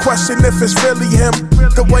talk and question if it's really him.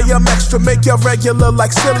 The way I'm extra make y'all regular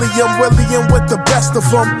like Cillian. William with the best of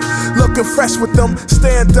them. Looking fresh with them,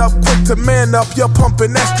 stand up, quick to man up. You're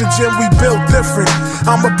pumping estrogen, we built different.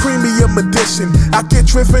 I'm a premium edition. I get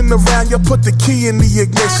driven around, you put the key in the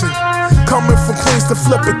ignition. Coming from Queens to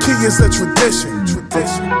flip a key is a tradition.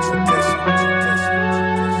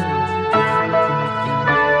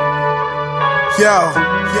 Yo.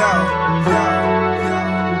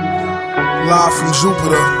 Live from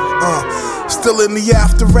Jupiter. Still in the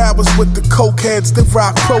after hours with the cokeheads, they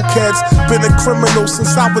rock pro-cats. Been a criminal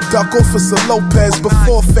since I would duck Officer Lopez.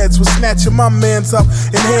 Before feds was snatching my mans up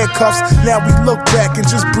in handcuffs. Now we look back and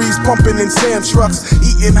just breeze pumping in sand trucks.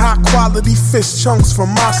 Eating high quality fish chunks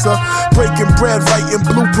from Masa. Breaking bread, writing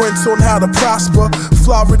blueprints on how to prosper.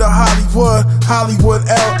 Florida, Hollywood,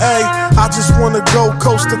 LA. I just wanna go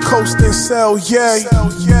coast to coast and sell, yay.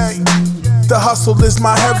 The hustle is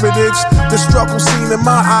my heritage. The struggle seen in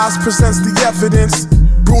my eyes presents the evidence.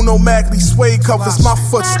 Bruno Magli suede covers my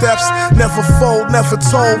footsteps. Never fold, never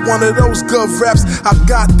told, one of those good reps. I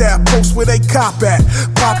got that, post where they cop at.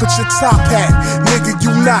 Pop at your top hat, nigga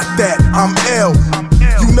you not that, I'm L.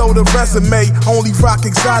 You know the resume, only rock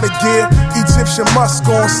exotic gear. Egyptian musk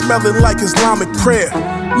on, smelling like Islamic prayer.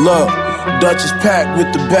 Look, Dutch is packed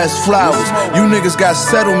with the best flowers. You niggas got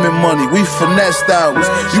settlement money, we finessed ours.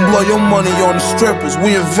 You blow your money on the strippers,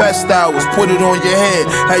 we invest ours. Put it on your head,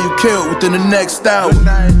 how you killed within the next hour.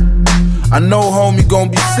 I know homie gon'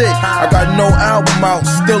 be sick. I got no album out,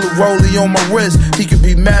 still a rollie on my wrist. He can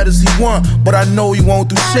be mad as he want, but I know he won't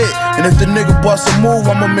do shit. And if the nigga bust a move,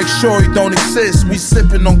 I'ma make sure he don't exist. We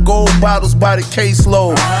sippin' on gold bottles by the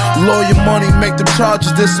caseload. Lawyer money make the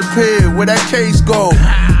charges disappear. Where that case go?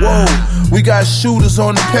 Whoa, we got shooters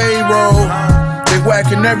on the payroll. They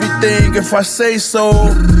whacking everything if I say so.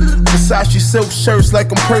 Versace silk shirts like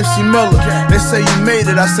I'm Percy Miller. They say you made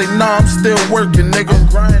it, I say nah, I'm still working, nigga.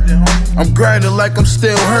 I'm grinding like I'm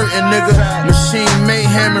still hurting, nigga. Machine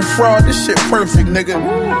mayhem and fraud, this shit perfect, nigga.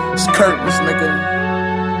 It's curtains, nigga.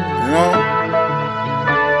 You know?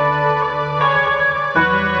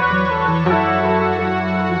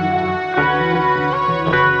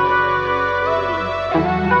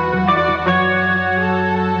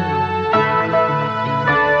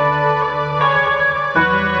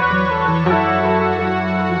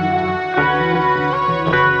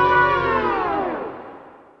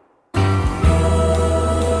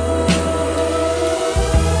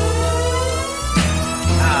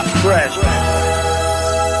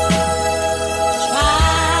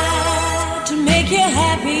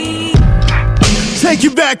 Take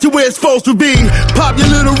you back to where it's supposed to be. Pop your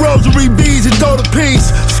little rosary beads and throw the piece.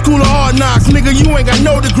 School of hard knocks, nigga, you ain't got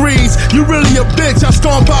no degrees. You really a bitch, I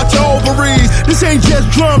stomp out your ovaries. This ain't just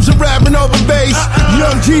drums and rapping over bass.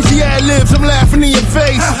 Young Jeezy ad-libs, I'm laughing in your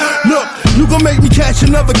face. Look, you gon' make me catch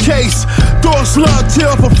another case. Throw a slug, tear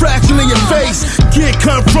up a fraction of your face. Get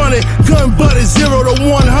confronted, gun butted, 0 to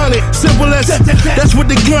 100. Simple as that's what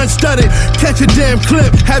the gun studded. Catch a damn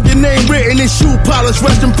clip, have your name written in shoe polish.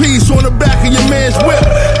 Rest in peace on the back of your man's whip.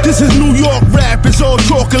 This is New York rap, it's all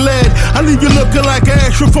chalk and lead. I leave you looking like an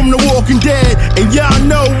extra from The Walking Dead. And y'all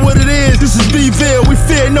know what it is, this is B-Ville, we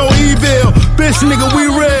fear no evil. Bitch nigga, we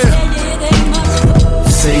real.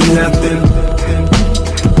 Say nothing,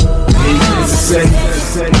 needless to say.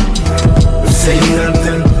 Say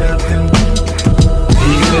nothing,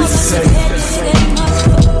 needless to say.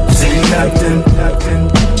 Say nothing,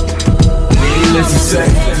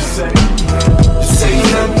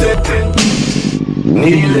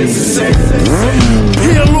 Needless to say.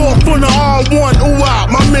 Peel off on the R1, ooh-wop.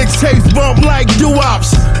 My mixtapes bump like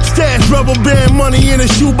doo-wops. Stash rubber band money in a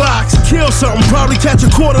shoebox. Kill something, probably catch a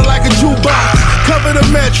quarter like a jukebox. Cover the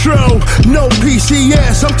metro, no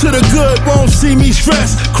PCS. I'm to the good, won't see me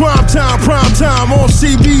stress. Crime time, prime time on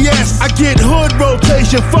CBS. I get hood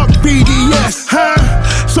rotation, fuck BDS, huh?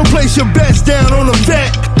 So place your bets down on the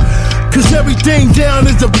vet. Cause everything down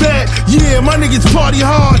is a bet. Yeah, my niggas party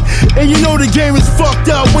hard. And you know the game is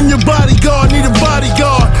fucked up when your bodyguard need a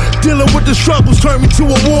bodyguard. Dealing with the struggles turn me to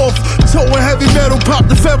a wolf. Towing heavy metal,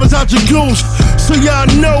 pop the feathers out your goose. So y'all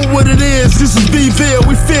know what it is. This is B-Ville,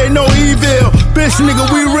 we fear no evil. Bitch nigga,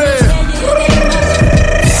 we real.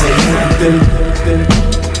 Say nothing.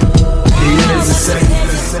 Needless to say.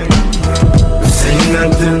 Say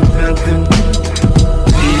nothing.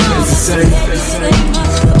 Needless to say.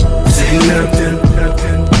 Say nothing.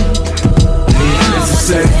 Needless to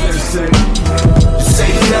say.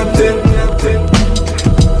 Say nothing.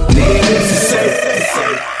 Needless to say.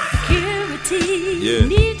 Yeah.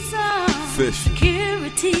 Fish.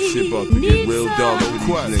 Shit about to get real dark with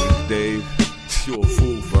these niggas, Dave. You a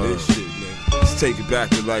fool for this shit, man. Let's take it back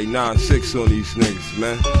to like 9-6 on these niggas,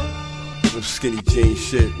 man. No skinny jean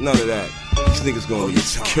shit, none of that. These niggas gonna get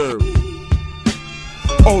security.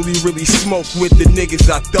 Only really smoke with the niggas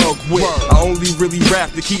I thug with. I only really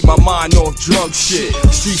rap to keep my mind off drug shit.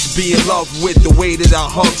 Streets be in love with the way that I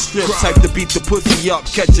hug strips. Type to beat the pussy up,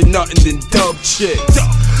 catching nothing then dub chicks.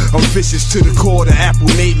 I'm vicious to the core, the apple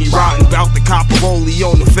made me rotten. Bout the copper rollie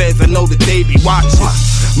on the feds, I know that they be watching.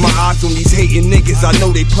 My eyes on these hating niggas, I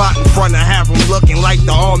know they plot in front. I have them looking like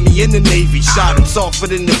the army and the navy. Shot them softer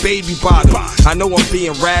than the baby bottom. I know I'm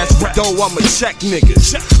being rash, but though I'ma check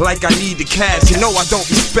niggas like I need the cash. You know I don't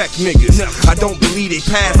respect niggas. I don't believe they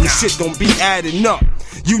pass, the shit don't be adding up.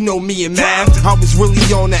 You know me and math, I was really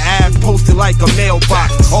on the app, posted like a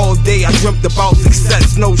mailbox. All day I dreamt about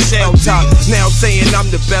success, no shell top. Now saying I'm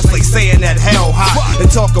the best, like saying that hell hot. And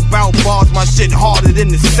talk about bars, my shit harder than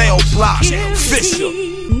the cell block. Fisher,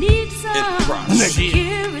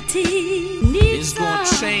 it's gonna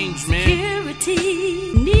change, man.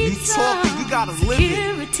 You talking, you gotta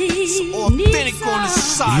live it. It's authentic on this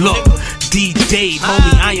side. Look, D-Dave,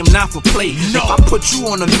 homie, I am not for play. If I put you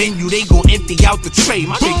on the menu, they gon' empty out the tray.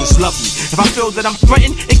 My niggas love me. If I feel that I'm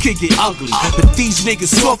threatened, it could get ugly. But these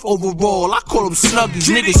niggas soft overall, I call them snuggies.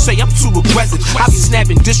 Niggas say I'm too aggressive, I be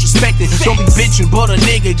snapping, disrespecting. Don't be bitching, but a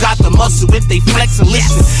nigga got the muscle if they flex and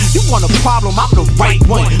listen. You want a problem, I'm the right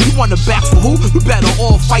one. You want a back for who? You better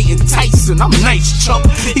all fighting Tyson. I'm nice, chump.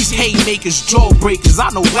 These haymakers, jawbreakers, I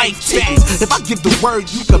know life takers. If I give the word,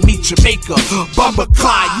 you can meet Jamaica. Bumba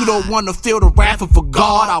Clyde, you don't wanna feel the wrath of a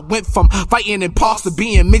god. I went from fighting in parks to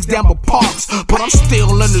being mixed down with parks. But I'm still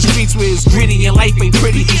in the streets where it's gritty and life ain't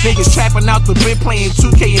pretty. Niggas trapping out the bed playing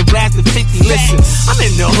 2K and blasting 50. Listen, I'm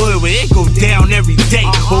in the hood where it go down every day.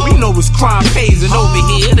 But we know it's crime pays and over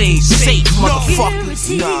here it ain't safe, motherfuckers.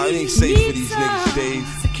 Nah, it ain't safe for these niggas, Dave.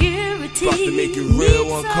 About to make it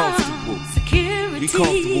real uncomfortable. Be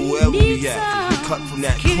comfortable wherever we at, cause we cut from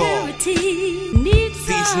that claw.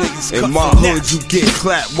 These niggas in my hood, you get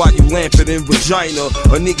clapped while you lamping in vagina.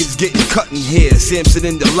 Or niggas getting cut in here, Samson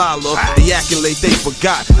and Delilah. They acting like they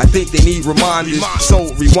forgot, I think they need reminders.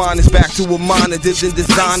 So rewind us back to a minor, didn't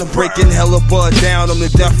designer. Breaking hella bud down on the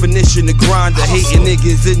definition of grinder. Hating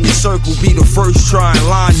niggas in your circle, be the first try and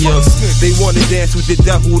line ya. They wanna dance with the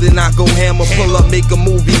devil, then I go hammer. Pull up, make a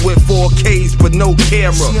movie with 4Ks, but no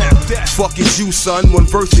camera. Fuck is you, son, one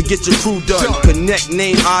verse to get your crew done. Connect,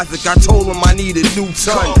 name Isaac, I told him I need a new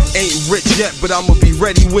ton. Ain't rich yet, but I'ma be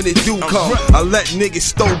ready when it do come. I let niggas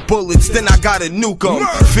stow bullets, then I gotta nuke 'em.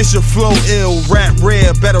 Fisher flow ill, rap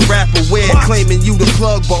rare, better rap aware. Claiming you the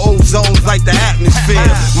plug, but ozone's like the atmosphere.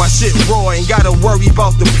 My shit raw, ain't gotta worry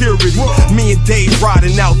about the purity. Me and Dave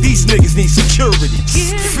riding out, these niggas need security.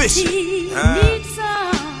 Fisher.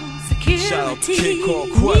 Shout out to Kid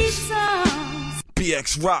called Quest.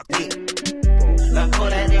 BX Rock. I know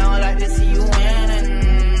that they don't like to see you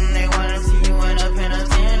winning. They wanna see you in a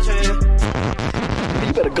penitentiary.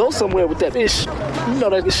 You better go somewhere with that fish. You know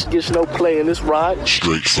that this gets no play in this ride.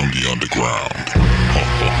 Straight from the underground.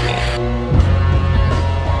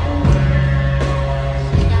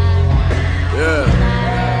 Yeah.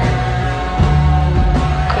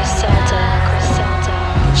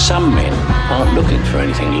 Some men aren't looking for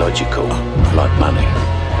anything logical, like money.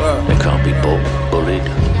 They can't be bought, bullied,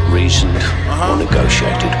 reasoned, or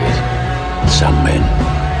negotiated with. Some men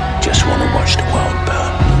just want to watch the world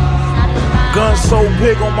burn. Gun so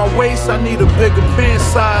big on my waist, I need a bigger pant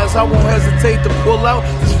size. I won't hesitate to pull out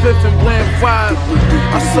this 5th and blend 5.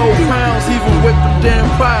 I sold pounds, even with them damn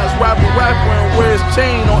pies. Rapper and wears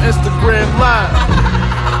chain on Instagram Live.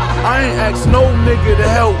 I ain't asked no nigga to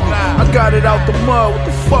help me. I got it out the mud, what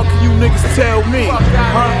the fuck can you niggas tell me? I'm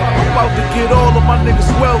about to get all of my niggas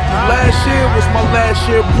wealthy. Last year was my last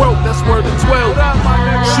year broke, that's worth of 12.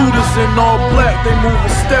 Shooters in all black, they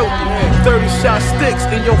moving stealthy. 30 shot sticks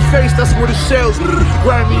in your face, that's where the shells be.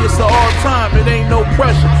 Grimy, it's an all time, it ain't no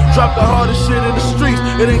pressure. Drop the hardest shit in the streets,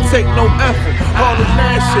 it ain't take no effort. All the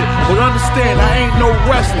mad shit, but understand I ain't no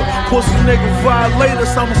wrestler. Pussy nigga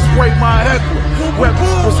violators, I'ma spray my heckler.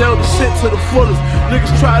 Rappers sell the shit to the fullest.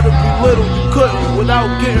 Niggas try to belittle, you couldn't without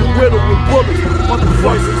getting riddled with bullets. What the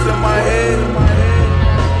voices in my head?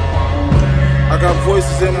 I got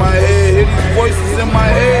voices in my head, hear these voices in my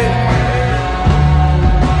head.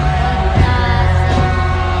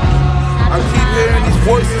 I keep hearing these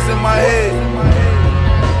voices in my head.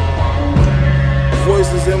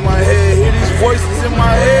 Voices in my head, hear these voices in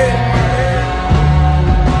my head.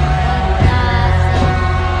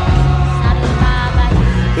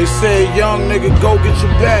 They say, young nigga, go get your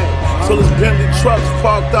bag. Till his Bentley trucks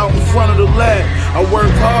parked out in front of the lab. I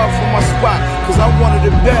worked hard for my spot, cause I wanted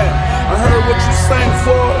it bad. I heard what you sang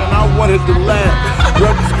for, and I wanted to laugh.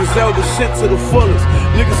 Rebels gazelle the shit to the fullest.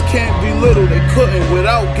 Niggas can't be little, they couldn't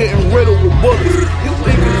without getting riddled with bullets. You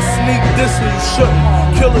thinking to sneak this and you shouldn't.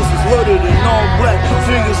 Killers is hooded in all black,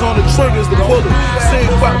 fingers on the triggers to pull it.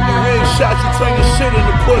 Same pop, you head shot, you turn your shit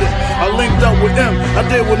into pudding. I linked up with them, I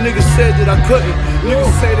did what niggas said that I couldn't.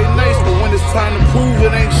 Niggas say they nice, but when it's time to prove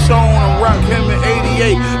it ain't shown. I'm rock him in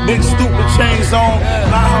 88, big stupid chains on.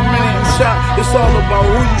 Not how many you shot, it's all about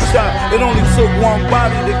who you shot. It only took one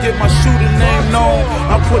body to get my shooting name known.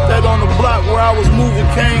 I put that on the block where I was moving,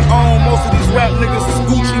 came on. Most of these rap niggas is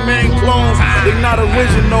Gucci Mane clones. They not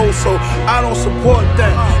original, so I don't support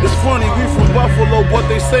that. It's funny, we from Buffalo, but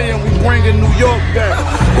they saying we bringing New York back.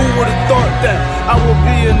 Who would've thought that I would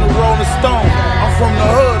be in the Rolling Stone? I'm from the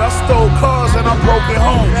hood, I stole cars and I broke it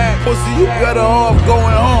home. Pussy, you better off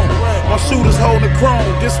going home. My shooters holding chrome,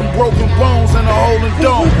 get some broken bones and a holding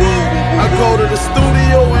dome. I go to the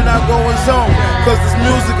studio and I go in zone, cause this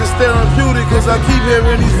music is therapeutic, cause I keep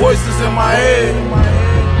hearing these voices in my head.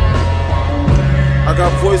 I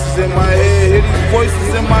got voices in my head, hear these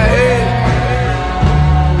voices in my head.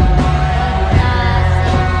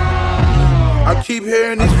 I keep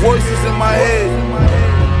hearing these voices in my head.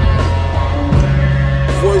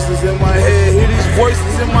 Voices in my head, hear these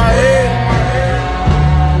voices in my head.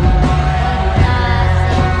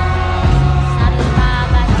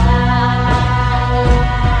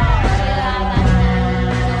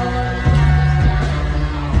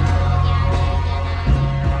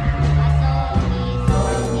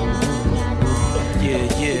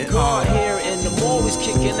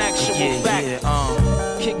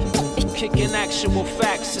 Kicking actual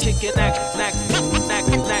facts. Kicking actual facts.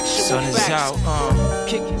 Kicking actual facts.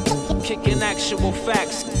 Kicking actual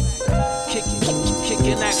facts.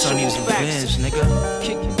 Kicking actual facts.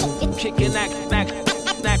 Kicking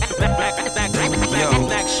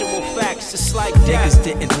actual facts. It's like that. Niggas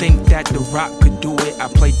didn't think that The Rock could do it. I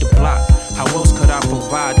played the block. How else could I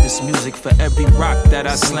provide this music? For every rock that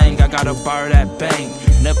I slang, I gotta bar that bang.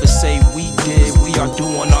 Never say we did, we are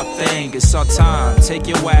doing our thing. It's our time, take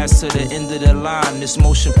your ass to the end of the line. This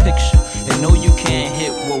motion picture, and no you can't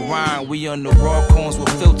hit with rhyme. We on the raw cones with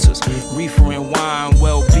filters, reefer and wine,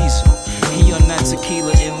 well diesel. He on that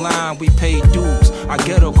tequila in line, we pay dues. Our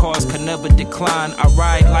ghetto cars can never decline. I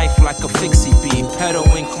ride life like a fixie bee, pedal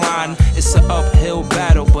incline. It's an uphill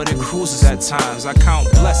battle, but it cruises at times. I count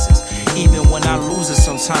blessings, even when I lose it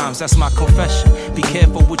sometimes. That's my confession. Be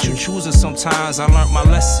careful what you choosing sometimes. I learned my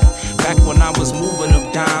lesson back when I was moving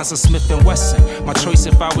them dimes of Smith & Wesson. My choice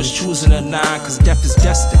if I was choosing a 9, cause death is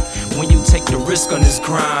destined when you take the risk on this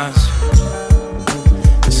grind.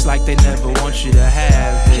 It's like they never want you to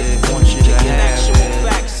have it. Want you to have it.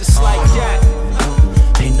 Facts, it's like that.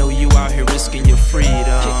 They know you out here risking your freedom.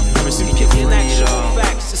 Risking your freedom.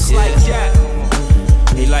 Facts, it's like that.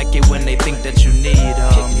 They like it when they think that you need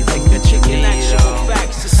them. You think that you need them.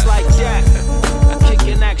 Facts, it's like that.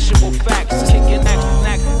 Kicking actual facts. Kicking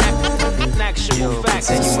actual facts.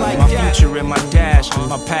 It's like my that. future in my dash,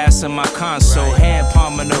 my past in my console, hand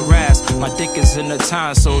palm in the rasp. My dick is in the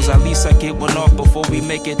tonsils. At least I get one off before we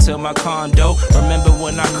make it to my condo. Remember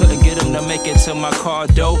when I couldn't get him to make it to my car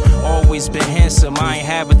though? Always been handsome, I ain't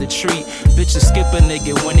having the treat. Bitches skip a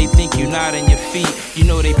nigga when they think you not on your feet. You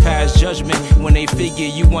know they pass judgment when they figure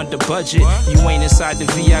you want the budget. You ain't inside the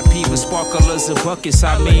VIP with sparklers and buckets.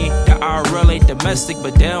 I mean, the IRL ain't domestic,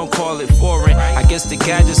 but they don't call it foreign. I guess the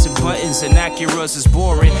gadgets and buttons and Acuras is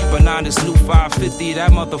boring, but now this new 550,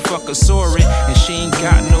 that motherfucker soaring. And she ain't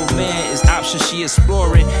got no man, it's options she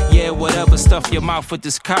exploring. Yeah, whatever, stuff your mouth with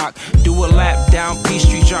this cock. Do a lap down P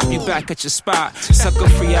Street, drop you back at your spot. Sucker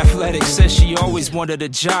free athletic, says she always wanted a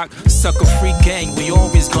jock. Sucker free gang, we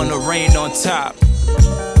always gonna reign on top.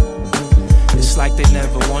 It's like they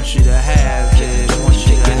never want you to have it. Want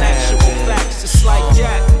you to have it. Facts, it's like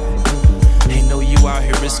that. They know you out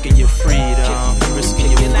here risking your freedom.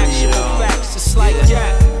 Risking your freedom. Facts, it's like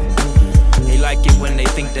that. They like it when they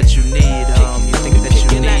think that you need them. You think that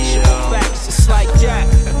you need them. Facts, it's like that.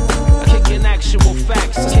 Kicking actual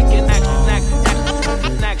facts. Kicking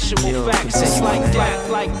actual facts. It's like that.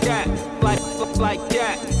 Like that. Like that. Like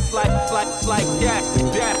that. Like that. Like that.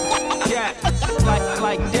 Like that,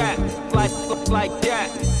 like that.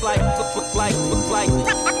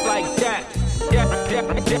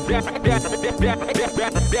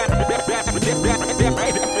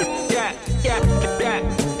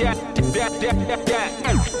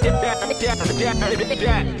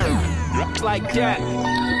 Like that.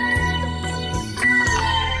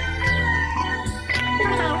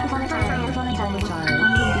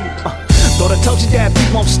 Thought I told you that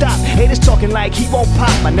beat won't stop. Haters talking like he won't pop.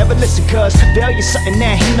 I never listen cause failure's something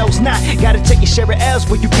that he knows not. Gotta take your share of L's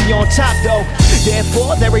where you be on top though.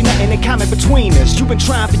 Therefore there ain't nothing in common between us. You been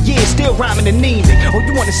trying for years, still rhyming anemic. Oh,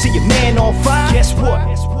 you wanna see a man on fire? Guess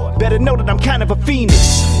what? Better know that I'm kind of a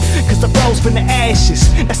phoenix. Cause I rose from the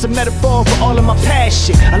ashes. That's a metaphor for all of my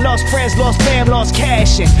passion. I lost friends, lost fam, lost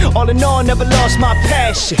cash. And all in all, never lost my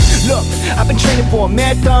passion. Look, I've been training for a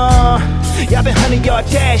marathon. Yeah, I've been 100-yard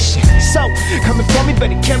dashing. So, coming for me,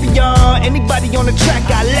 better carry on. Anybody on the track,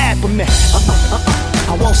 I laugh with me.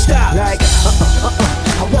 I won't stop. Like,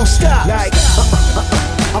 I won't stop. Like,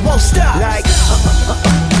 I won't stop. Like,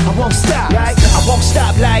 I won't stop. Like, I won't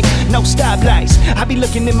stop. Like, no stoplights. I be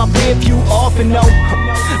looking in my rear view often, no.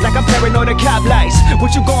 Like I'm paranoid of cop lights.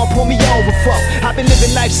 What you gon' pull me over for? I been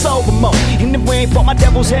living life sober mode. In the rain, fought my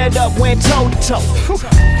devil's head up, went toe to toe.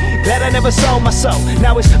 Glad I never sold my soul.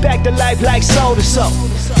 Now it's back to life like soul to soul.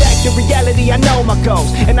 Back to reality, I know my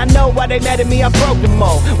goals. And I know why they mad at me, I broke the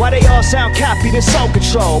mold. Why they all sound copied and soul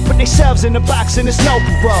control. Put themselves in the box and it's no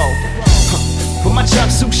parole. But my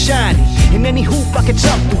jumpsuit shiny. In any hoop I can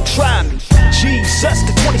jump through, try me. Jesus,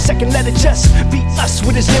 the 22nd letter just beat us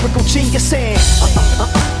with his lyrical genius. And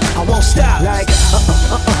I won't stop. Like,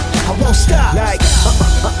 I won't stop. Like,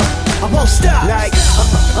 I won't stop. Like,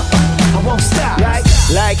 I won't stop.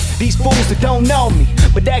 Like these fools that don't know me,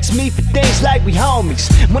 but ask me for things like we homies.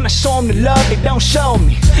 When I show them the love, they don't show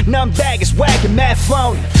me. Numb daggers, whacking, mad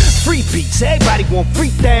phony. Free beats, everybody want free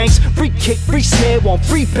things. Free kick, free snare, want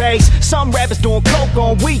free bass. Some rappers doing coke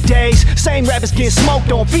on weekdays. Same rappers getting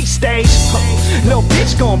smoked on beat stage. Little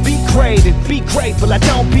bitch gon' be great and be grateful. I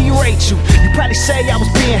don't berate you. You probably say I was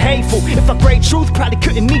being hateful. If I great truth, probably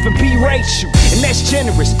couldn't even berate you. And that's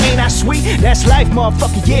generous, ain't I sweet? That's life,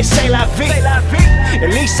 motherfucker, yeah, say la vie. At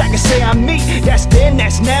least I can say I'm me. That's then,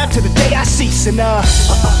 that's now, to the day I cease. And I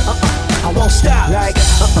won't stop. Like,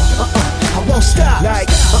 I won't stop. Like,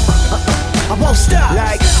 I won't stop.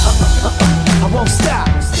 Like, I won't stop.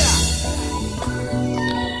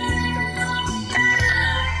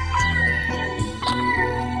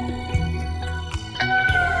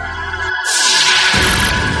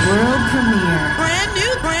 World premiere. Brand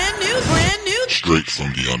new. Straight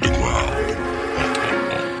from the underground.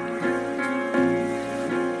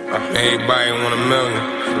 Everybody want $1 million.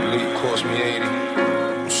 Philippe cost me 80.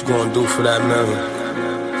 What you gonna do for that million?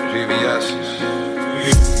 VVS.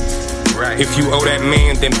 If you owe that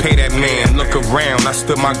man, then pay that man. Look around, I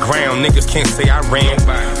stood my ground. Niggas can't say I ran.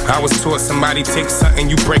 I was taught somebody take something,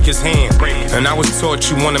 you break his hand. And I was taught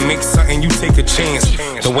you wanna make something, you take a chance.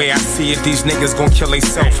 The way I see it, these niggas gon' kill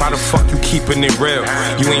theyself. How the fuck you keeping it real?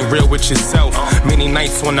 You ain't real with yourself. Many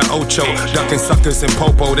nights on the Ocho, ducking suckers and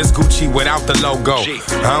popo. This Gucci without the logo.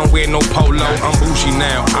 I don't wear no polo, I'm bougie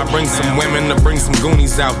now. I bring some women to bring some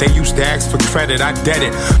Goonies out. They used to ask for credit, I dead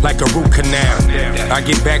it like a root canal. I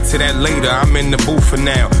get back to that later, I'm in the booth for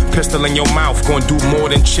now. Pistol in your mouth, gon' do more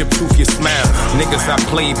than chip tooth your smile. Niggas I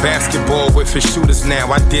played basketball with for shooters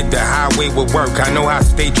now. I did the highway with work, I know how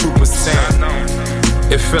state troopers sound.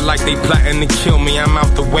 It feel like they plotting to kill me, I'm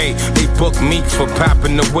out the way. They book me for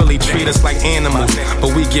popping the willy, treat us like animals,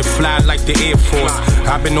 but we get fly like the Air Force.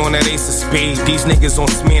 I've been on that ace of spade, these niggas on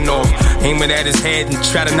Smirnoff. Aim it at his head and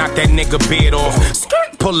try to knock that nigga beard off.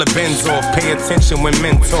 Pull the bends off, pay attention when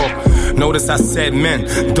men talk. Notice I said men,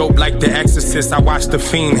 dope like the Exorcist. I watched the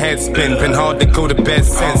fiend head spin, been hard to go to bed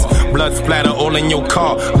since. Blood splatter all in your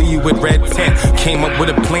car, leave you with red tint. Came up with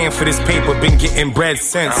a plan for this paper, been getting bread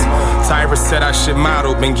since. Tyra said I should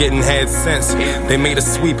model, been getting head since. They made a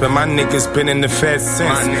sweep and my niggas been in the feds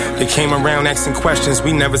since. They came around asking questions,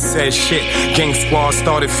 we never said shit. Gang squad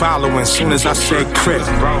started following soon as I said crip.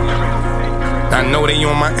 I know they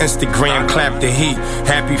on my Instagram, clap the heat,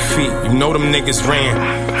 happy feet, you know them niggas ran.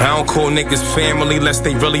 I don't call niggas family less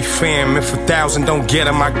they really fam. If 1,000 don't get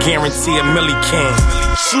them, I guarantee a milli can.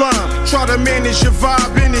 Slime, try to manage your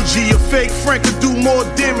vibe energy. A fake friend could do more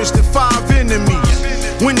damage than 5 enemies.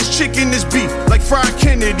 When it's chicken, it's beef, like Fried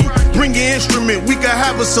Kennedy. Bring your instrument, we can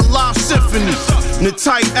have us a live symphony. In the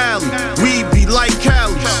tight alley, we be like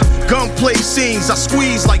Cali's. Gunplay scenes, I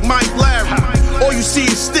squeeze like Mike Larry. All you see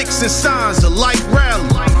is sticks and signs, a light rally.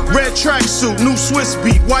 Red tracksuit, new Swiss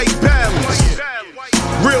beat, white balance.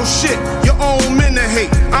 Real shit, your own men to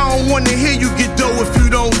hate. I don't wanna hear you get dough if you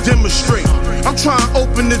don't demonstrate. I'm trying to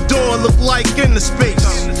open the door, look like in the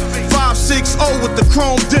space. 560 with the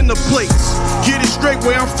chrome dinner plates. Get it straight,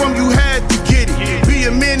 where I'm from, you had to get it. Be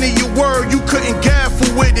a man of your word, you couldn't gaffle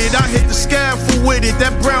with it. I hit the scaffold with it,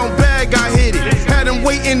 that brown bag, I hit it. Had them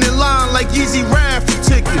waiting in line like Yeezy raffle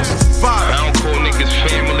tickets. I don't call niggas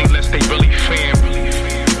family unless they really family.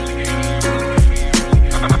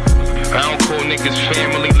 I don't call niggas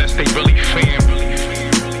family unless they really family.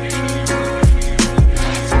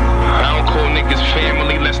 I don't call niggas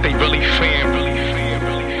family unless they really family.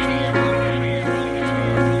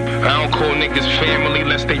 I don't call niggas family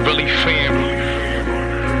unless they really family.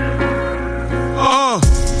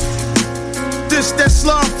 This that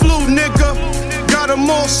slime flu, nigga. Got them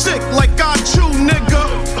all sick like I chew,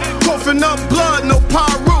 nigga. Coughing up blood, no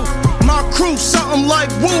pyro. My crew, something like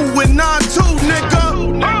Woo with 9-2,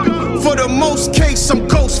 nigga. For the most case, I'm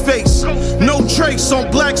Ghostface. No trace on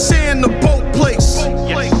black sand, the boat place. I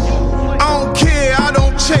don't care, I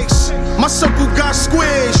don't chase. My circle got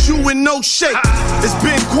squares, you in no shape. It's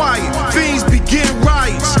been quiet, fiends begin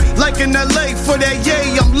riots. Like in LA for that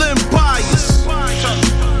yay, I'm limb biased.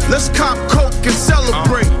 Let's cop coke and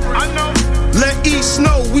celebrate. Let East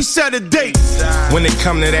know we set a date. When it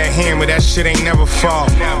come to that hammer, that shit ain't never fall.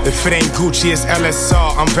 If it ain't Gucci, it's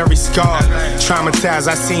LSR. I'm very scarred, traumatized.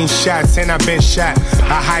 I seen shots and I been shot.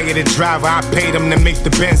 I hired a driver, I paid him to make the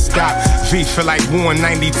Benz stop. V feel like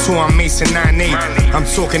 192, I'm Mason 98. I'm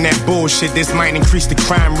talking that bullshit, this might increase the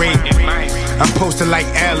crime rate. I'm posted like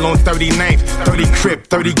L on 39th. 30 crip,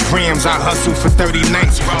 30 grams, I hustle for 30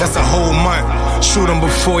 nights. That's a whole month. Shoot him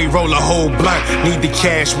before he roll a whole blunt. Need the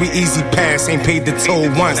cash, we easy pass, ain't paid the toll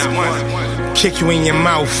once. Kick you in your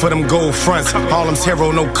mouth for them gold fronts. Harlem's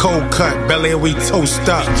hero, no cold cut, Bel-Air we toast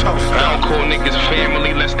up. I don't call niggas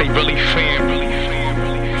family unless they really family.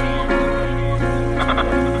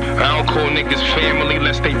 I don't call niggas family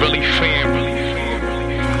unless they really family.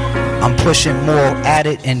 I'm pushing more at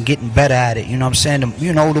it and getting better at it. You know what I'm saying?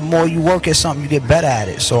 You know, the more you work at something, you get better at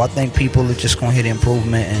it. So I think people are just gonna hit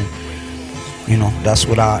improvement, and you know, that's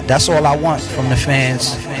all I want from the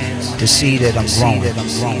fans, to see that I'm growing.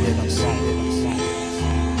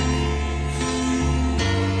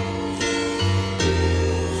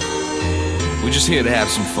 We're just here to have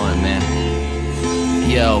some fun, man.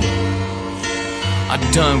 Yo, I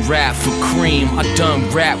done rap for cream, I done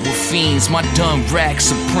rap with fiends, my done rack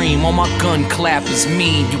supreme. On my gun clap is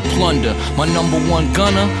mean, you plunder. My #1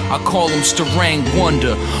 gunner, I call him Starang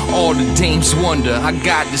Wonder. All the dames wonder, I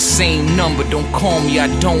got the same number. Don't call me, I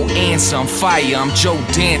don't answer. I'm fire, I'm Joe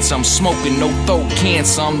Dancer. I'm smoking, no throat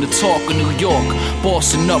cancer. I'm the talk of New York,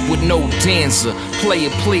 bossing up with no dancer. Play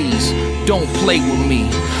it please, don't play with me.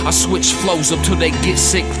 I switch flows up till they get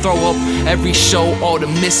sick, throw up. Every show, all the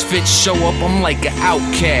misfits show up. I'm like an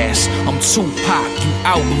outcast, I'm Tupac, you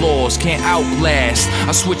outlaws can't outlast.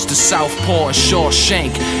 I switch to Southpaw and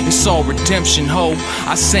Shawshank, it's all redemption, ho.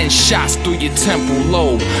 I send shots through your temporal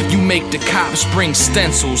lobe. You make the cops bring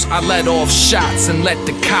stencils. I let off shots and let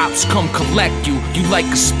the cops come collect you. You like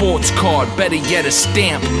a sports card, better yet a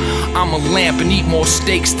stamp. I'm a lamp and eat more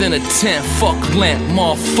steaks than a tent. Fuck Lent,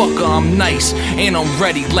 motherfucker, I'm nice and I'm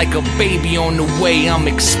ready like a baby on the way. I'm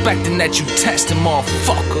expecting that you testing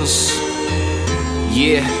motherfuckers.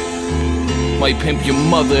 Yeah, might pimp your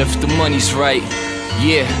mother if the money's right.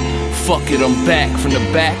 Yeah, fuck it, I'm back from the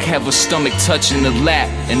back, have a stomach touching the lap,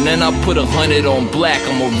 and then I put 100 on black.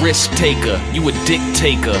 I'm a risk taker, you a dick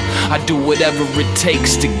taker. I do whatever it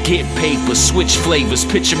takes to get paper, switch flavors,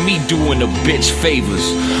 picture me doing a bitch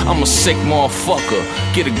favors. I'm a sick motherfucker,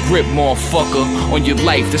 get a grip motherfucker, on your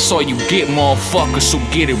life, that's all you get motherfucker, so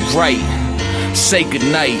get it right. Say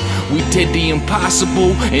goodnight. We did the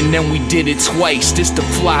impossible and then we did it twice. This the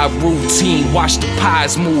fly routine. Watch the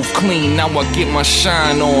pies move clean. Now I get my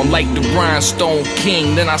shine on like the rhinestone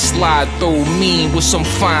king. Then I slide through mean with some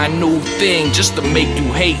fine new thing just to make you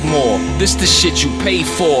hate more. This the shit you pay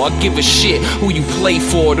for. I give a shit who you play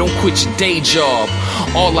for. Don't quit your day job.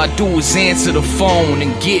 All I do is answer the phone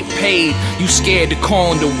and get paid. You scared to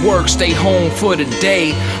call into work, stay home for the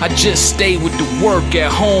day. I just stay with the work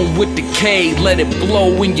at home with the K. Let it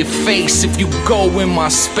blow in your face if you go in my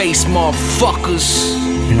space, motherfuckers.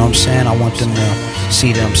 You know what I'm saying? I want them to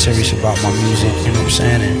see that I'm serious about my music, you know what I'm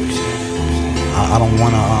saying? And I don't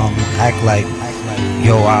want to act like,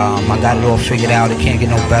 yo, I got it all figured out, it can't get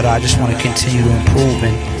no better. I just want to continue to improve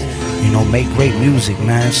and, you know, make great music,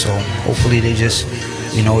 man. So hopefully they just,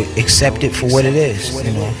 you know, accept it for what it is,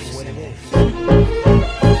 you know.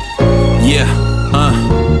 Yeah,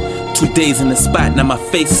 2 days in the spot, now my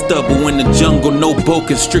face stubble in the jungle, no boa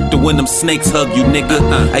constrictor when them snakes hug you, nigga.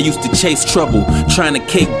 I used to chase trouble, trying to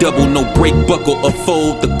cake double, no break, buckle, or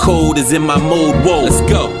fold. The code is in my mode, whoa, let's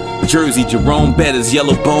go. Jersey, Jerome Bettis,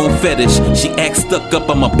 yellow bone fetish. She acts stuck up,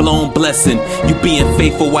 I'm a blown blessing. You being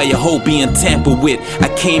faithful while your hoe being tampered with. I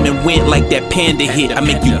came and went like that panda hit. I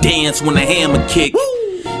make you dance when a hammer kick.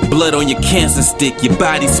 Blood on your cancer stick, your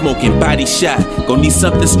body smoking, body shot. Gon' need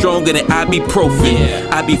something stronger than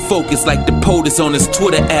ibuprofen. I be focused like the POTUS on his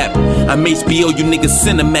Twitter app. I'm HBO, you niggas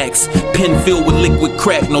Cinemax. Pen filled with liquid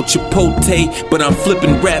crack, no Chipotle, but I'm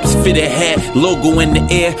flipping raps, fitted hat, logo in the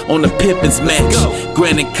air on the Pippins match.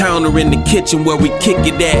 Granite counter in the kitchen where we kick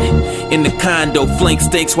it at. In the condo, flank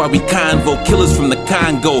steaks while we convo. Killers from the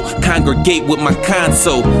Congo congregate with my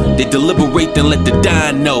console. They deliberate then let the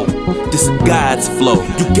Don know. This is God's flow.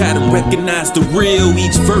 You gotta recognize the real,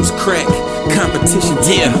 each verse crack. Competition,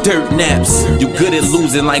 yeah, dirt naps. You good at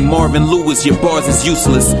losing like Marvin Lewis, your bars is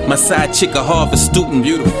useless. My side chick a Harvard student,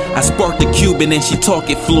 beautiful. I sparked the Cuban and she talk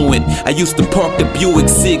it fluent. I used to park the Buick,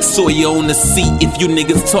 Sig Sawyer on the seat if you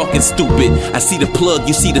niggas talking stupid. I see the plug,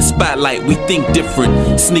 you see the spotlight, we think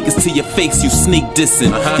different. Sneakers to your face, you sneak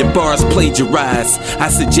dissing. Your bars plagiarize. I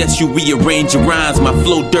suggest you rearrange your rhymes. My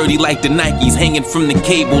flow dirty like the Nikes hanging from the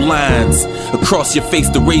cable lines. Across your face,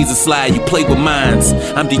 the razor slide, you play with minds.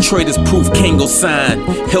 I'm Detroiters proof Kango sign.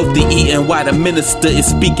 Healthy eating while the minister is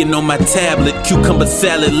speaking on my tablet. Cucumber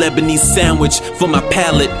salad, Lebanese sandwich for my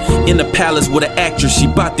palate. In the palace with an actress, she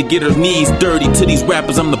bout to get her knees dirty. To these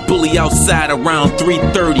rappers, I'm the bully outside around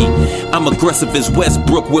 3:30. I'm aggressive as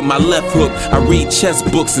Westbrook with my left hook. I read chess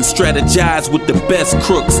books and strategize with the best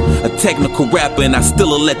crooks. A technical rapper and I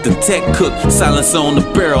still let the tech cook. Silence on the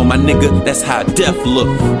barrel, my nigga, that's how death look.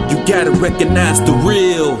 You gotta recognize the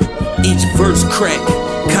real, each verse crack.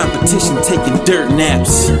 Competition taking dirt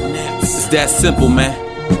naps. It's that simple, man.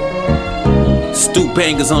 Stu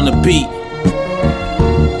bangers on the beat.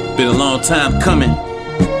 Been a long time coming.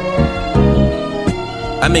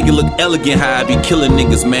 I make it look elegant how I be killing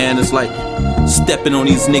niggas, man. It's like stepping on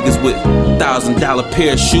these niggas with $1,000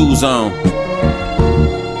 pair of shoes on.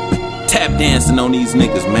 Tap dancing on these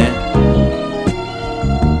niggas, man.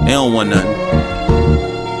 They don't want nothing.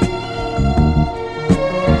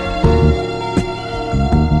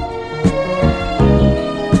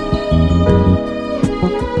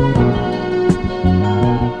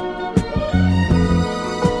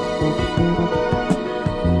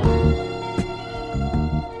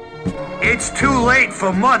 It's too late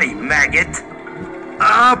for money, maggot.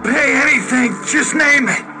 I'll pay anything, just name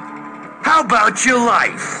it. How about your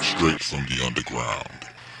life? Straight from the underground.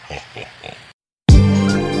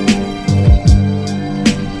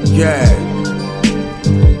 Yeah,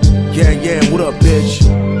 what up, bitch?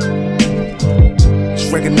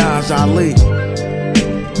 Just recognize Ali.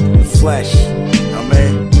 The flesh, I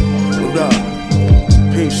mean, what up?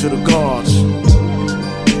 Peace to the gods.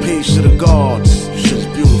 Peace to the gods. Shit's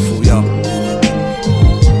beautiful, yo.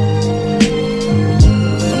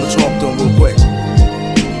 I'ma talk to him real quick.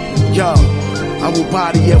 Yo, I will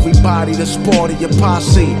body everybody that's part of your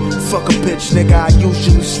posse. Fuck a bitch, nigga, I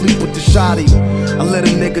usually sleep with the shotty. I let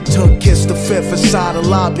a nigga tongue kiss the fifth inside the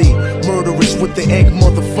lobby. Murderous with the ink,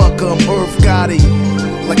 motherfucker, I'm Irv Gotti.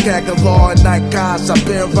 Like Aguilar and Night Guys, I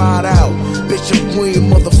been right out. Bitch, I'm green,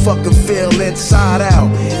 motherfucker, feel inside out.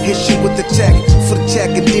 Hit shit with the tech, for the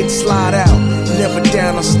check and then slide out. Never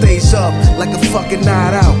down, I stays up like a fucking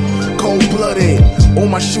night out. cold-blooded. All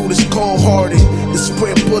my shooters cold-hearted. They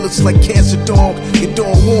spread bullets like cancer dog. You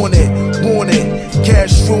don't want it, want it.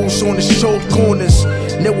 Cash rules on the shoulder corners.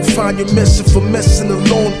 Never find you missing for missing a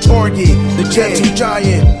lone target. The gentle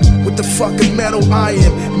giant with the fucking metal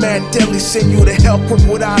iron. Mad Deli send you to help him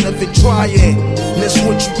without even trying. And that's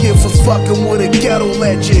what you get for fucking with a ghetto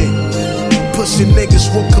legend. Pussy niggas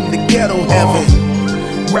welcome to ghetto heaven.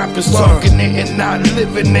 Rappers talking it and not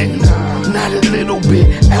living it. Not a little bit.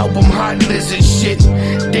 Album hot lizard shit.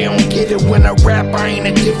 They don't get it when I rap, I ain't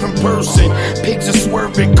a different person. Pigs are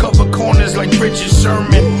swerving, cover corners like Richard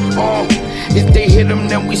Sherman. If they hit them,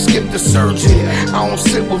 then we skip the surgeon. I don't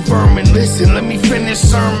sit with vermin. Listen, let me finish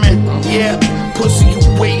sermon. Yeah, pussy,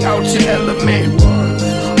 you way out your element.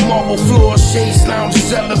 Marble floor, shades, lounge,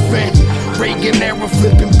 elephant. Reagan era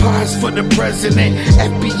flipping pies for the president.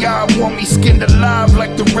 FBI want me skinned alive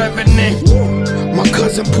like the Revenant. My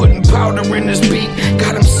cousin putting powder in his beat.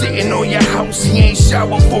 Got him sitting on your house, he ain't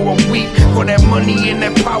showered for a week. For that money and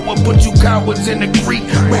that power, put you cowards in the creek.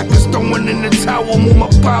 Rappers throwing in the towel, move my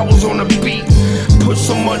bowels on the beat. Put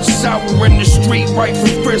so much sour in the street, right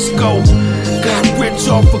from Frisco. Got rich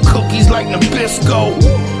off of cookies like Nabisco.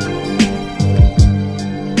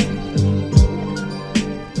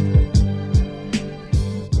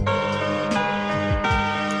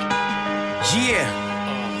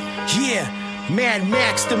 Mad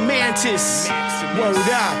Max the Mantis, word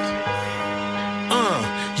up.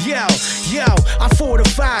 Yo, I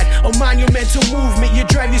fortified a monumental movement. You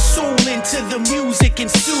drive your soul into the music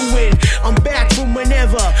ensuing. I'm back from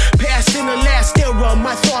whenever, past in the last era.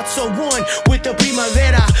 My thoughts are one with the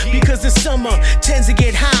primavera, because the summer tends to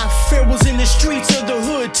get high. Pharaohs in the streets of the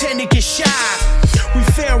hood tend to get shy. We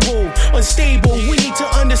feral, unstable. We need to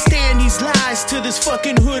understand these lies to this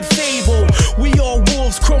fucking hood fable. We all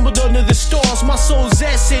wolves crumbled under the stars. My soul's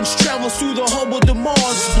essence travels through the hub of the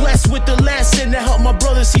Mars. Blessed with the lesson to help my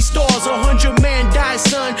brothers see stars. 100 men die,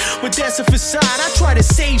 son, but that's a facade. I try to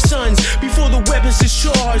save sons before the weapons is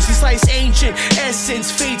charged. This life's ancient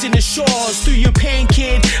essence fades in the shores. Through your pain,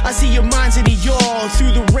 kid, I see your minds in the yard.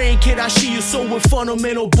 Through the rain, kid, I see your soul with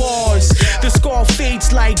fundamental bars. The scar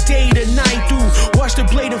fades like day to night through. Watch the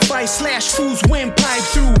blade of fight slash fools windpipe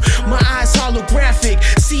through. My eyes holographic,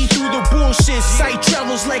 see through the bullshit. Sight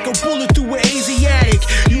travels like a bullet through an Asiatic.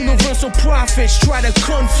 Universal prophets try to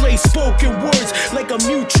conflate spoken words like a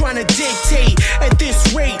mute trying to dictate. At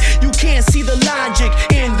this rate, you can't see the logic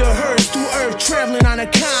in the hearse. Through earth traveling on a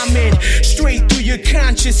comet. Straight through your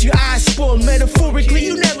conscious, your eyes spoiled metaphorically.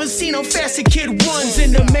 You never seen how fast a kid runs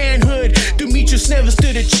into manhood. Demetrius never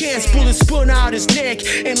stood a chance. Bullet spun out his neck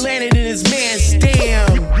and landed in his man's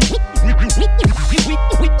damn.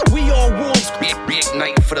 We all wolves.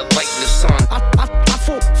 Reignite for the light in the sun. I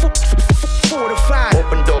fortified.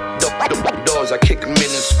 Open doors, I kick them in and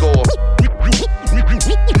score.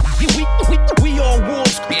 We all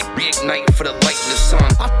wolves. Reignite for the light in the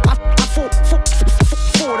sun. I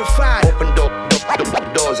fortified. Open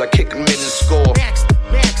doors, I kick them in and score. Max the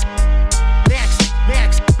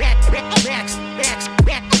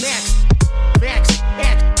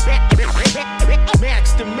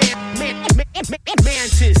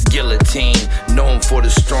Mantis. Guillotine, known for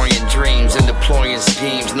destroying dreams and deploying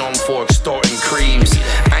schemes, known for extorting creams.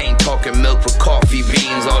 I ain't talking milk with coffee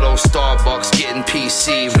beans, although Starbucks getting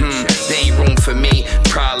PC. There ain't room for me,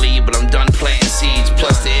 probably, but I'm done planting seeds.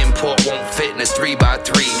 Plus the import won't fit in a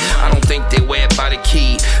 3x3. I don't think they wear it by the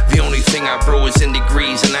key. The only thing I brew is in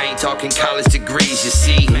degrees, and I ain't talking college degrees, you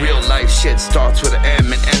see. Real life shit starts with an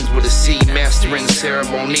M and ends with a C. Mastering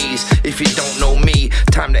ceremonies. If you don't know me,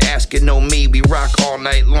 time to ask you know me. We rock all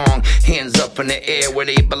night long, hands up in the air where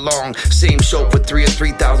they belong. Same show for 3 or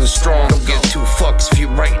 3,000 strong. Don't give two fucks if you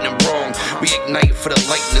right and I'm wrong. We ignite for the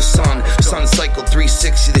light in the sun. Sun cycle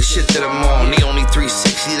 360, the shit that I'm on. The only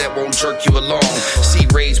 360 that won't jerk you along. See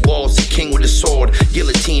raised walls, the king with a sword.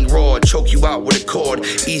 Guillotine roar, choke you out with a cord.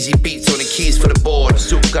 Easy beats on the keys for the board.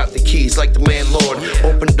 Zoop got the keys like the landlord.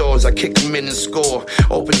 Open doors, I kick them in and score.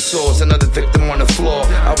 Open sores, another victim on the floor.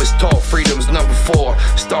 I was taught freedom's number 4.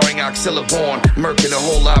 Starring Oxilla Born, murking a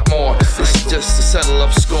whole lot more. This is just to settle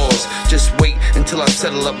up scores. Just wait until I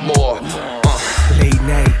settle up more. Late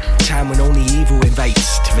night, time when only evil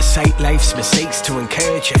invites. To recite life's mistakes to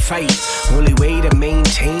encourage your fight. Only way to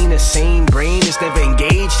maintain a sane brain is never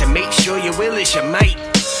engaged. To make sure your will is your might.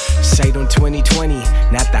 Hindsight on 2020,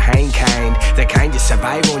 not the hind kind. The kind you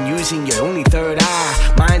survive on using your only third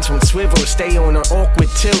eye. Minds won't swivel, stay on an awkward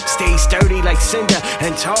tilt. Stay sturdy like cinder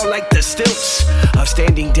and tall like the stilts of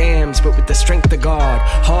standing dams, but with the strength of God.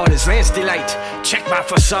 Hard as Lance Delight, check my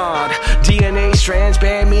facade. DNA strands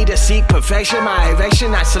bear me to seek perfection. My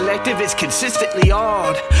erection, not selective, it's consistently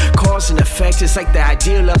odd. Cause and effect is like the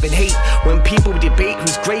ideal of and hate. When people debate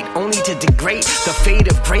who's great, only to degrade the fate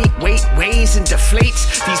of great weight, weighs and deflates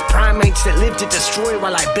these primates that live to destroy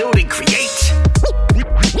while I build and create.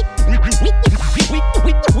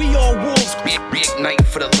 We all wolves. Reignite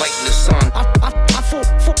for the light in the sun. I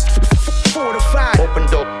fortified. Open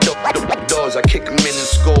doors, I kick them in and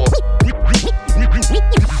score.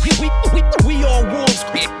 We all wolves.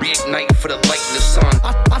 Reignite for the light in the sun.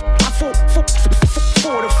 I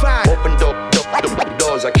fortified. Open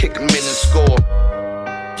doors, I kick them in and score.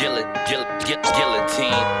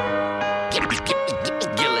 Guillotine.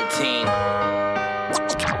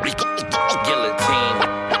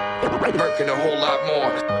 Working a whole lot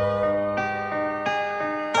more.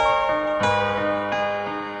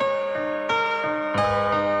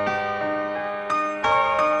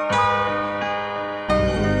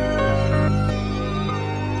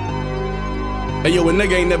 Hey yo, a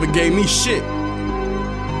nigga ain't never gave me shit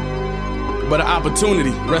but an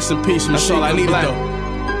opportunity. Rest in peace, that's all I needed though.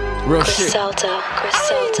 Real shit.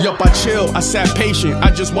 Yup, I chill, I sat patient,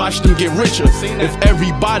 I just watched them get richer. If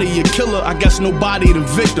everybody a killer, I guess nobody the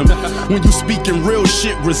victim. When you speaking real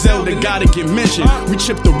shit, Griselda gotta get mentioned. We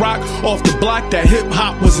chipped the rock off the block that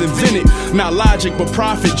hip-hop was invented. Not logic, but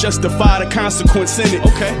profit justify the consequence in it.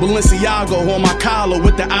 Okay. Balenciaga on my collar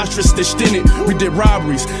with the ostrich stitched in it. We did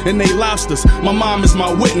robberies and they lobsters. My mom is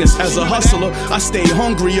my witness. As a hustler, I stayed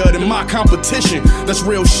hungrier than my competition. That's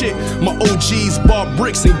real shit. My OGs bought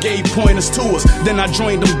bricks and gave pointers to us. Then I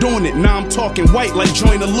joined them doing it. Now I'm talking white like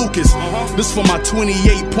Joyner Lucas. This for my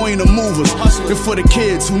 28 pointer movers. And for the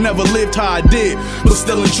kids who never lived how I did, but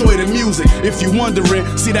still enjoy the music. If you wondering,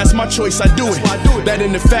 see that's my choice, I do it. That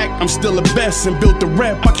in the fact, I'm still the best and built the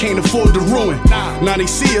rep I can't afford to ruin. Now they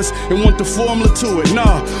see us and want the formula to it.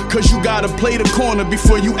 Nah, cause you gotta play the corner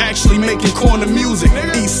before you actually making corner music.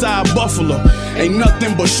 Eastside Buffalo, ain't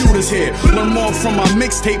nothing but shooters here. Learn more from my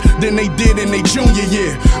mixtape than they did in their junior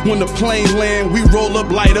year. When the plane land, we roll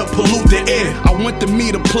up, light up, pollute the air. I went to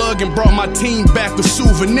meet a plug and brought my team back a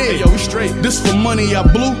souvenir. Yo, we straight. This for money I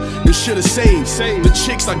blew and should've saved. The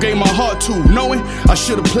chicks I gave my heart to, knowing I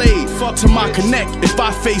should've played. Fuck to my connect, if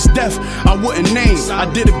I faced death, I wouldn't name. I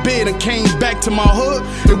did a bid and came back to my hood,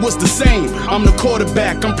 it was the same. I'm the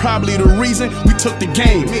quarterback, I'm probably the reason we took the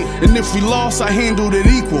game. And if we lost, I handled it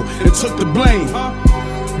equal and took the blame.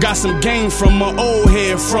 Got some game from my old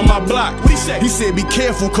head from my block. What he say? He said be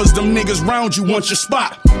careful cause them niggas round you want your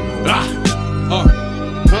spot. If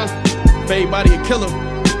everybody a killer,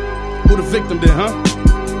 who the victim then, huh?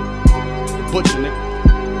 The butcher, nigga.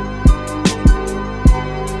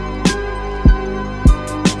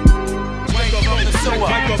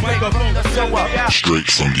 Straight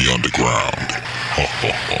from the underground.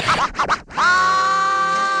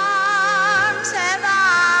 Arms ever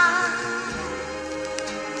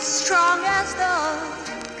strong as the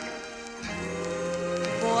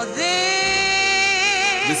for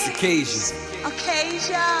this occasion.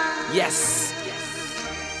 Yes.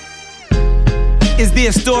 Is there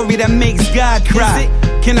a story that makes God cry?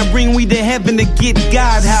 Can I bring we to heaven to get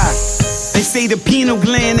God high? They say the pineal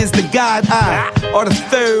gland is the God eye, or the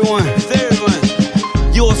third one.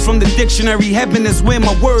 Yours from the dictionary, heaven is where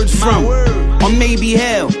my words from. Or maybe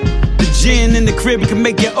hell. The gin in the crib can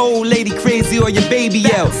make your old lady crazy or your baby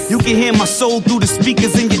yell. You can hear my soul through the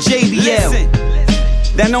speakers in your JBL.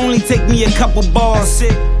 That only take me a couple bars.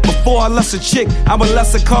 Before I lust a chick, I would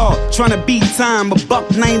lust a car. Tryna beat time,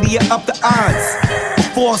 $1.90 or up the odds.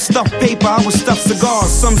 Before I stuff paper, I would stuff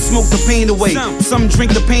cigars. Some smoke the pain away, some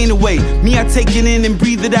drink the pain away. Me, I take it in and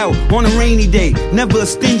breathe it out on a rainy day. Never a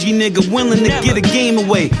stingy nigga, willing to get a game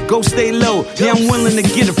away. Go stay low, yeah, I'm willing to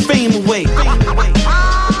get a fame away.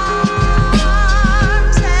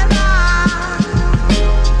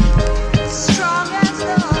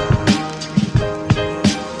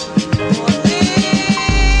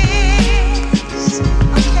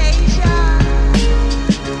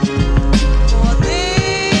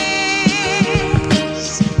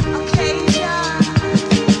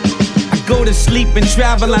 Sleep and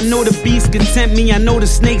travel, I know the beast can tempt me. I know the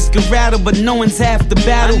snakes can rattle, but no one's half the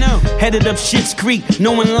battle. Headed up Schitt's Creek,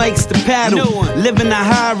 no one likes to paddle. Living a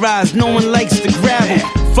high rise, no one likes to gravel.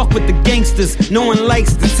 Fuck with the gangsters, no one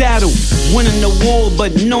likes to tattle. Winning the war,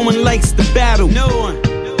 but no one likes to battle.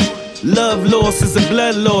 Love loss is a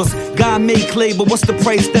blood loss. God made clay, but what's the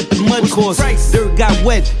price that the mud costs? Dirt got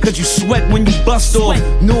wet, cause you sweat when you bust off.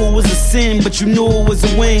 Knew it was a sin, but you knew it was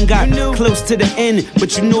a win. Got close to the end,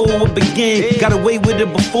 but you knew it would begin. Got away with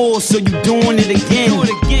it before, so you doing it again.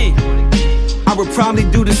 I would probably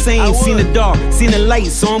do the same. Seen the dark, seen the light,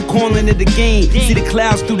 so I'm calling it a game. See the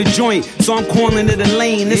clouds through the joint, so I'm calling it a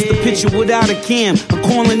lane. It's the picture without a cam, I'm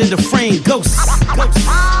calling it a frame. Ghosts.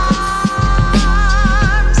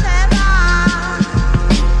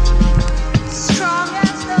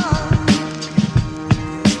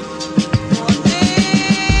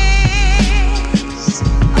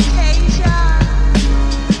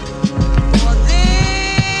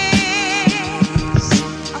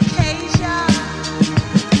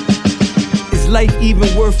 Life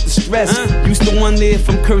even worth the stress? Used to wonder if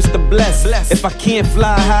I'm cursed or blessed. If I can't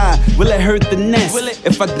fly high, will it hurt the nest?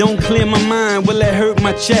 If I don't clear my mind, will it hurt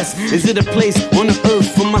my chest? Is it a place on the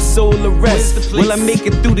earth for my soul to rest? Will I make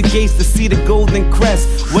it through the gates to see the golden crest?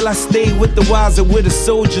 Will I stay with the wise or where the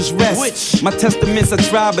soldiers rest? My testaments I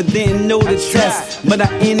tried but didn't know the test. But I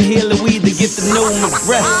inhale the weed to get to know my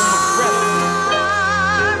breath.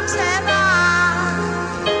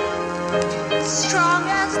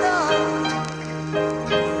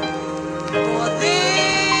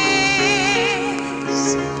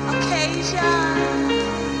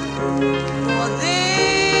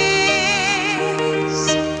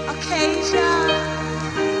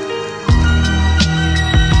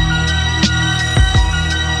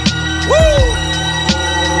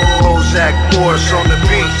 Zach Morris on the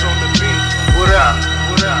beat. What up?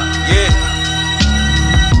 Yeah.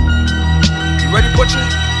 You ready, Butcher?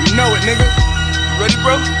 You know it, nigga. You ready,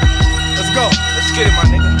 bro? Let's go. Let's get it, my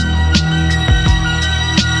nigga.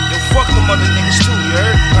 Yo, fuck them other niggas too, you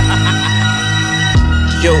heard?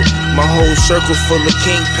 Yo, my whole circle full of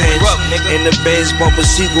kingpins. In the Benz bumper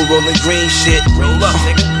sequel rolling green shit. Roll up,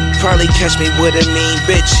 nigga. Probably catch me with a mean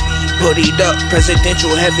bitch. Hoodied up, presidential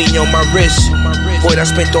heavy on my wrist. Boy, I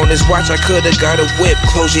spent on this watch, I coulda got a whip.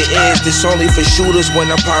 Close your ears, this only for shooters when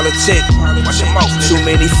I politic. Too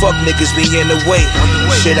many fuck niggas be in the way.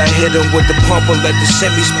 Shit, I hit them with the pump or let the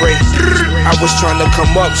semi-spray. I was trying to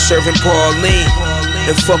come up, serving Pauline.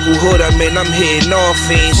 And fuck who hood, I mean, I'm hitting all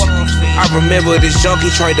fiends. I remember this junkie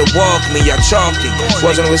tried to walk me, I chalked it.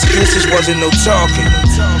 Wasn't no excuses, wasn't no talking.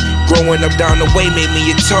 Growing up down the way made me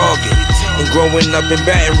a target. And growing up in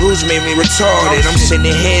Baton Rouge made me retarded. I'm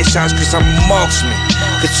sending headshots cause I'm a marksman.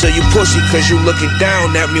 Could tell you pussy cause you looking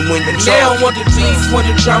down at me when you talk. They don't want the beef when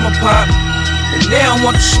the drama pop. And they don't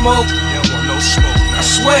want the smoke. They don't want no smoke. I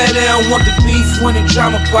swear they don't want the beef when the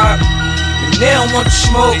drama pop. And they don't want the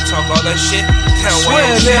smoke. They talk all that shit. I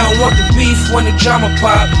swear they don't want the beef when the drama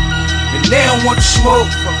pop. And they don't want the smoke.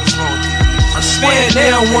 I swear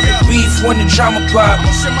they don't want the beef when the drama pop.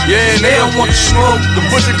 Yeah, they don't want the smoke. The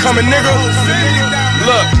Butcher coming, nigga.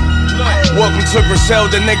 Look, welcome to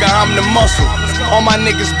Griselda, nigga, I'm the muscle. All my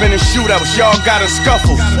niggas been in shootouts, y'all got in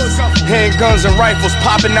scuffles. Handguns and rifles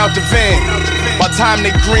popping out the van. By the time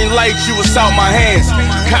they green light, you was out my hands.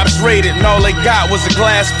 Cops raided and all they got was a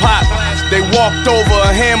glass pot. They walked over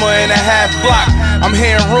a hammer and a half block. I'm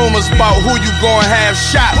hearing rumors about who you gon' have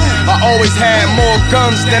shot. I always had more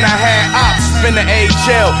guns than I had ops. Been to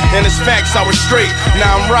AHL, and it's facts I was straight.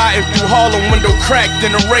 Now I'm riding through Harlem, window cracked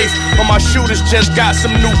in a Wraith. But my shooters just got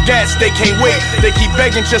some new gats, they can't wait. They keep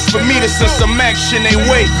begging just for me to send some action, they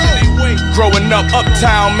wait. Growing up,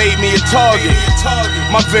 Uptown made me a target.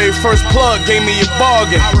 My very first plug gave me a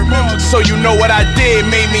bargain. So you know what I did,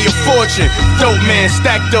 made me a fortune. Dope man,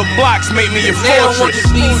 stacked up blocks, made me a fortune. They don't want the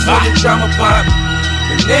beef when the drama pop.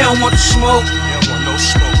 And they don't want the smoke. They don't want no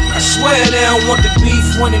smoke. I swear they don't want the beef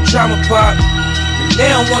when the drama pop. And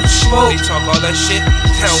they don't want the smoke. They talk all that shit.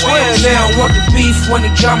 I swear they don't want the beef when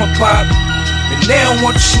the drama pop. And they don't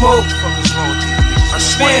want the smoke. I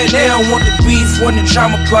swear they don't want the beef when the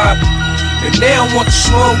drama pop. And they don't want the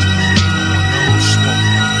smoke.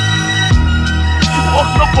 You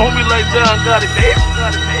walked up on me like that, I got it, baby.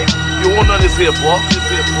 You want none of this here, boy.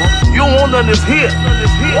 You want none of this here.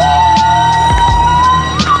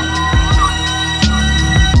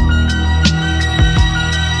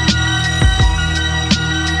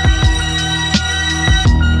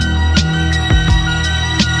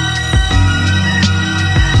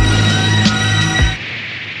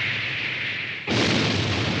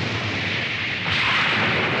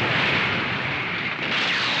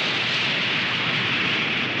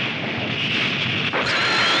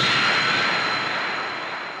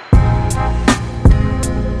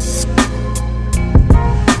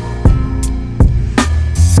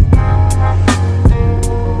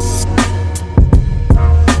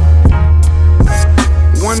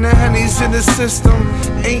 He's in the system.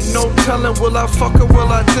 Ain't no telling, will I fuck or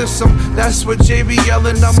will I diss him? That's what JB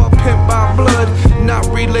yelling, I'm a pimp by blood, not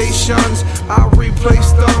relations. I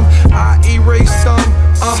replace them, I erase them.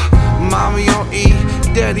 Mommy on E,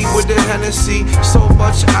 daddy with the Hennessy. So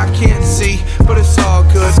much I can't see, but it's all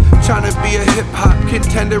good. Tryna be a hip-hop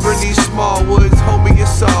contender in these small woods. Homie,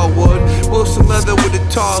 it's all wood. Wilson leather with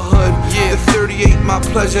a tall hood. Yeah, 38, my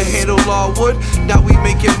pleasure, handle all wood. Now we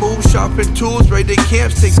making moves, sharpen tools, raid their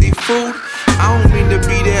camps, take their food. I don't mean to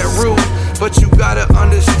be that rude, but you gotta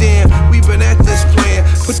understand, we've been at this plan.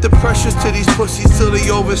 Put the pressure to these pussies till they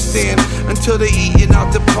overstand, until they eating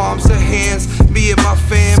out the palms of hands. Me and my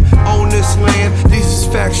fam own this land. These is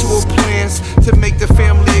factual plans to make the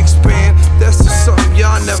family expand. That's just something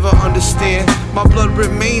y'all never understand. My blood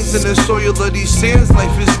remains in the soil of these sands.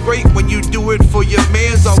 Life is great when you do it for your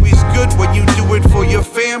mans. Always good when you do it for your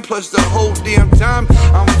fam. Plus the whole damn time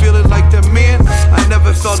I'm feeling like the man. I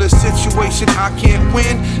never felt a situation I can't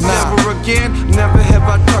win. Never again. Never have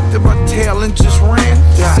I tucked in my tail and just ran.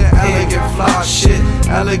 That elegant fly shit,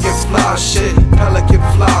 elegant fly shit, pelican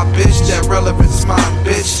fly bitch. That relevance mine,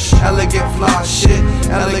 bitch. Elegant fly shit,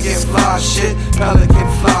 elegant fly shit, pelican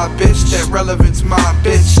fly bitch. That relevance mine,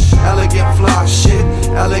 bitch. Elegant fly shit,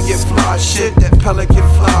 elegant fly shit. That pelican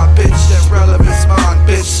fly bitch. That relevance mine,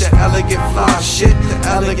 bitch. That elegant fly shit, the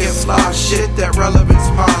elegant fly shit. That relevance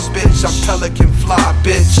mine, bitch. I'm pelican fly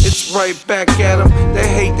bitch. It's right back at 'em. They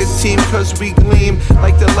hate the team cause we gleam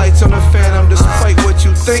like the lights on a phantom. Despite what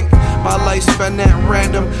you think, my life spent at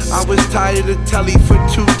random. I was tired of the telly for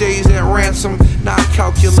 2 days at ransom. Now I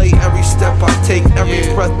calculate every step I take,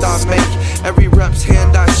 every breath I make, every rep's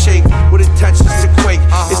hand I shake with intentions to quake.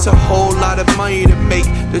 It's a whole lot of money to make.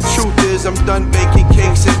 The truth is I'm done baking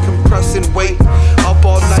cakes and compressing weight. Up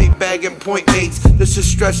all night bagging .8s just to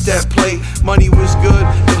stretch that plate. Money was good,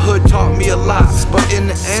 the hood taught me a lot, but in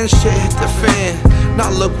the end shit hit the fan. Now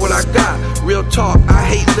look what I got. Real talk, I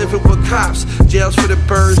hate living with cops. Jails for the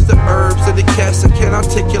birds, the herbs, and the cats that can't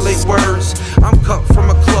articulate words. I'm cut from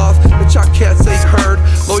a cloth that y'all cats ain't heard.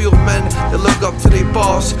 Loyal men that look up to their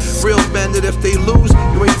boss. Real men that if they lose,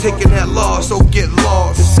 you ain't taking that loss. So get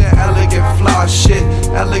lost. It's that elegant fly shit,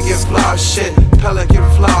 elegant fly shit, pelican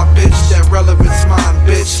fly bitch. That relevance mine,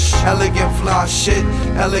 bitch. Elegant fly shit,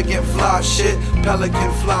 elegant fly shit,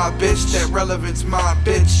 pelican fly bitch. That relevance mine,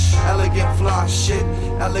 bitch. Elegant fly shit,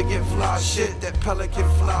 elegant fly shit. That pelican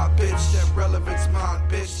fly bitch. That relevance mine,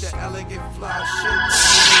 bitch. That elegant fly shit.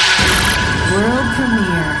 World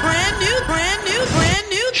premiere. Brand new, brand new, brand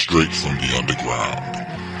new. Straight from the underground.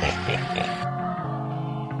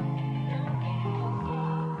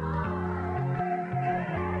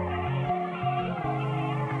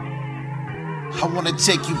 I wanna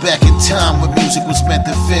take you back in time when music was meant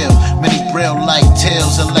to feel. Many braille-like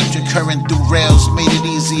tales, electric current through rails made it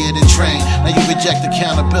easier to train. Now you reject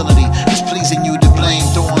accountability, it's pleasing you to blame.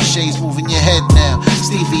 Throwing shades, moving your head now.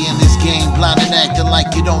 Stevie in this game, blind and acting like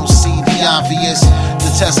you don't see the obvious. The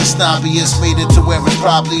test is obvious, made it to where it's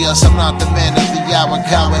probably us. I'm not the man of the hour,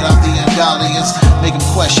 coward, I'm the ungoliest. Make them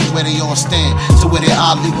question where they all stand, to where they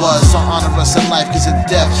oddly was. So honor us in life, cause it's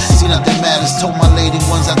death. See, nothing matters. Told my lady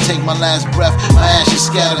once I take my last breath. My ashes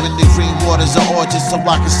scattered in the green waters of orchards, so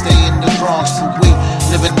I can stay in the Bronx. For we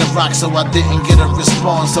live in the rock, so I didn't get a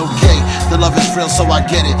response. Okay, the love is real, so I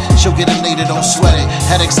get it. She'll get it later, don't sweat it.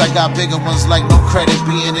 Headaches, I got bigger ones like no credit.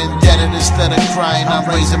 Being indebted instead of crying, I'm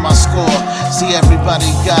raising my score. See, everybody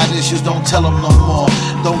got issues, don't tell them no more.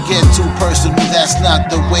 Don't get too personal, that's not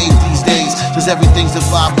the wave these days. Cause everything's a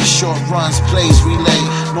vibe with short runs, plays, relay.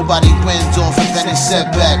 Nobody wins off of any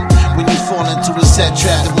setback. When you fall into a set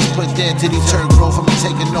trap that was put there to deter growth, I'm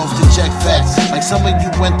taking off to check facts. Like some of you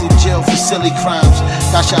went to jail for silly crimes.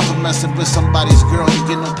 Got shot for messing with somebody's girl. You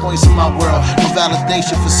get no points in my world, no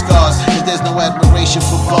validation for scars. If there's no admiration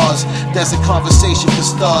for bars, that's a conversation for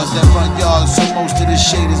stars that run yards. So most of the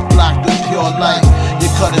shade is blocked with pure light.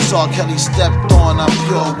 Your cut is all Kelly stepped on, I'm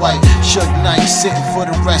pure white. Suge Knight sitting for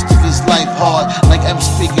the rest of his life hard. Like M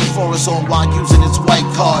speaking for us all while using his white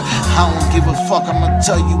card. I don't give a fuck, I'ma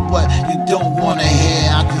tell you what you don't wanna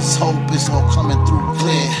hear. I just hope it's all coming through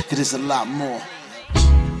clear, cause there's a lot more.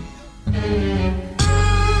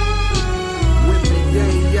 With the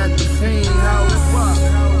yay at the Fiend House,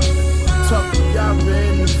 tuck the yapper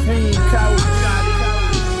in the Fiend couch.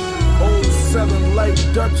 Old selling like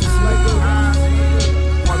Duchess, nigga.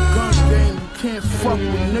 My gun game, you can't fuck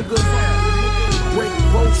with, nigga. Break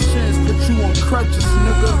both shins, put you on crutches,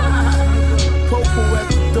 nigga. Popo at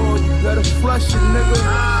the door, you better flush it, nigga.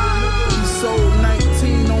 He sold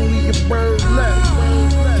 19, only a bird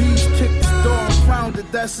left. These kicked his door and found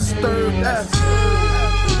it, that's his third S.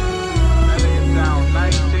 That nigga down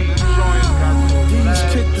 19 strong.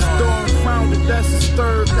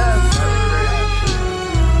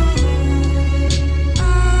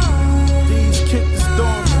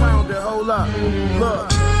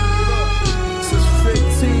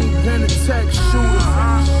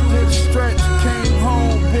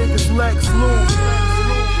 Lex Luger.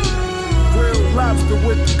 Real lobster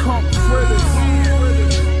with the conch fritters.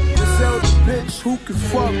 Griselda bitch, who can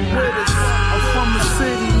fuck with us? I'm from the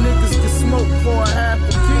city, niggas can smoke for a half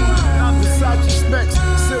a key. Versace specs,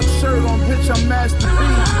 silk shirt on, bitch, I'm Master B.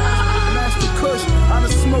 Master Kush, I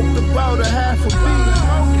done smoked about a half a beat.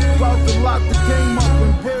 About to lock the game up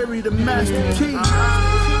and bury the master key.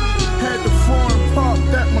 Had the foreign park,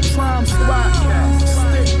 that my crime spot.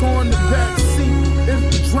 Stick on the back seat if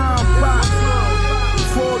the drum pop.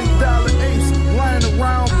 $40 ace, lying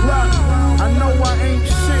around block. I know I ain't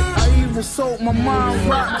shit, I even sold my mind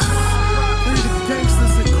rocks. Free the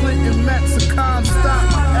gangsters and Clinton, Max and Comstock.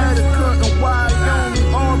 Attica and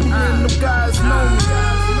Wyoming, Army and the guys know me.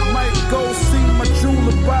 Might go see my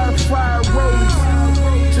jeweler buy fire rollies.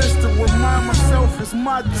 Just to remind myself it's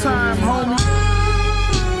my time, homie.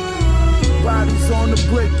 Bodies on the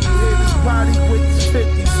blicky, hit his body with his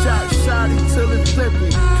 50. Shotty till it flippy.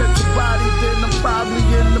 Catch a body, then I'm probably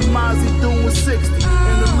in the Mozzie doing 60.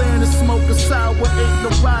 In the land of smoking sour, ain't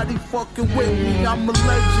nobody fucking with me. I'm a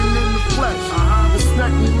legend in the flesh.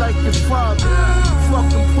 Respect me like your father.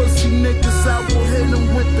 Fucking pussy niggas, I will hit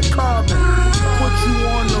them with the carbon. Put you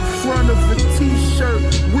on the front of a t-shirt.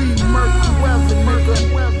 We murk whoever, nigga.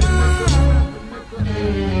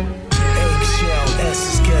 Eggshell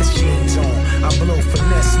S's guest jeans on. I blow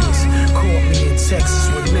finesseness. Caught me in Texas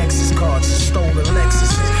with Nexus cards and stolen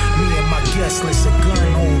Lexuses. Me and my guest list of gun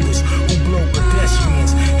holders who blow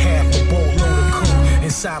pedestrians. Half a boatload of coke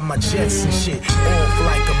inside my jets and shit. Off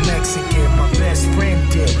like a Mexican. My best friend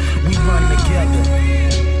did. We run together.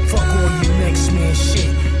 Fuck all you next man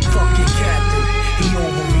shit. Fuck your captain. He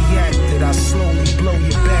overreacted. I slowly blow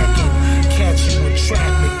your back and catch you in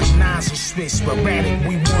traffic. The nozzle spit sporadic.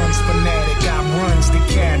 We ones fanatic. I runs the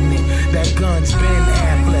cabinet. That gun's Ben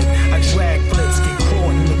Affleck. I drag flips, get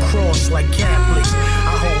caught in the cross like Catholics.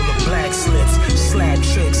 I hold the black slips, slap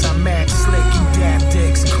tricks. I max slick, you dap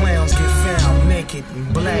dicks. Clowns get found naked in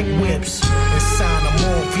black whips and sign him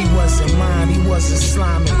off. He wasn't mine, he wasn't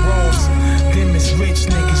sliming Ross. Them is rich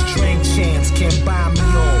niggas, drink champs, can't buy me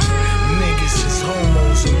off. Niggas is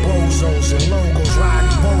homos and bozos and logos,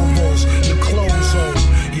 riding Volvos. Your clothes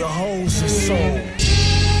on, your hoes are sold.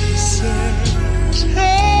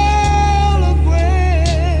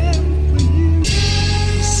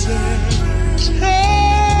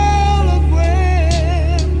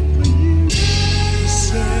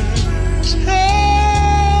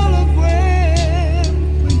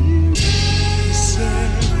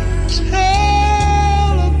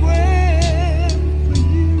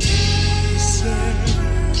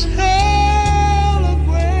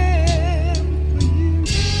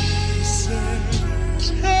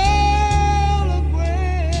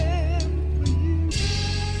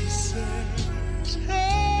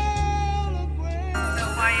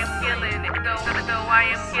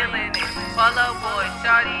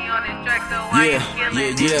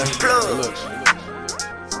 Yeah. Look.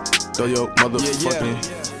 Throw your motherfucking.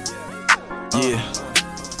 Yeah.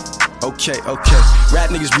 Okay. Rap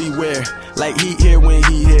niggas beware. Like he here when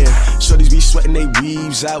he here. Shorties be sweating they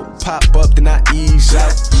weaves out. Pop up then I ease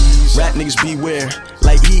out. Rap niggas beware.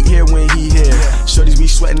 Like he here when he here. Shorties be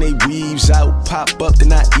sweating they weaves out. Pop up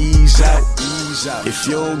then I ease out. If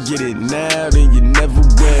you don't get it now, then you never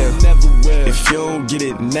will. If you don't get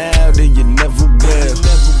it now, then you never will.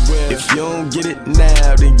 If you don't get it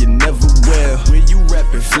now, then you never will. Where you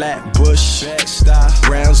reppin'? Flatbush,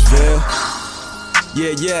 Brownsville.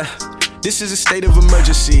 Yeah. This is a state of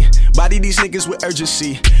emergency. Body these niggas with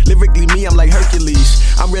urgency. Lyrically me, I'm like Hercules.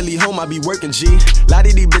 I'm really home, I be working G. Lot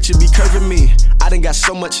of these bitches be curving me. I done got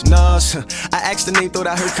so much NAS. I asked the name, thought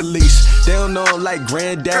I Hercules. They don't know I'm like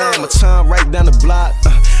granddad. My time right down the block.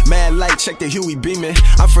 Mad light, check the Huey beaming.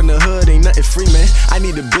 I'm from the hood, ain't nothing free, man. I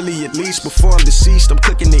need a Billy at least before I'm deceased. I'm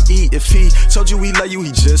cooking to eat. If he told you he love you,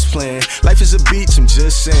 he just playing. Life is a beach, I'm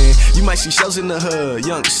just saying. You might see shells in the hood.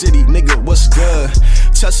 Young city, nigga, what's good?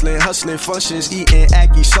 Tussling, hustling, functions, eating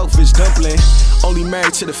ackee, soulfish dumpling. Only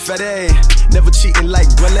married to the fede, never cheating like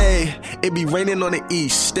Gwele. It be raining on the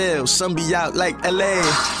east, still sun be out like LA.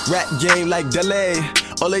 Rap game like Delay.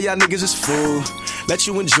 All of y'all niggas is fool. Let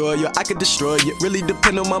you enjoy you, I could destroy you. Really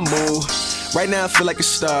depend on my mood. Right now I feel like a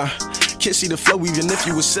star. Can't see the flow even if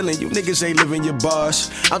you was selling. You niggas ain't living your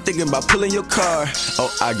bars. I'm thinking about pulling your car.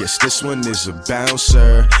 Oh, I guess this one is a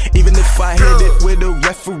bouncer. Even if I hit it with a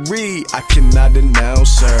referee, I cannot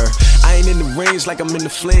announce her. I ain't in the range like I'm in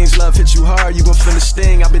the flames. Love hit you hard, you gon' feel the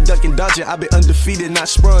sting. I've been ducking, dodging, I've been undefeated, not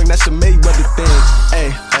sprung. That's a Mayweather thing.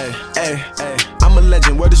 Ay. I'm a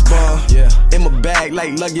legend, word is born. Yeah. In my bag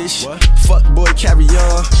like luggage. What? Fuck boy, carry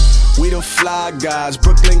on. We the fly guys,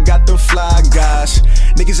 Brooklyn got them fly guys.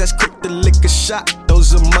 Niggas that's quick to lick a shot,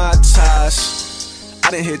 those are my ties. I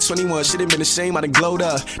done hit 21, shit ain't been the same, I done glowed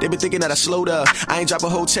up. They been thinking that I slowed up. I ain't drop a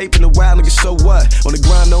whole tape in a while, nigga, so what? On the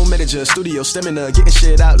grind, no manager, studio stamina, getting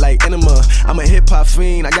shit out like enema. I'm a hip-hop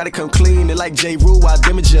fiend, I gotta come clean. They like J. Rule, I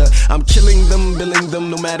damage ya. I'm killing them, billing them,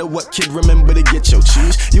 no matter what, kid, remember to get your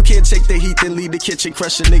cheese. You can't take the heat and leave the kitchen,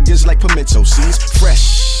 crushing niggas like pimento seeds.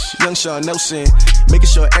 Fresh, young Sean Nelson, making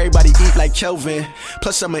sure everybody eat like Kelvin.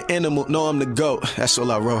 Plus I'm an animal, no I'm the GOAT, that's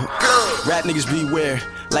all I wrote. Rap niggas beware,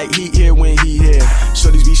 like he here when he here.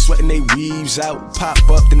 Shorties be sweating they weaves out, pop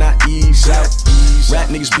up then I ease out. Rap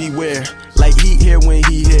niggas beware, like he here when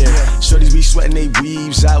he here. Shorties be sweating they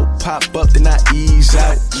weaves out, pop up then I ease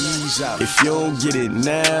out. If you don't get it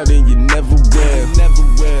now, then you never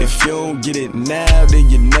will. If you don't get it now, then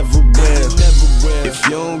you never will. If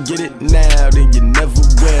you don't get it now, then you never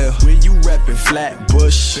will. Where you reppin'?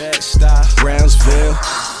 Flatbush, Brownsville,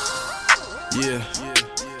 yeah,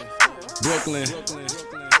 Brooklyn,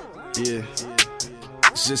 yeah.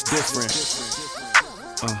 It's just different.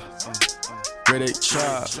 Grade 8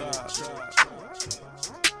 Tribe.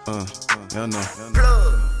 Y'all know.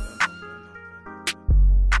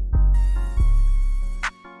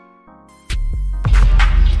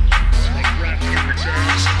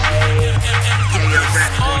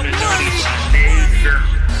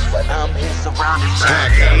 High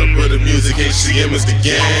caliber, the music, HCM is the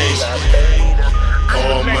game.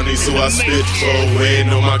 All money, so I spit for win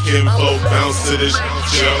on my kinfolk. Bounce to this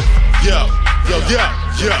jump. Yo.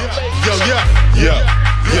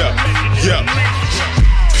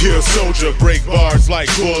 Pure soldier, break bars like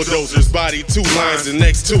bulldozers. Body 2 lines and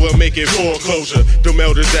next to it make it foreclosure. Them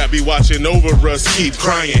elders that be watching over us keep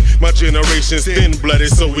crying. My generation's thin-blooded,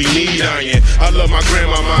 so we need iron. I love my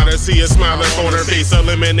grandmama to see a smile on her face.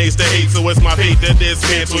 Eliminates the hate, so it's my fate to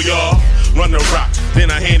dismantle y'all. Run the rock, then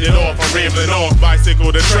I hand it off. I'm rambling off,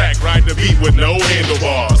 bicycle the track, ride the beat with no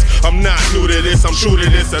handlebars. I'm not new to this, I'm true to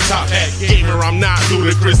this. A top hat gamer, I'm not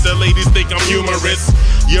ludicrous. The ladies think I'm humorous.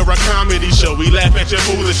 You're a comedy show, we laugh at your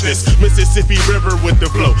foolishness. Mississippi River with the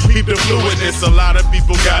flow, keep the fluidness. A lot of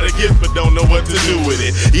people got a gift but don't know what to do with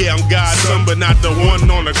it. Yeah, I'm God's son, but not the one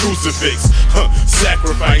on the crucifix.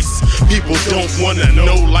 Sacrifice. People don't wanna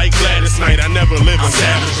know like Gladys Knight. I never live a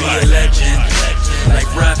savage life. I'm be a legend, like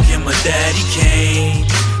Rakim, my daddy Kane.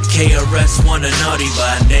 KRS One a naughty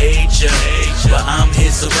by nature, but I'm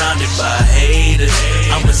here surrounded by haters.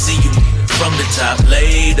 I'ma see you from the top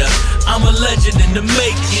later. I'm a legend in the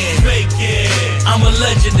making. I'm a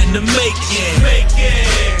legend in the making.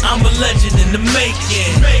 I'm a legend in the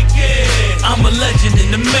making. I'm a legend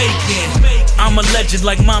in the making. I'm a legend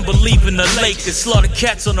like mine believe in the Lakers. Slaughter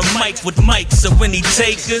cats on the mic with mics, so any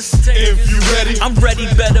takers? If you ready, I'm ready,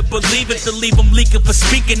 better believe it. To leave them leaking for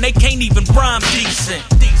speaking, they can't even rhyme decent.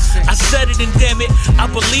 I said it and damn it, I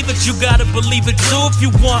believe it. You gotta believe it too if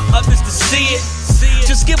you want others to see it.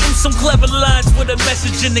 Just give them some clever lines with a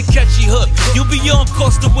message and a catchy hook. You'll be on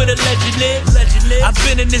course to where the legend is. I've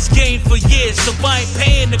been in this game for years, so I ain't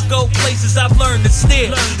paying to go places I've learned to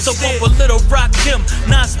steer. So bump a little Rakim,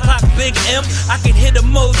 Nas, Pac, Big M. I can hit a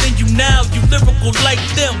more than you now, you lyrical like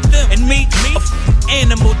them. And me, a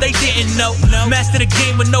animal they didn't know. Master the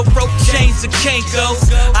game with no rope chains and can't go.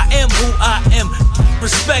 I am who I am,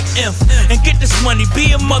 respect him, and get this money,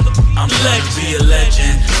 be a mother. I'm legend. Be a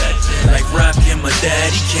legend, like Rakim, my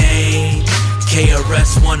daddy Kane.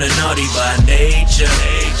 KRS One a naughty by nature,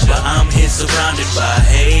 but I'm here surrounded by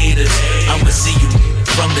haters. I'ma see you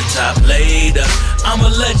from the top later. I'm a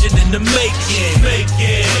legend in the making.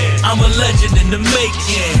 I'm a legend in the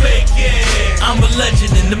making. I'm a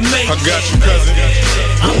legend in the making. I got you, cousin.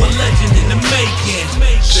 I'm a legend in the making.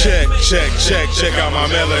 Check out my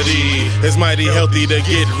melody. It's mighty healthy to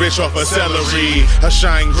get rich off of celery. I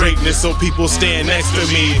shine greatness so people stand next to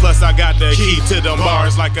me. Plus I got the key to them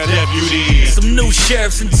bars like a deputy. Some new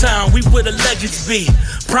sheriffs in town, we where the legends be.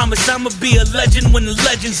 Promise I'ma be a legend when the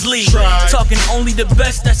legends leave. Talking only the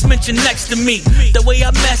best that's mentioned next to me. The way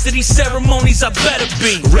I master these ceremonies, I better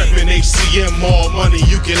be. Reppin' HCM, all money,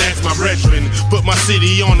 you can ask my brethren. Put my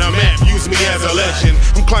city on the map, use me as a legend.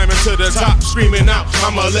 I'm climbing to the top, screaming out,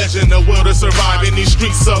 I'm a legend. The will to survive in these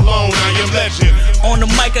streets alone, I am legend. On the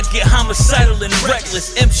mic I get homicidal and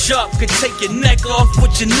reckless. M Sharp could take your neck off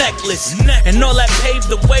with your necklace. And all that paved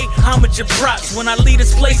the way, homage and props. When I leave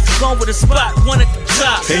this place, gone with a spot, one at the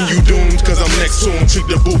top. And you doomed, cause I'm next to him. Treat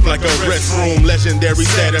the booth like a restroom. Legendary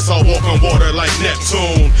Legendary status, I'll walk on water like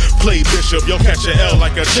Neptune. Play bishop, you'll catch a L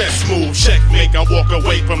like a chess move. Checkmate, I walk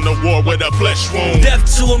away from the war with a flesh wound. Death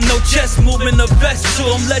to him, no chest movement, a vest to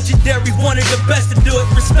him. Legendary, one of the best to do it.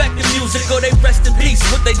 Respect the music, or they rest in peace.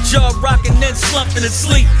 With their jaw rocking, then slumping to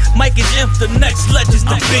sleep. Mike and Imp, the next legends to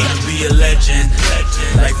be. I'm gonna be a legend,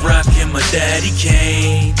 like rockin' my daddy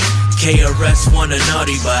Kane. KRS One, a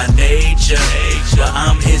naughty by nature, but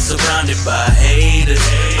I'm here surrounded by haters.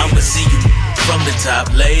 I'ma see you from the top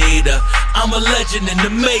later. I'm a legend in the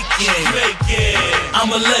making. I'm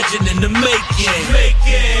a legend in the making.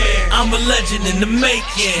 I'm a legend in the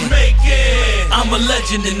making. I'm a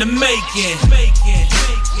legend in the making.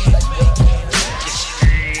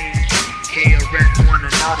 KRS One, a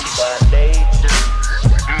naughty by nature.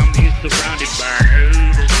 I'm here surrounded by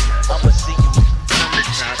haters. I'ma see you from the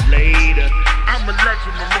top later. I'm a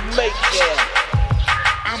legend in the making.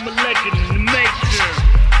 I'm a legend in the making.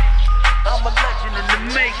 I'm a legend in the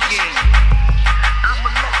making. I'm a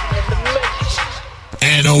legend in the making.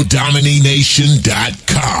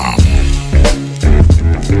 AnnoDomination.com.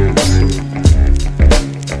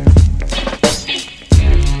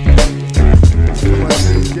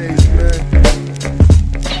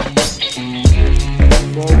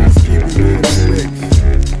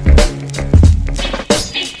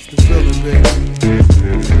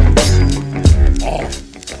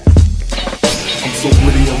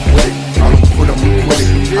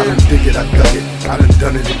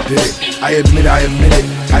 I admit it,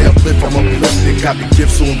 I uplift, I'm uplifted. Got the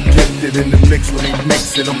gift, so I'm gifted. In the mix when they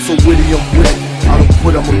mix it, I'm so witty, I'm with it. I don't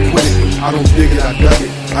quit, I'ma quit it. I don't dig it, I dug it.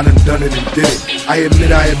 I done it and did it. I admit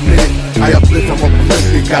it, I uplift, I'm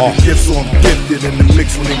uplifted. Got the gift, so I'm gifted. In the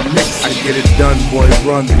mix when they mix it, I get it done, boy.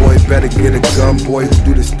 Run, boy, better get a gun, boy. Who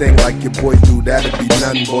do this thing like your boy do? That'll be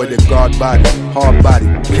none, boy. The guard body, hard body,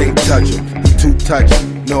 can't touch him. He too touchy,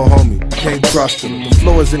 no homie. Can't trust him. The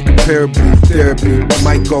flow is incomparably therapy.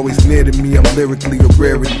 Mike always near to me, I'm lyrically a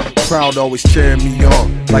rarity. Crowd always cheering me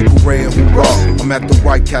on, like hooray and hoorah. I'm at the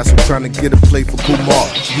White Castle trying to get a play for Kumar.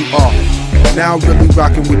 You are now really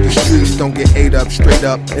rocking with the streets. Don't get ate up, straight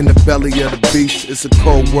up in the belly of the beast. It's a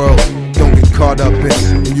cold world, don't get caught up in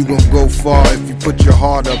it. And you gon' go far if you put your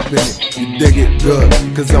heart up in it. You dig it good,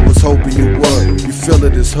 cause I was hoping you would. You feel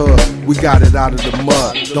it is hood, we got it out of the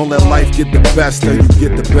mud. Don't let life get the best of you,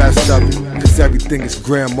 get the best of it. Cause everything is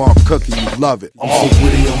grandma cooking, you love it. I'm so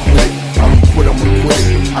witty, I'm with it. I don't quit, I'ma quit it.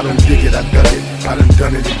 I don't dig it, I dug it. I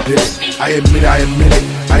done it and did it. I admit it.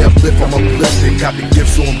 I uplift, I'm uplifted. Got the gift,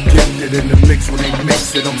 so I'm gifted. In the mix when they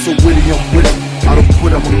mix it, I'm so witty, I'm with it. I don't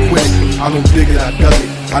quit, I'ma quit it. I don't dig it, I dug it.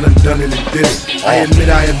 I done it and did it. I admit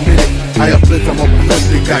it. I uplift, I'm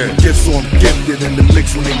uplifted. Got the gift, so I'm gifted. In the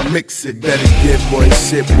mix when they mix it. Better get, boy,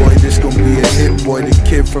 shit, boy. This gon' be a hit, boy. The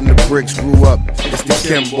kid from the bricks grew up. It's the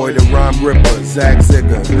Kim boy, the rhyme ripper. Zach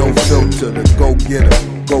Zigger, no filter, the go-getter.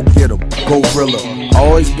 Go get 'em, gorilla. I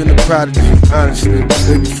always been a prodigy, honestly.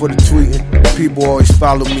 Way before the tweeting, people always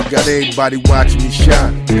follow me. Got everybody watching me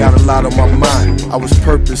shine. Got a lot on my mind. I was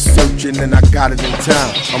purpose searching and I got it in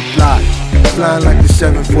time. I'm flying like the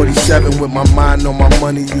 747 with my mind on my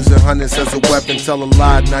money. Using hundreds as a weapon. Tell a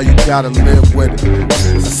lie, now you gotta live with it.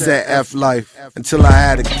 I said F life until I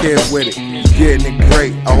had a kid with it. Getting it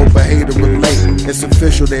great. I hope a hater relate. It's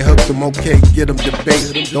official, they hooked them. Okay, get them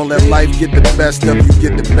debate. Don't let life get the best of you.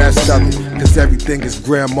 Get the best of it, cause everything is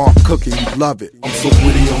grandma cooking, you love it. I'm so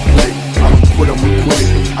witty, I'm with it. I don't quit, I'ma quit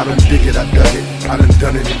it. I don't dig it, I dug it. I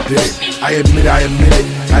done it and did it. I admit it.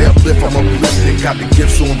 I uplift, I'm uplifted. Got the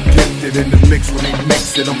gift, so I'm gifted. In the mix when they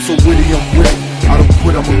mix it, I'm so witty, I'm with it. I don't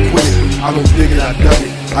quit, I'ma quit it. I don't dig it, I dug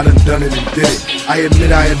it. I done it and did it. I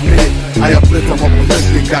admit it. I uplift, I'm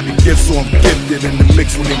uplifted. Got the gift, so I'm gifted. In the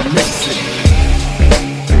mix when they mix it.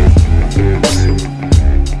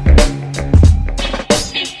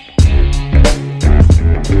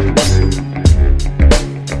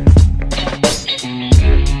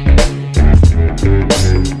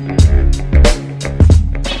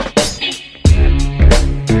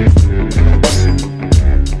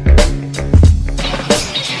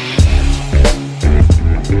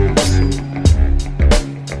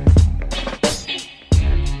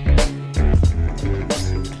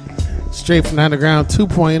 Straight from the Underground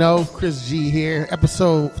 2.0, Chris G here,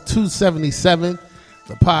 episode 277.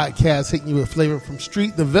 The podcast hitting you with flavor from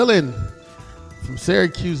Street the Villain from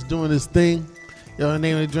Syracuse doing his thing. The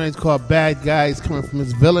name of the joint is called Bad Guys, coming from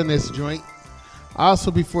his villainous joint.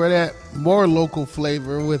 Also before that, more local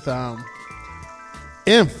flavor with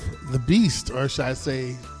Inf the Beast, or should I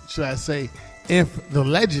say Inf the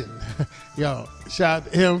Legend. Yo, shout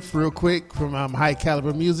out to him real quick from High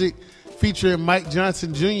Caliber Music. Featuring Mike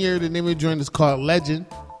Johnson Jr. The name of the joint is called Legend.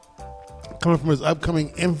 coming from his upcoming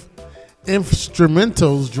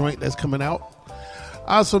instrumentals joint that's coming out.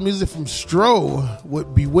 Also, music from Stro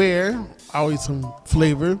with Beware, always some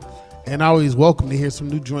flavor, and always welcome to hear some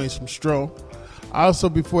new joints from Stro. Also,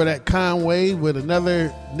 before that, Conway with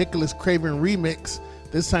another Nicholas Craven remix,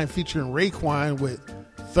 this time featuring Raekwon with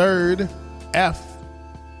Third F.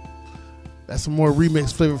 That's some more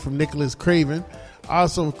remix flavor from Nicholas Craven.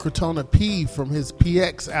 Also, Cortona P from his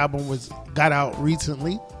PX album got out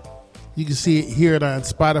recently. You can hear it on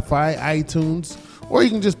Spotify, iTunes, or you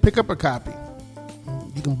can just pick up a copy.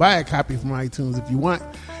 You can buy a copy from iTunes if you want.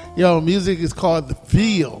 Music is called The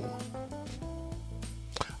Feel.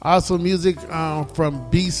 Also, music from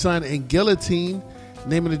B-Sun and Guillotine. The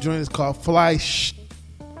name of the joint is called Fly Shh.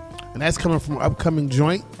 And that's coming from an upcoming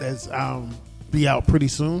joint that's be out pretty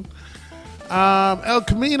soon. El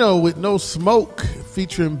Camino with No Smoke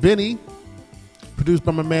featuring Benny, produced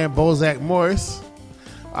by my man Bozak Morris.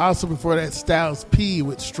 Also before that, Styles P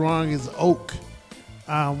with Strong as Oak,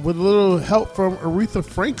 with a little help from Aretha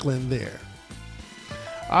Franklin there.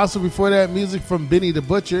 Also before that, music from Benny the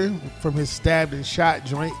Butcher from his Stabbed and Shot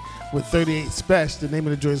joint with 38 Special. The name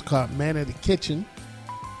of the joint is called Man of the Kitchen.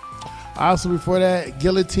 Also before that,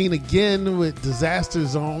 Guillotine again with Disaster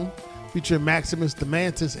Zone featuring Maximus the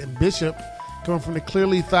Mantis and Bishop, coming from the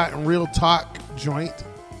Clearly Thought and Real Talk joint,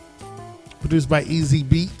 produced by Easy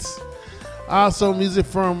Beats. Also, music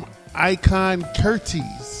from Icon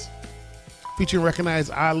Curtis, featuring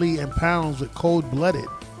Recognized Ali and Pounds with Cold Blooded.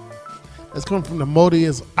 That's coming from the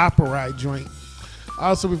Modius Opera joint.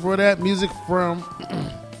 Also, before that, music from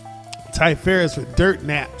Ty Ferris with Dirt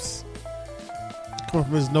Naps, coming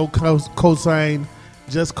from his No Cosign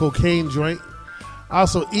Just Cocaine joint.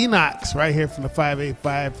 Also, Enox right here from the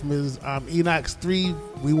 585 from his Enox 3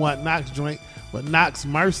 We Want Knox joint with Knox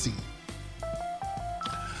Marcy.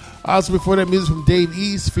 Also before that, music from Dave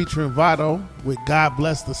East featuring Vado with God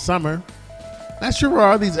Bless the Summer. Not sure where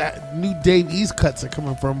all these new Dave East cuts are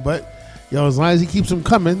coming from, but as long as he keeps them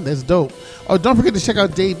coming, that's dope. Oh, don't forget to check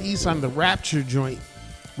out Dave East on the Rapture joint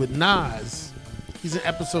with Nas. He's in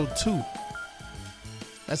episode 2.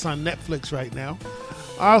 That's on Netflix right now.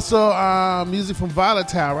 Also, music from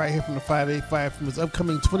Volatile right here from the 585 from his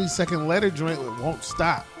upcoming 22nd Letter joint with Won't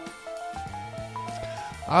Stop.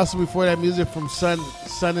 Also, before that, music from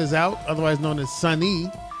Sun Is Out, otherwise known as Sunny,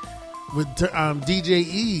 with DJ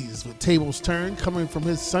Ease with Tables Turn, coming from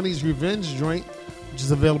his Sonny's Revenge joint, which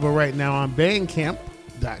is available right now on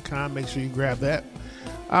Bandcamp.com. Make sure you grab that.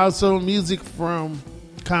 Also, music from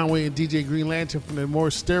Conway and DJ Green Lantern from the More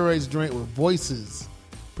Steroids joint with Voices,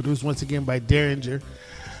 produced once again by Derringer.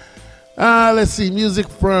 Let's see, music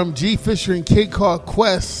from G Fisher and Kid Called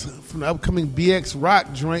Quest from the upcoming BX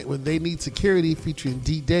Rock joint with They Need Security featuring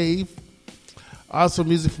D Dave. Also,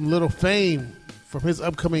 music from Little Fame from his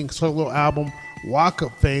upcoming solo album Walk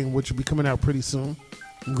Up Fame, which will be coming out pretty soon.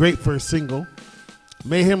 Great first single.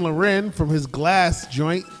 Mayhem Loren from his Glass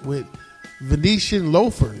joint with Venetian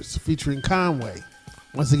Loafers featuring Conway,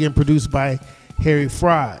 once again produced by Harry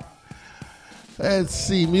Fraud. Let's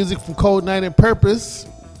see, music from Cold Night and Purpose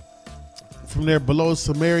from their Below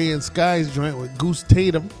Sumerian Skies joint with Goose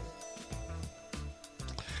Tatum.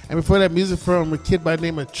 And before that, music from a kid by the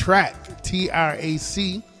name of Track,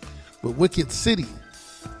 T-R-A-C, with Wicked City.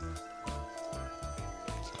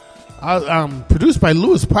 Produced by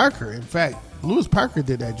Lewis Parker. In fact, Lewis Parker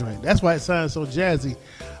did that joint. That's why it sounds so jazzy.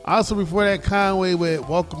 Also before that, Conway with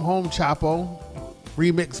Welcome Home Chapo,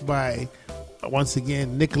 remixed by, once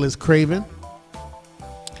again, Nicholas Craven.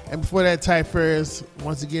 And before that, Ty Ferris,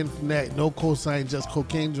 once again from that No Cosign Just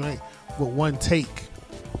Cocaine joint with One Take.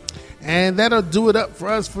 And that'll do it up for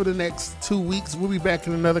us for the next 2 weeks. We'll be back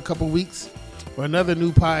in another couple weeks for another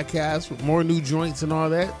new podcast with more new joints and all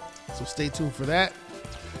that. So stay tuned for that.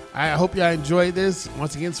 I hope y'all enjoyed this.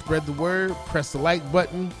 Once again, spread the word, press the like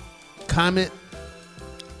button, comment,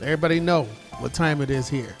 let everybody know what time it is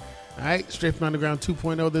here. All right, Straight from Underground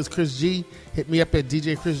 2.0, this is Chris G. Hit me up at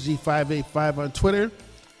DJ Chris G585 on Twitter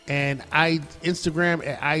and Instagram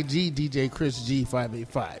at IG DJ Chris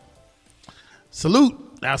G585. Salute.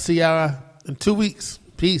 I'll see y'all in 2 weeks.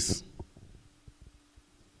 Peace.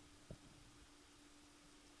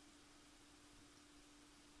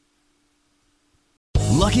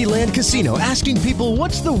 Lucky Land Casino, asking people,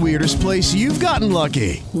 what's the weirdest place you've gotten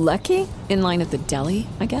lucky? Lucky? In line at the deli,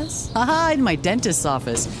 I guess? Aha, in my dentist's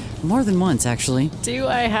office. More than once, actually. Do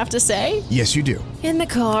I have to say? Yes, you do. In the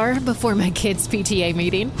car before my kids' PTA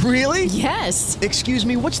meeting. Really? Yes. Excuse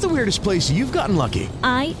me, what's the weirdest place you've gotten lucky?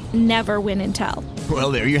 I never win and tell.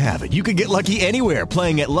 Well, there you have it. You can get lucky anywhere,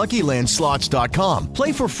 playing at LuckyLandSlots.com.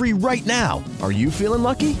 Play for free right now. Are you feeling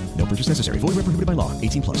lucky? No purchase necessary. Void where prohibited by law.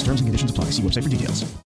 18+. Terms and conditions apply. See website for details.